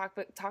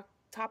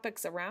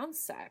 topics around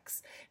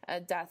sex,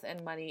 death,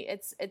 and money.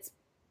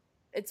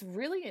 It's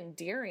really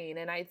endearing.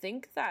 And I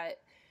think that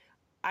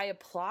I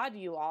applaud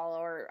you all,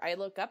 or I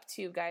look up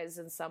to you guys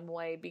in some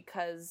way,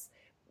 because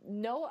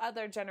no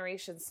other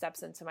generation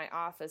steps into my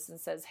office and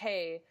says,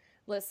 hey,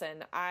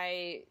 listen,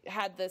 I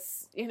had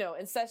this,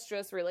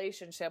 incestuous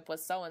relationship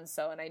with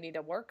so-and-so and I need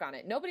to work on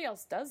it. Nobody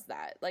else does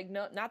that. Like,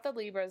 no, not the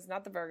Libras,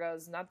 not the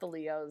Virgos, not the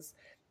Leos.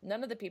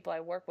 None of the people I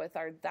work with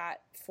are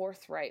that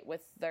forthright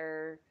with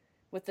the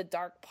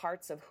dark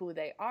parts of who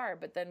they are.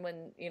 But then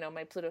when,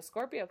 my Pluto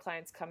Scorpio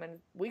clients come in,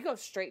 we go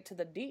straight to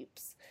the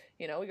deeps.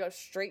 We go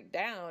straight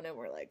down and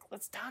we're like,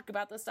 let's talk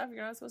about the stuff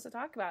you're not supposed to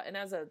talk about. And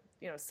as a,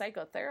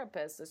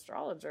 psychotherapist,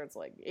 astrologer, it's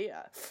like,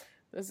 yeah,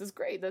 this is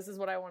great. This is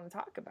what I want to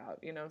talk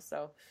about,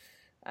 so,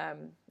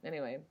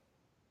 anyway,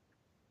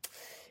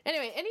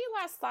 any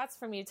last thoughts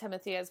from you,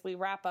 Timothy, as we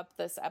wrap up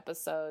this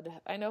episode?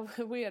 I know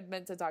we had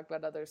meant to talk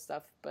about other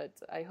stuff, but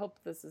I hope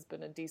this has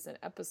been a decent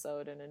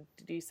episode and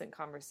a decent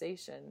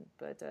conversation.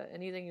 But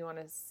anything you want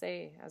to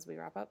say as we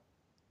wrap up?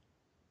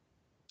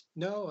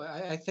 No,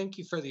 I thank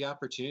you for the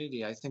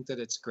opportunity. I think that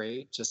it's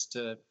great just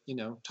to,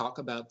 talk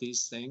about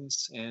these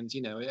things. And,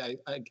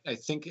 I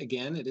think,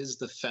 again, it is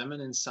the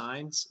feminine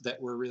signs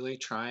that we're really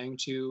trying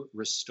to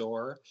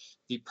restore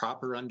the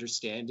proper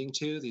understanding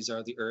to. These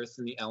are the earth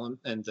and the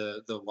element and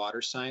the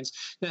water signs.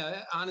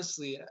 Now,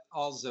 honestly,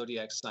 all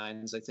zodiac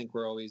signs, I think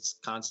we're always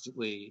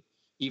constantly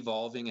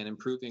evolving and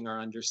improving our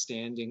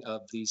understanding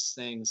of these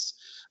things.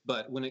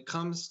 But when it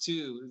comes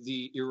to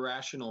the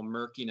irrational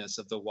murkiness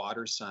of the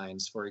water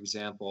signs, for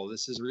example,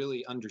 this is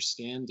really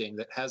understanding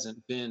that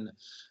hasn't been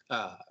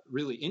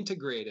really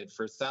integrated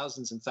for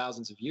thousands and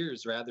thousands of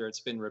years. Rather, it's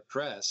been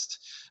repressed.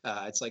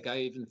 It's like I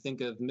even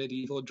think of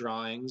medieval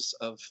drawings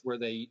of where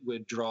they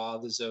would draw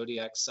the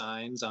zodiac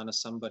signs onto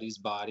somebody's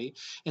body,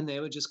 and they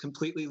would just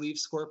completely leave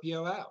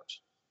Scorpio out,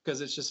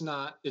 because it's just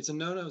not, it's a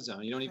no-no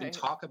zone. You don't even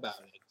talk about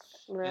it.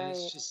 Right. And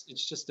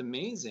it's just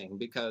amazing,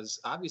 because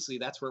obviously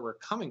that's where we're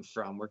coming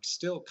from. We're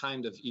still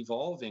kind of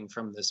evolving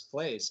from this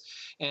place.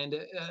 And,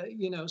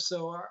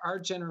 so our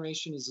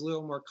generation is a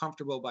little more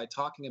comfortable by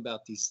talking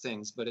about these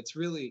things, but it's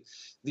really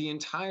the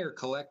entire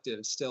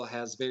collective still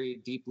has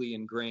very deeply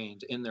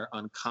ingrained in their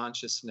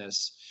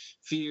unconsciousness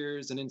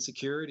fears and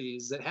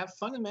insecurities that have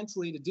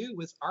fundamentally to do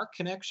with our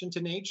connection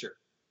to nature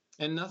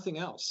and nothing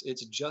else.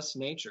 It's just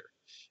nature.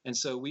 And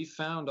so we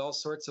found all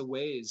sorts of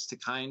ways to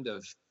kind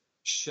of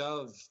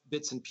shove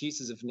bits and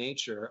pieces of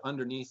nature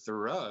underneath the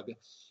rug.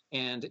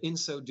 And in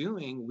so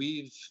doing,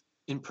 we've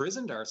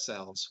imprisoned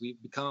ourselves.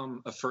 We've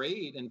become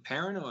afraid and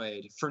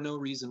paranoid for no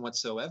reason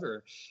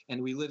whatsoever.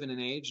 And we live in an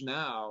age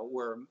now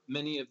where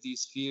many of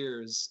these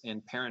fears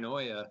and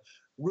paranoia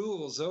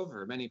rules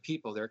over many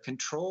people. They're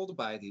controlled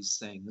by these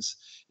things.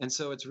 And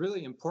so it's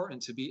really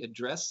important to be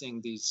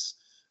addressing these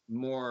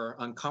more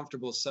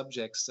uncomfortable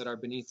subjects that are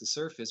beneath the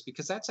surface,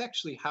 because that's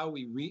actually how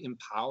we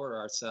re-empower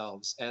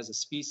ourselves as a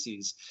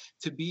species,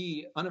 to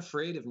be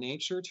unafraid of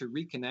nature, to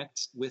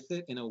reconnect with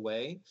it in a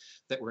way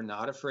that we're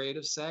not afraid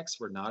of sex,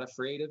 we're not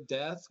afraid of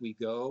death. We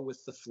go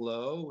with the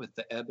flow, with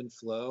the ebb and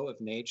flow of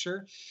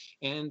nature.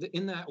 And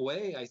in that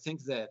way, I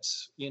think that,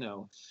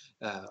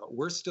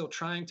 we're still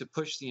trying to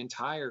push the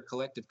entire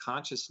collective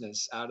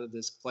consciousness out of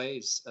this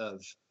place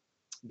of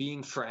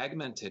being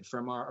fragmented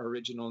from our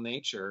original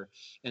nature.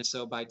 And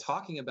so by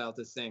talking about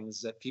the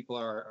things that people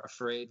are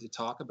afraid to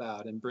talk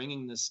about and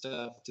bringing this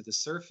stuff to the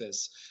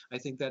surface, I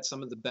think that's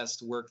some of the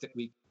best work that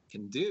we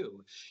can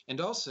do.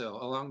 And also,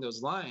 along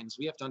those lines,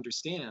 we have to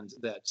understand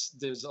that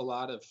there's a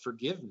lot of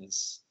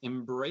forgiveness,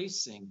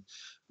 embracing,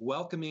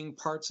 welcoming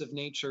parts of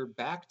nature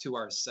back to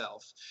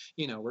ourself.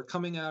 We're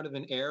coming out of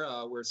an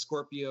era where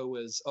Scorpio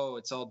was,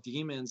 it's all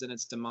demons and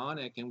it's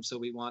demonic. And so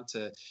we want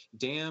to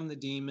damn the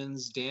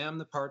demons, damn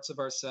the parts of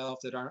ourself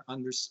that aren't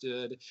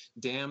understood,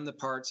 damn the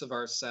parts of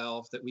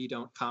ourself that we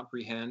don't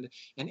comprehend.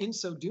 And in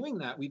so doing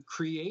that, we've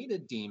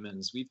created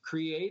demons. We've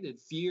created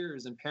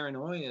fears and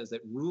paranoias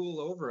that rule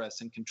over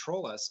us and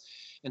control us.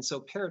 And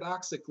so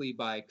paradoxically,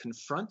 by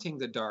confronting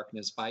the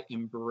darkness, by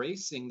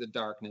embracing the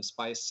darkness,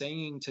 by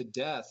saying to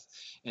death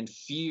and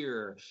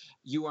fear,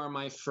 "You are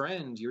my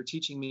friend, you're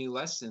teaching me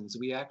lessons,"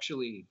 we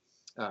actually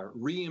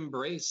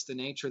re-embrace the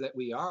nature that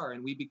we are,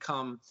 and we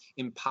become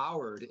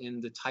empowered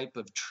in the type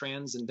of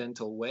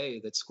transcendental way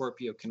that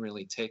Scorpio can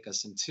really take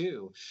us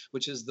into,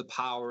 which is the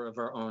power of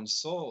our own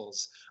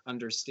souls,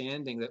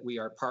 understanding that we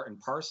are part and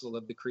parcel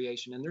of the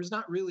creation, and there's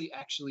not really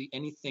actually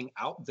anything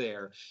out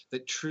there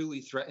that truly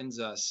threatens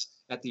us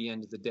at the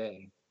end of the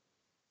day.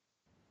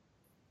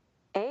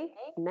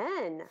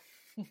 Amen.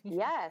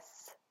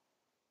 Yes.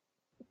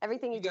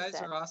 Everything you guys just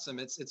said. are awesome.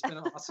 It's been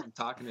awesome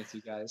talking with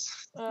you guys.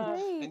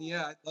 And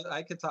yeah,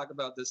 I could talk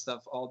about this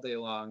stuff all day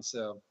long.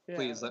 So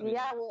please let me know.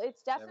 Yeah, well,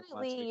 it's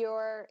definitely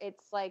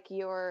it's like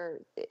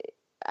your,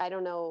 I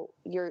don't know,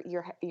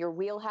 your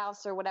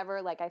wheelhouse or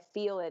whatever. Like I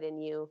feel it in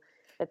you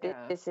that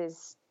this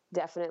is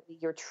definitely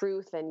your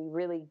truth, and you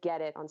really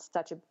get it on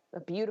such a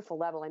beautiful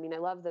level. I mean, I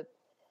love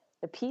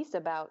the piece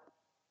about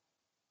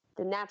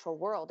the natural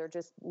world, or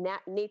just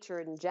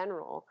nature in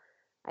general.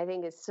 I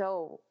think is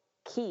so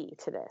key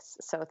to this.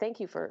 So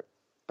thank you for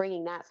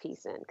bringing that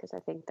piece in, because I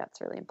think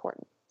that's really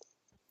important.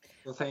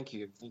 Well, thank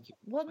you.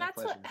 Well,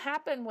 that's what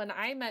happened when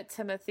I met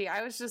Timothy.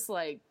 I was just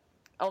like,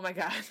 oh my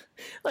God.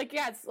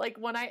 It's like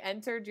when I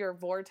entered your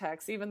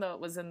vortex, even though it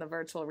was in the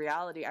virtual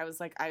reality, I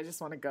was like, I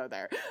just want to go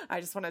there. I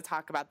just want to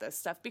talk about this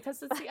stuff,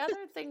 because it's the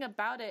other thing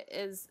about it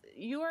is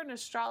you are an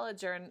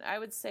astrologer, and I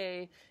would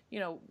say,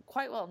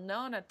 quite well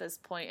known at this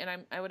point,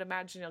 and I would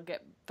imagine you'll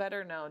get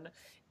better known.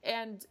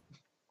 And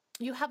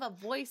you have a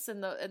voice in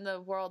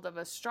the world of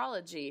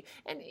astrology,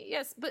 and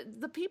yes,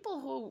 but the people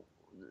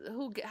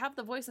who have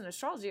the voice in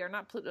astrology are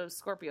not Pluto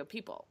Scorpio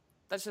people.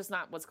 That's just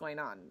not what's going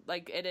on.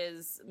 Like, it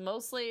is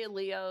mostly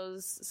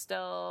Leos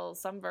still,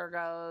 some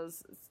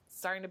Virgos,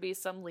 starting to be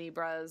some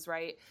Libras,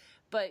 right?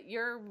 But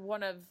you're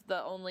one of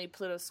the only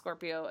Pluto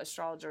Scorpio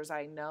astrologers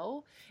I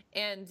know.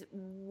 And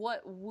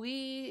what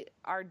we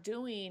are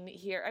doing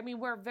here, I mean,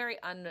 we're a very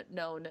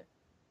unknown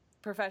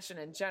profession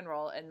in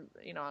general, and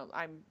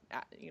I'm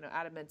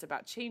adamant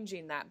about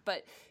changing that,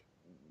 but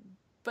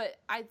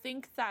I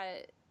think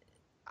that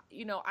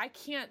I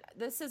can't,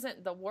 this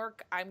isn't the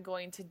work I'm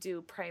going to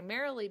do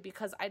primarily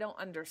because I don't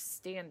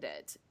understand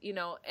it,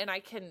 and I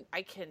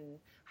can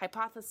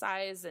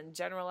hypothesize and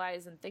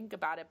generalize and think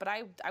about it, but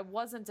I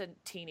wasn't a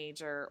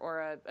teenager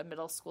or a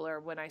middle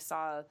schooler when I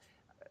saw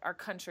our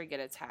country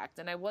get attacked.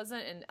 And I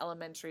wasn't in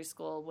elementary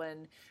school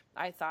when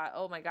I thought,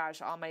 oh my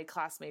gosh, all my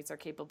classmates are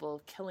capable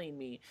of killing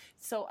me.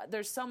 So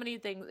there's so many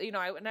things,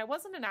 and I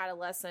wasn't an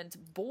adolescent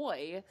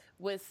boy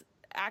with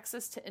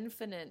access to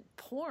infinite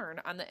porn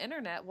on the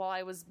internet while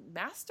I was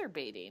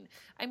masturbating.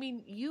 I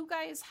mean, you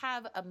guys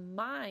have a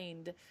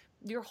mind,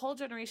 your whole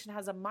generation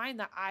has a mind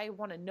that I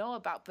want to know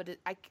about, but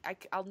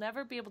I'll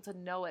never be able to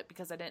know it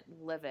because I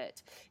didn't live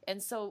it.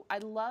 And so I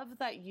love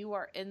that you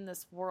are in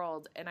this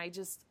world, and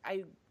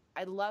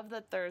I love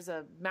that there's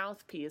a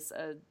mouthpiece.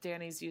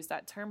 Danny's used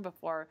that term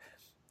before,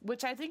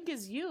 which I think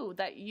is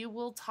that you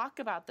will talk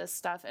about this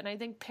stuff. And I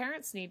think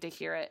parents need to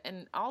hear it,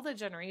 and all the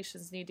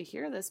generations need to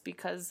hear this,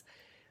 because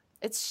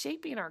it's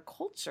shaping our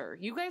culture.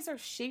 You guys are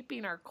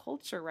shaping our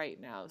culture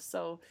right now.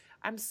 So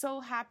I'm so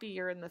happy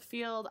you're in the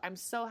field. I'm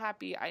so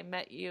happy I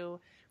met you.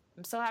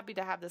 I'm so happy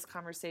to have this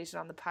conversation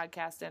on the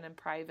podcast and in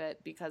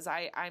private, because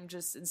I'm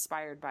just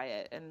inspired by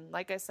it. And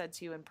like I said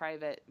to you in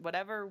private,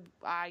 whatever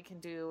I can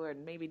do,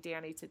 and maybe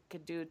Danny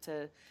could do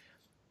to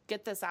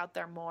get this out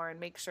there more and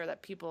make sure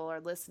that people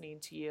are listening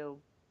to you,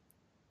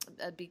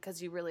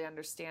 because you really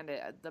understand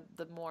it,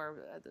 the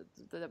more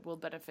that will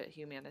benefit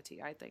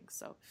humanity, I think.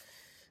 So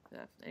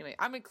anyway,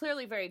 I'm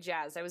clearly very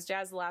jazzed. I was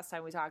jazzed the last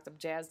time we talked. I'm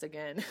jazzed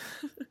again.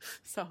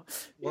 So,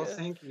 well,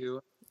 thank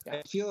you. Yeah.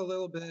 I feel a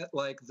little bit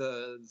like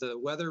the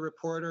weather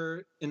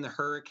reporter in the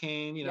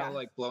hurricane,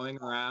 like blowing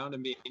around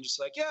and being just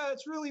like, yeah,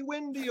 it's really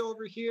windy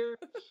over here.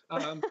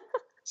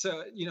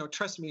 So,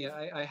 trust me,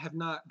 I have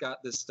not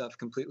got this stuff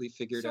completely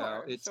figured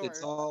out.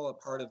 It's all a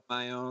part of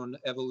my own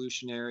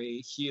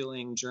evolutionary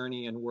healing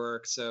journey and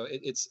work. So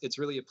it's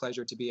really a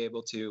pleasure to be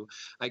able to,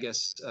 I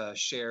guess,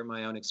 share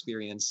my own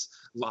experience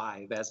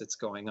live as it's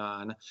going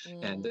on.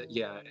 And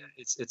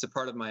it's a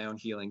part of my own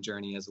healing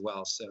journey as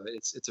well. So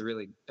it's a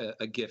really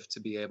a gift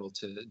to be able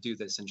to do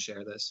this and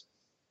share this.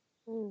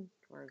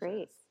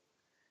 Great.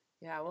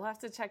 Yeah, we'll have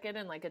to check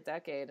in like a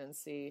decade and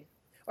see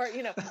Or,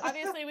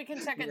 obviously we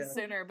can check in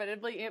sooner, but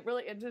it'd be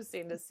really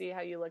interesting to see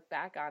how you look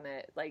back on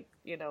it, like,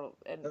 and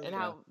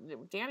how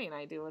Danny and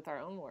I do with our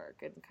own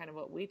work and kind of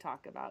what we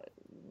talk about,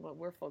 what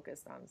we're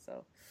focused on.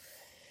 So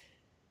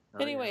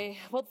anyway,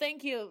 well,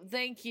 thank you,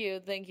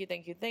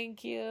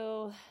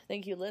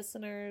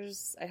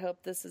 listeners. I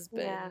hope this has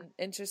been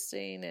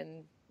interesting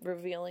and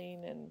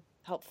revealing and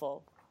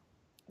helpful.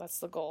 That's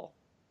the goal.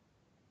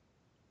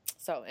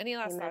 So any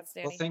last thoughts,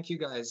 Danny? Well, thank you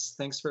guys.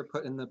 Thanks for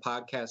putting the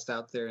podcast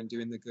out there and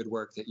doing the good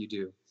work that you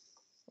do.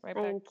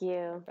 Thank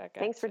you.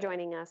 Thanks for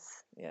joining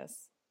us.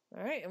 Yes.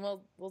 All right. And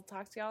we'll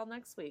talk to y'all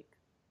next week.